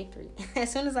about to get victory.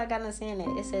 As soon as I got to saying that,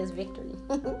 it says victory.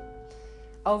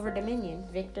 Over Dominion.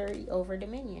 Victory over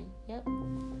Dominion. Yep.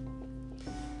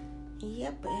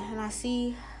 Yep. And I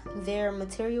see their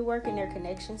material work and their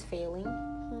connections failing.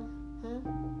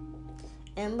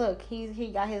 And look,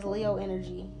 he got his Leo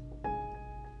energy.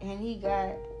 And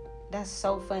that's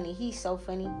so funny. He's so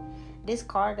funny. This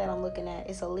card that I'm looking at,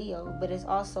 it's a Leo, but it's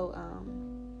also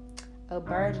a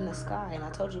bird in the sky. And I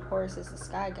told you Horus is the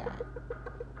sky god.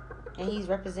 And he's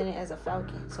represented as a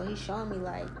falcon. So he's showing me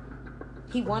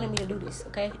he wanted me to do this,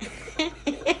 okay?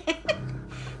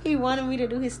 He wanted me to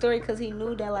do his story because he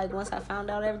knew that once I found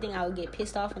out everything, I would get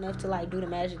pissed off enough to do the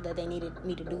magic that they needed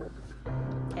me to do.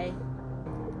 Okay?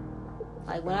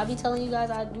 When I be telling you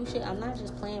guys I do shit, I'm not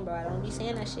just playing, bro. I don't be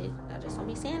saying that shit. I just don't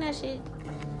be saying that shit.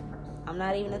 I'm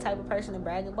not even the type of person to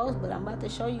brag and boast, but I'm about to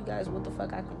show you guys what the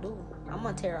fuck I can do. I'm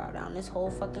gonna tear out down this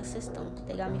whole fucking system.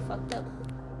 They got me fucked up.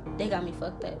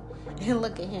 And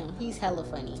look at him. He's hella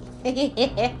funny.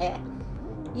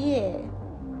 Yeah.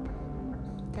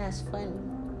 That's funny.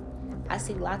 I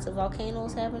see lots of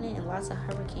volcanoes happening and lots of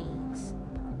hurricanes.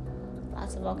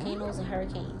 Lots of volcanoes and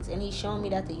hurricanes. And he's showing me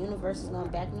that the universe is going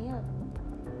to back me up.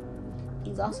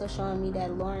 He's also showing me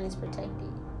that Lauren is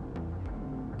protected.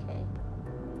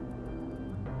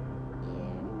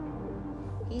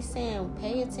 He's saying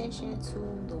pay attention to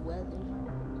the weather.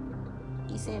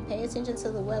 He's saying pay attention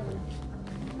to the weather.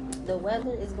 The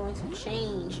weather is going to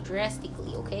change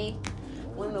drastically, okay?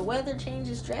 When the weather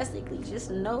changes drastically, just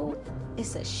know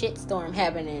it's a shitstorm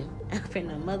happening up in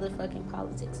the motherfucking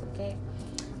politics, okay?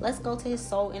 Let's go to his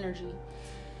soul energy.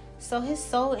 So his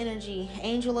soul energy,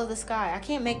 angel of the sky. I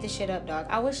can't make this shit up, dog.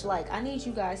 I need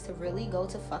you guys to really go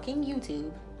to fucking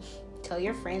YouTube. Tell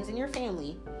your friends and your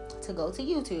family to go to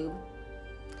YouTube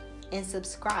and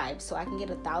subscribe so I can get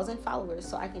 1,000 followers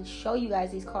so I can show you guys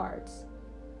these cards.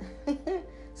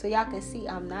 So y'all can see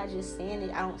I'm not just saying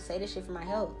it. I don't say this shit for my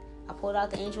health. I pulled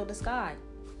out the angel of the sky.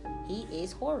 He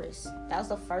is Horus. That was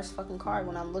the first fucking card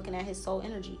when I'm looking at his soul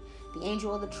energy. The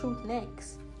angel of the truth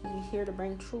next. He's here to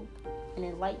bring truth and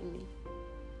enlighten me.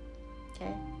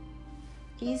 Okay?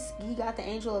 He got the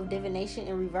angel of divination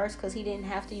in reverse because he didn't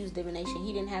have to use divination.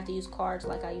 He didn't have to use cards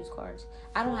like I use cards.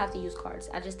 I don't have to use cards.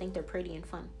 I just think they're pretty and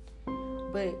fun.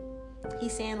 But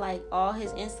he's saying like all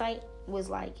his insight was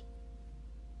like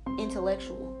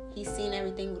intellectual. He's seen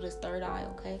everything with his third eye,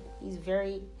 okay?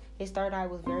 His third eye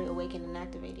was very awakened and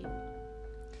activated.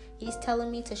 He's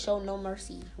telling me to show no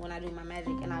mercy when I do my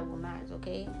magic, and I will not,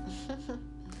 okay?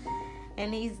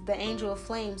 And he's the angel of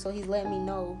flame, so he's letting me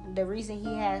know the reason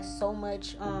he has so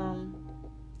much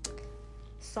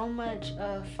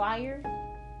fire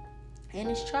in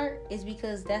his chart is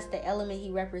because that's the element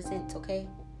he represents, okay?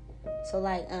 So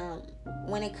like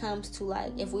when it comes to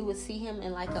like if we would see him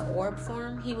in like an orb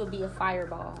form, he would be a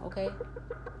fireball, okay?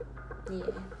 Yeah.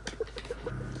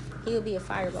 He would be a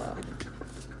fireball.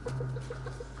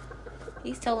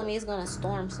 He's telling me it's gonna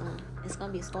storm soon. It's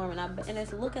gonna be a storm, and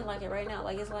it's looking like it right now.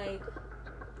 Like it's like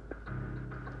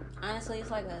honestly,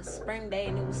 it's like a spring day,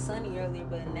 and it was sunny earlier,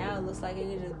 but now it looks like it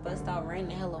could just bust out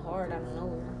raining hella hard out of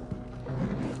nowhere.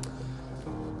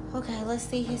 Okay, let's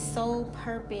see his soul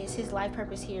purpose, his life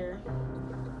purpose here.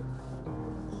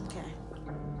 Okay.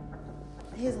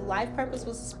 His life purpose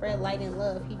was to spread light and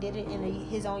love. He did it in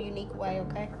his own unique way,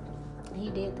 okay? He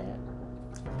did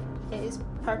that. His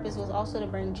purpose was also to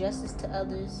bring justice to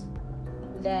others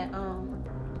that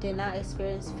did not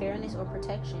experience fairness or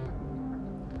protection.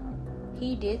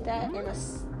 He did that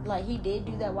he did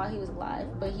do that while he was alive,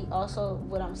 but he also,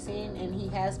 what I'm seeing, and he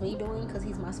has me doing, because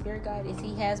he's my spirit guide, is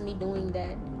he has me doing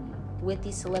that with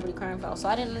these celebrity crime files. So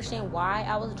I didn't understand why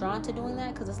I was drawn to doing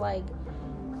that, because it's like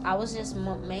I was just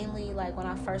mainly like when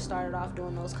I first started off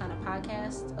doing those kind of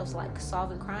podcasts of like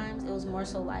solving crimes, it was more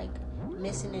so like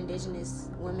missing indigenous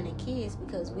women and kids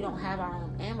because we don't have our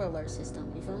own Amber Alert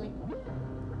system, you feel me?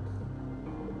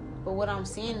 But what I'm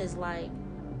seeing is like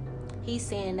he's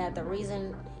saying that the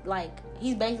reason, like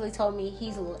he's basically told me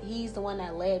he's the one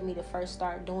that led me to first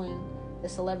start doing the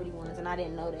celebrity ones, and I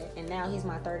didn't know that. And now he's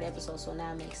my 3rd episode, so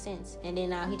now it makes sense. And then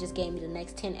now he just gave me the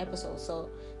next 10 episodes, so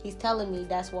he's telling me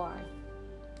that's why.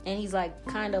 And he's like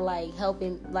kind of like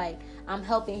helping, like I'm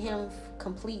helping him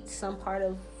complete some part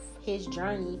of his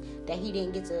journey that he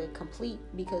didn't get to complete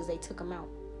because they took him out.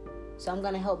 So I'm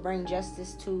gonna help bring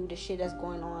justice to the shit that's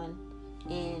going on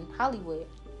in Hollywood.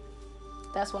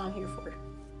 That's what I'm here for.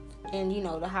 And you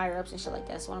know, the higher ups and shit like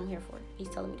that. That's what I'm here for. He's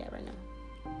telling me that right now.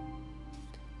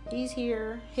 He's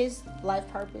here. His life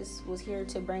purpose was here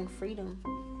to bring freedom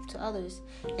to others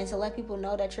and to let people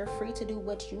know that you're free to do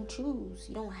what you choose.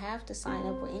 You don't have to sign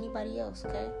up with anybody else,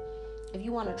 okay? If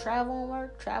you want to travel and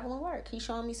work. He's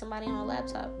showing me somebody on a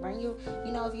laptop. If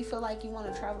you feel like you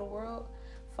want to travel the world,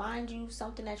 find you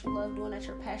something that you love doing, that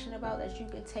you're passionate about, that you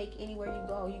can take anywhere you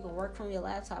go. You can work from your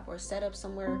laptop or set up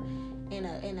somewhere in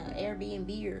a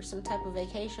Airbnb or some type of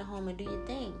vacation home and do your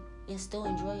thing and still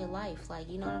enjoy your life. Like,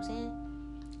 you know what I'm saying?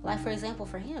 Like, for example,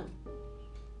 for him,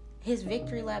 his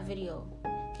victory lap video,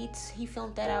 he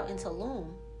filmed that out in Tulum.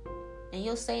 And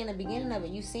you'll say in the beginning of it,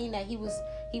 you've seen that he was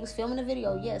filming a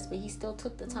video, yes, but he still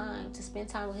took the time to spend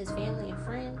time with his family and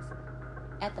friends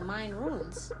at the Mayan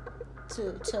ruins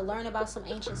to learn about some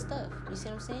ancient stuff. You see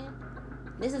what I'm saying?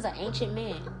 This is an ancient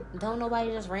man. Don't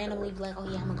nobody just randomly be like, oh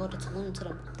yeah, I'm gonna go to Tulum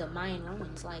to the Mayan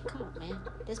ruins. Like, come on, man.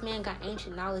 This man got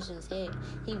ancient knowledge in his head.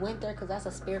 He went there because that's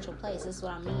a spiritual place. This is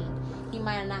what I mean. He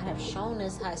might not have shown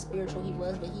us how spiritual he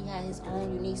was, but he had his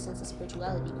own unique sense of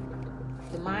spirituality.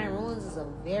 The Mayan ruins is a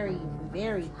very,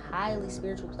 very highly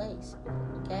spiritual place.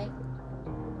 Okay?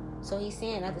 So he's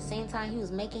saying at the same time he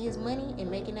was making his money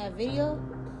and making that video,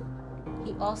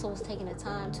 he also was taking the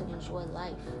time to enjoy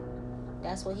life.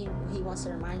 That's what he wants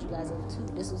to remind you guys of too.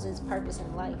 This was his purpose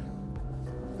in life.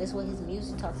 This is what his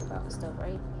music talks about and stuff,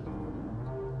 right?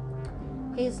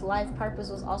 His life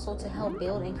purpose was also to help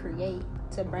build and create,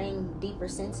 to bring deeper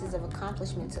senses of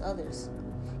accomplishment to others.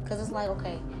 Because it's like,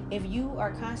 okay, if you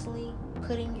are constantly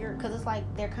putting your, because it's like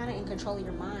they're kind of in control of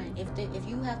your mind. If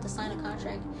you have to sign a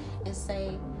contract and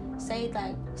say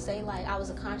like I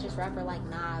was a conscious rapper like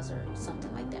Nas or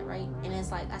something like that, right? And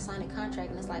it's like I signed a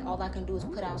contract and it's like all I can do is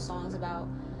put out songs about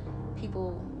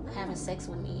people having sex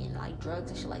with me and like drugs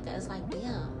and shit like that. It's like,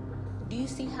 damn, do you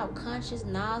see how conscious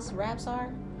Nas raps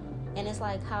are? And it's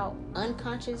like how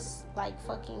unconscious like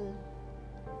fucking,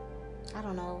 I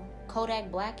don't know,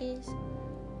 Kodak Black is.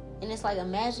 And it's like,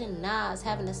 imagine Nas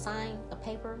having to sign a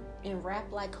paper and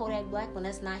rap like Kodak Black when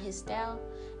that's not his style.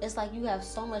 It's like you have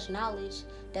so much knowledge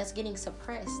that's getting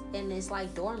suppressed and it's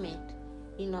like dormant.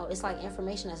 You know, it's like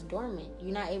information that's dormant.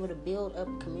 You're not able to build up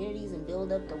communities and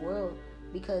build up the world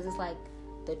because it's like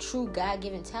the true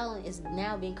God-given talent is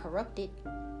now being corrupted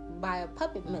by a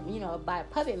puppet, by a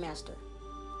puppet master.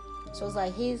 So it's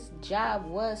like his job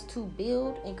was to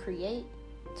build and create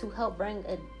to help bring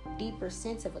a deeper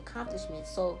sense of accomplishment.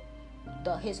 So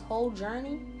his whole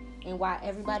journey and why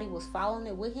everybody was following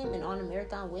it with him and on the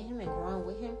marathon with him and growing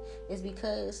with him is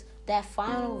because that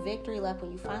final victory lap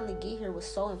when you finally get here was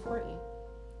so important.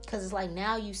 Because it's like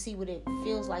now you see what it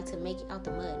feels like to make it out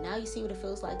the mud. Now you see what it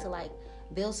feels like to like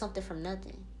build something from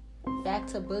nothing. Back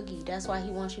to Boogie. That's why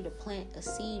he wants you to plant a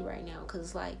seed right now. Because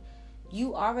it's like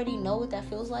you already know what that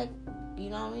feels like. You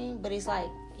know what I mean? But it's like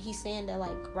he's saying that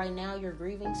like right now you're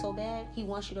grieving so bad. He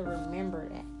wants you to remember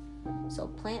that. So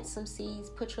plant some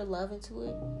seeds, put your love into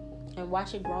it, and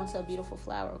watch it grow into a beautiful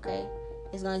flower, okay?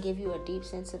 It's going to give you a deep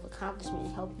sense of accomplishment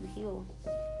and help you heal.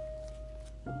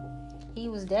 He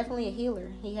was definitely a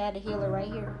healer. He had a healer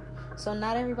right here. So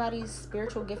not everybody's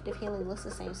spiritual gift of healing looks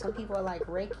the same. Some people are like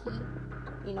Reiki.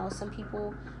 You know, some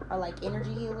people are like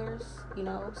energy healers. You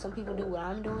know, some people do what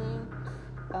I'm doing.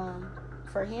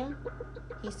 For him,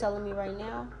 he's telling me right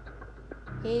now,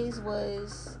 he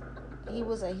was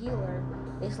a healer.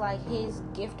 It's like his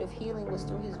gift of healing was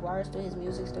through his words, through his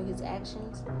music, through his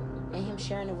actions, and him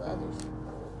sharing it with others.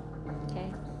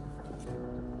 Okay?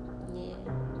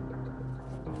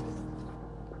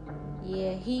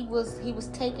 Yeah, he was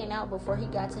taken out before he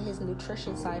got to his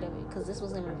nutrition side of it, because this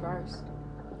was in reverse.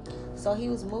 So he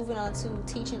was moving on to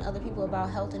teaching other people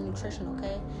about health and nutrition,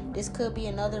 okay? This could be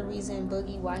another reason,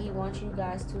 Boogie, why he wants you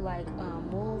guys to, like,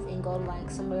 move and go to,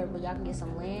 like, somewhere where y'all can get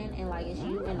some land and, like, it's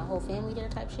you and the whole family there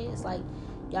type shit. It's like,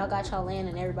 y'all got y'all land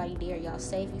and everybody there. Y'all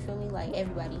safe, you feel me? Like,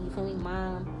 everybody, you feel me?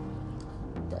 Mom,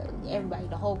 everybody,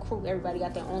 the whole crew, everybody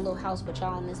got their own little house, but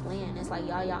y'all on this land. It's like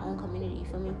y'all own community, you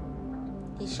feel me?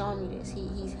 He's showing me this. He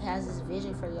has this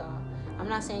vision for y'all. I'm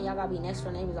not saying y'all gotta be next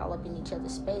door neighbors all up in each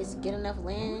other's space. Get enough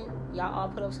land. Y'all all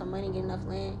put up some money, get enough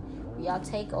land. Y'all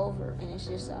take over, and it's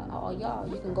just all y'all.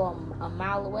 You can go a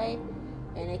mile away,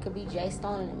 and it could be Jay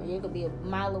Stone and them. Or you could be a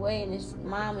mile away, and it's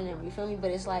Mom and them. You feel me? But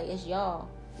it's like, it's y'all.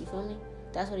 You feel me?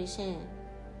 That's what he's saying.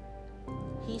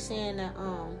 He's saying that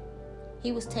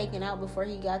he was taken out before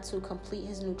he got to complete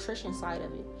his nutrition side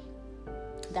of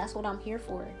it. That's what I'm here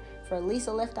for. For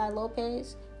Lisa Left Eye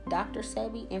Lopez, Dr.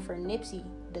 Sebi, and for Nipsey,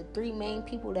 the three main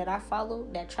people that I follow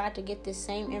that tried to get this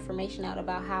same information out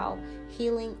about how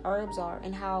healing herbs are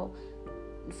and how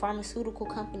pharmaceutical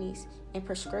companies and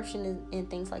prescription and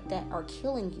things like that are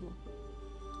killing you.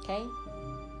 Okay?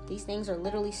 These things are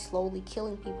literally slowly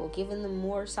killing people, giving them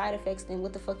more side effects than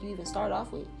what the fuck you even start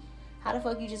off with. How the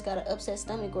fuck you just got an upset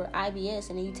stomach or IBS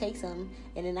and then you take some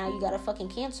and then now you got a fucking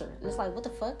cancer? And it's like, what the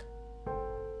fuck?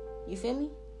 You feel me?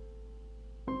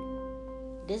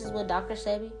 This is what Dr.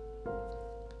 Sebi,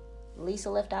 Lisa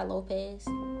Left Eye Lopez,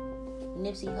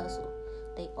 Nipsey Hussle,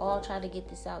 they all tried to get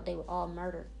this out. They were all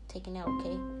murdered, taken out,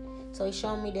 okay? So he's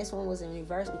showing me this one was in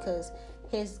reverse because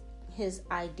his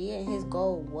idea and his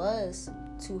goal was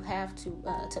to have to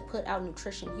put out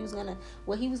nutrition. How he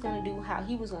was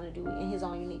gonna do it in his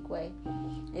own unique way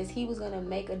is he was gonna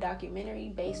make a documentary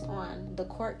based on the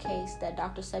court case that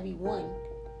Dr. Sebi won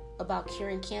about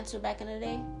curing cancer back in the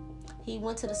day. He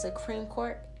went to the Supreme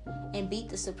Court and beat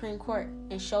the Supreme Court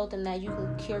and showed them that you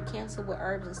can cure cancer with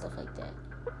herbs and stuff like that.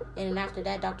 And then after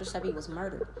that, Dr. Sebi was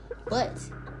murdered. But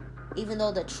even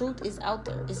though the truth is out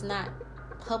there, it's not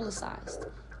publicized.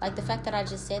 Like the fact that I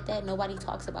just said that, nobody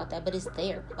talks about that, but it's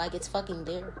there. Like it's fucking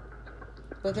there.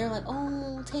 But they're like,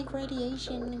 oh, take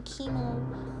radiation and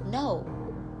chemo. No.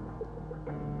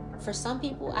 For some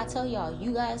people, I tell y'all,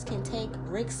 you guys can take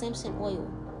Rick Simpson oil.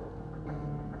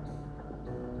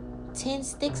 10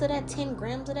 sticks of that, 10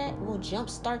 grams of that will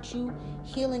jumpstart you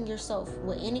healing yourself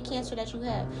with any cancer that you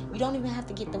have. You don't even have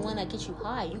to get the one that gets you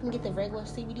high. You can get the regular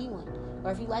CBD one.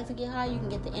 Or if you like to get high, you can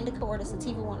get the indica or the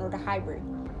sativa one or the hybrid.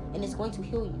 And it's going to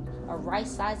heal you. A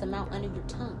rice-sized amount under your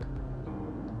tongue.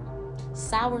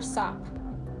 Sour sop.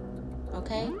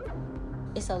 Okay?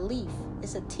 It's a leaf.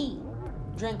 It's a tea.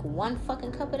 drink one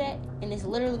fucking cup of that, and it's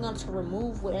literally going to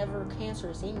remove whatever cancer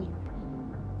is in you.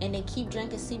 And then keep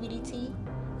drinking CBD tea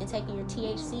and taking your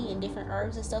THC and different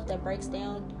herbs and stuff that breaks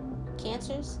down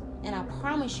cancers, and I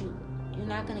promise you, you're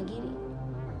not going to get it.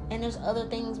 And there's other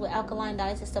things with alkaline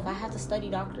diets and stuff. I have to study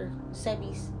Dr.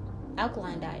 Sebi's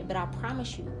alkaline diet, but I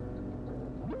promise you,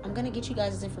 I'm going to get you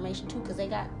guys this information too, because they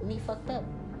got me fucked up.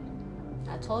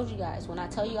 I told you guys, when I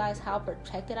tell you guys how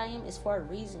protected I am, it's for a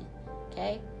reason,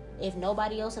 okay? If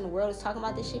nobody else in the world is talking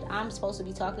about this shit, I'm supposed to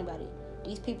be talking about it.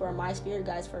 These people are my spirit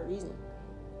guides for a reason.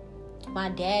 My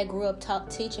dad grew up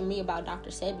teaching me about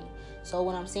Dr. Sebi. So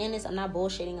when I'm saying this, I'm not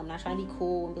bullshitting. I'm not trying to be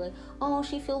cool and be like, oh,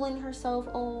 she feeling herself.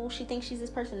 Oh, she thinks she's this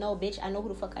person. No, bitch, I know who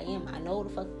the fuck I am. I know who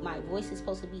the fuck my voice is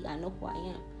supposed to be. I know who I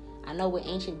am. I know what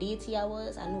ancient deity I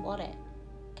was. I knew all that.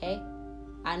 Okay?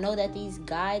 I know that these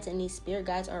guides and these spirit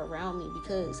guides are around me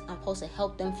because I'm supposed to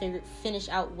help them finish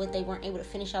out what they weren't able to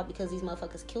finish out because these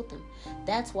motherfuckers killed them.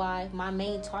 That's why my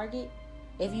main target,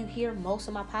 if you hear most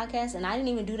of my podcasts, and I didn't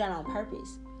even do that on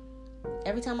purpose.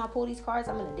 Every time I pull these cards,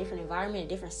 I'm in a different environment, a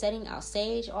different setting. I'll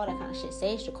sage, all that kind of shit.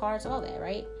 Sage the cards, all that,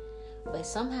 right? But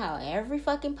somehow, every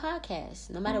fucking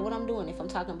podcast, no matter what I'm doing, if I'm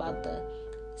talking about the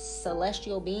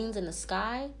celestial beings in the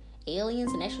sky,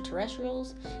 aliens and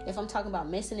extraterrestrials, if I'm talking about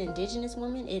missing indigenous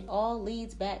women, it all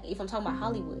leads back. If I'm talking about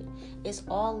Hollywood, it's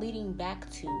all leading back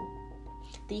to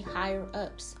the higher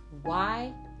ups.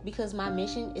 Why? Because my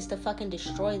mission is to fucking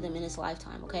destroy them in this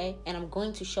lifetime, okay? And I'm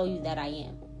going to show you that I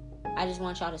am. I just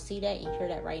want y'all to see that and hear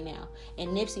that right now. And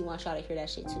Nipsey wants y'all to hear that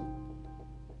shit too.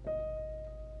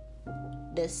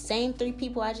 The same 3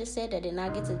 people I just said that did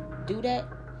not get to do that,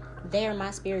 they are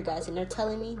my spirit guides, and they're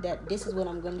telling me that this is what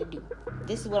I'm going to do.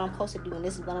 This is what I'm supposed to do, and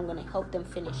this is what I'm going to help them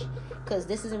finish. Because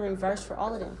this is in reverse for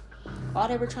all of them. All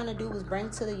they were trying to do was bring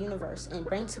to the universe and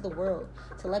bring to the world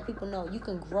to let people know you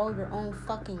can grow your own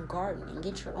fucking garden and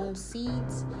get your own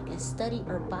seeds and study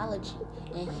herbology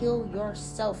and heal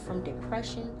yourself from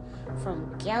depression,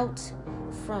 from gout,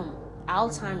 from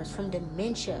Alzheimer's, from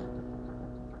dementia,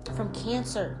 from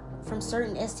cancer, from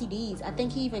certain STDs. I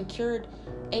think he even cured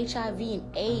HIV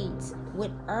and AIDS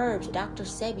with herbs. Dr.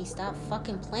 Sebi, stop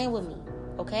fucking playing with me,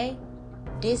 okay?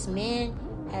 This man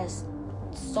has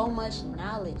so much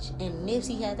knowledge, and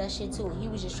Nipsey had that shit too, and he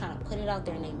was just trying to put it out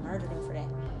there, and they murdered him for that.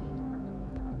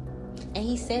 And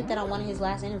he said that on one of his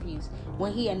last interviews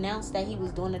when he announced that he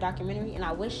was doing the documentary. And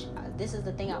I wish, this is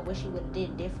the thing I wish he would have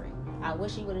did different. I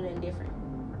wish he would have done different.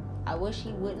 I wish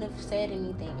he wouldn't have said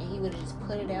anything, and he would have just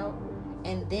put it out,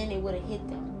 and then it would have hit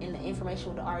them, and the information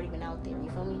would have already been out there. You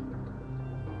feel me?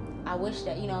 I wish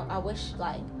that,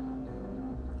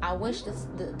 I wish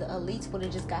the elites would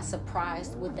have just got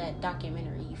surprised with that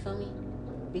documentary. You feel me?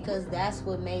 Because that's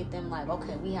what made them like,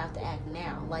 okay, we have to act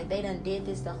now. Like, they done did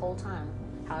this the whole time.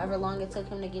 However long it took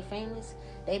him to get famous,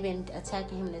 they've been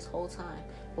attacking him this whole time.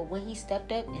 But when he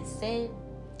stepped up and said,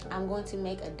 I'm going to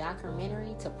make a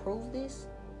documentary to prove this,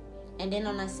 and then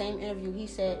on that same interview, he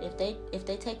said, if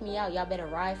they take me out, y'all better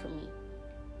ride for me.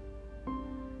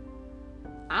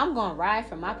 I'm going to ride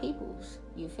for my peoples.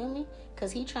 You feel me?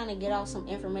 Because he trying to get out some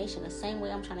information the same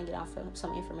way I'm trying to get out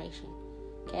some information.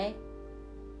 Okay?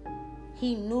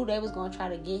 He knew they was going to try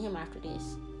to get him after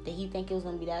this. Did he think it was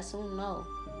going to be that soon? No.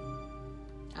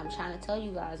 I'm trying to tell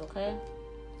you guys, okay?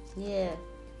 Yeah.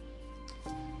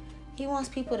 He wants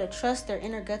people to trust their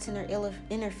inner guts and their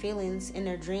inner feelings and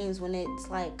their dreams when it's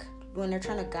like, when they're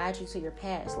trying to guide you to your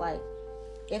past. Like,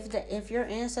 if your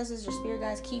ancestors or spirit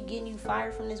guides keep getting you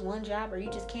fired from this one job, or you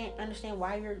just can't understand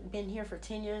why you've been here for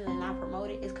 10 years and not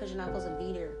promoted, it's because you're not supposed to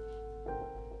be there.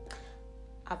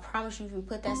 I promise you, if you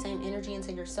put that same energy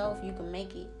into yourself, you can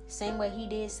make it. Same way he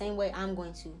did, same way I'm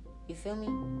going to. You feel me?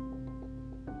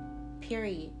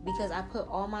 Period. Because I put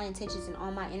all my intentions and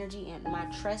all my energy and my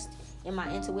trust in my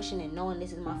intuition and knowing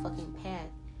this is my fucking path.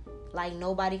 Like,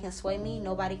 nobody can sway me,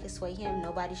 nobody can sway him,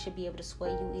 nobody should be able to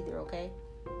sway you either, okay?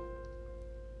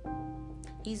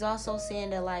 He's also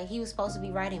saying that, like, he was supposed to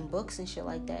be writing books and shit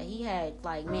like that. He had,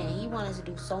 like, man, he wanted to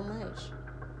do so much.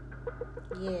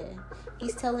 Yeah.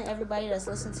 He's telling everybody that's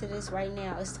listening to this right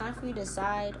now, it's time for you to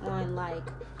decide on, like,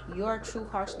 your true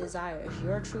heart's desires,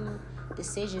 your true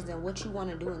decisions, and what you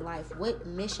want to do in life. What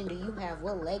mission do you have?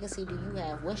 What legacy do you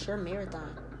have? What's your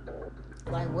marathon?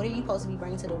 Like, what are you supposed to be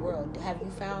bringing to the world? Have you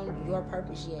found your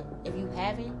purpose yet? If you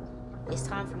haven't, it's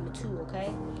time for you too, okay?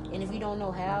 And if you don't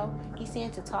know how, he's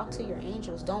saying to talk to your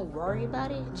angels. Don't worry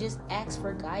about it. Just ask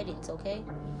for guidance, okay?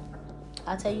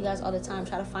 I tell you guys all the time,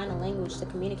 try to find a language to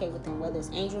communicate with them, whether it's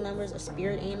angel numbers or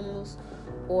spirit animals,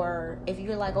 or if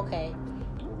you're like, okay,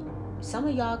 some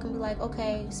of y'all can be like,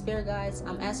 okay, spirit guides,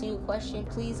 I'm asking you a question.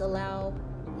 Please allow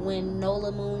when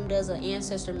Nola Moon does an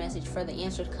ancestor message for the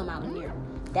answer to come out in there.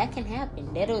 That can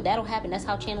happen. That'll happen. That's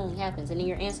how channeling happens. And then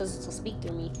your ancestors will speak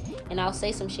through me, and I'll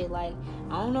say some shit like,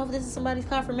 I don't know if this is somebody's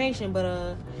confirmation,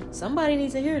 but somebody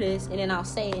needs to hear this. And then I'll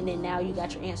say it, and then now you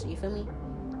got your answer. You feel me?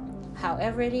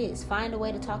 However it is, find a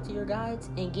way to talk to your guides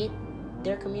and get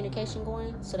their communication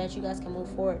going so that you guys can move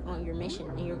forward on your mission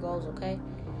and your goals, okay?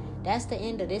 That's the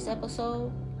end of this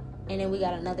episode. And then we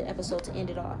got another episode to end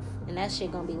it off. And that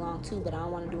shit gonna be long too, but I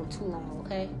don't want to do it too long,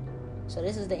 okay? So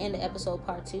this is the end of episode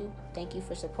part 2. Thank you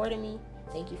for supporting me.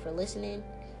 Thank you for listening.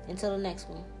 Until the next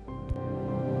one.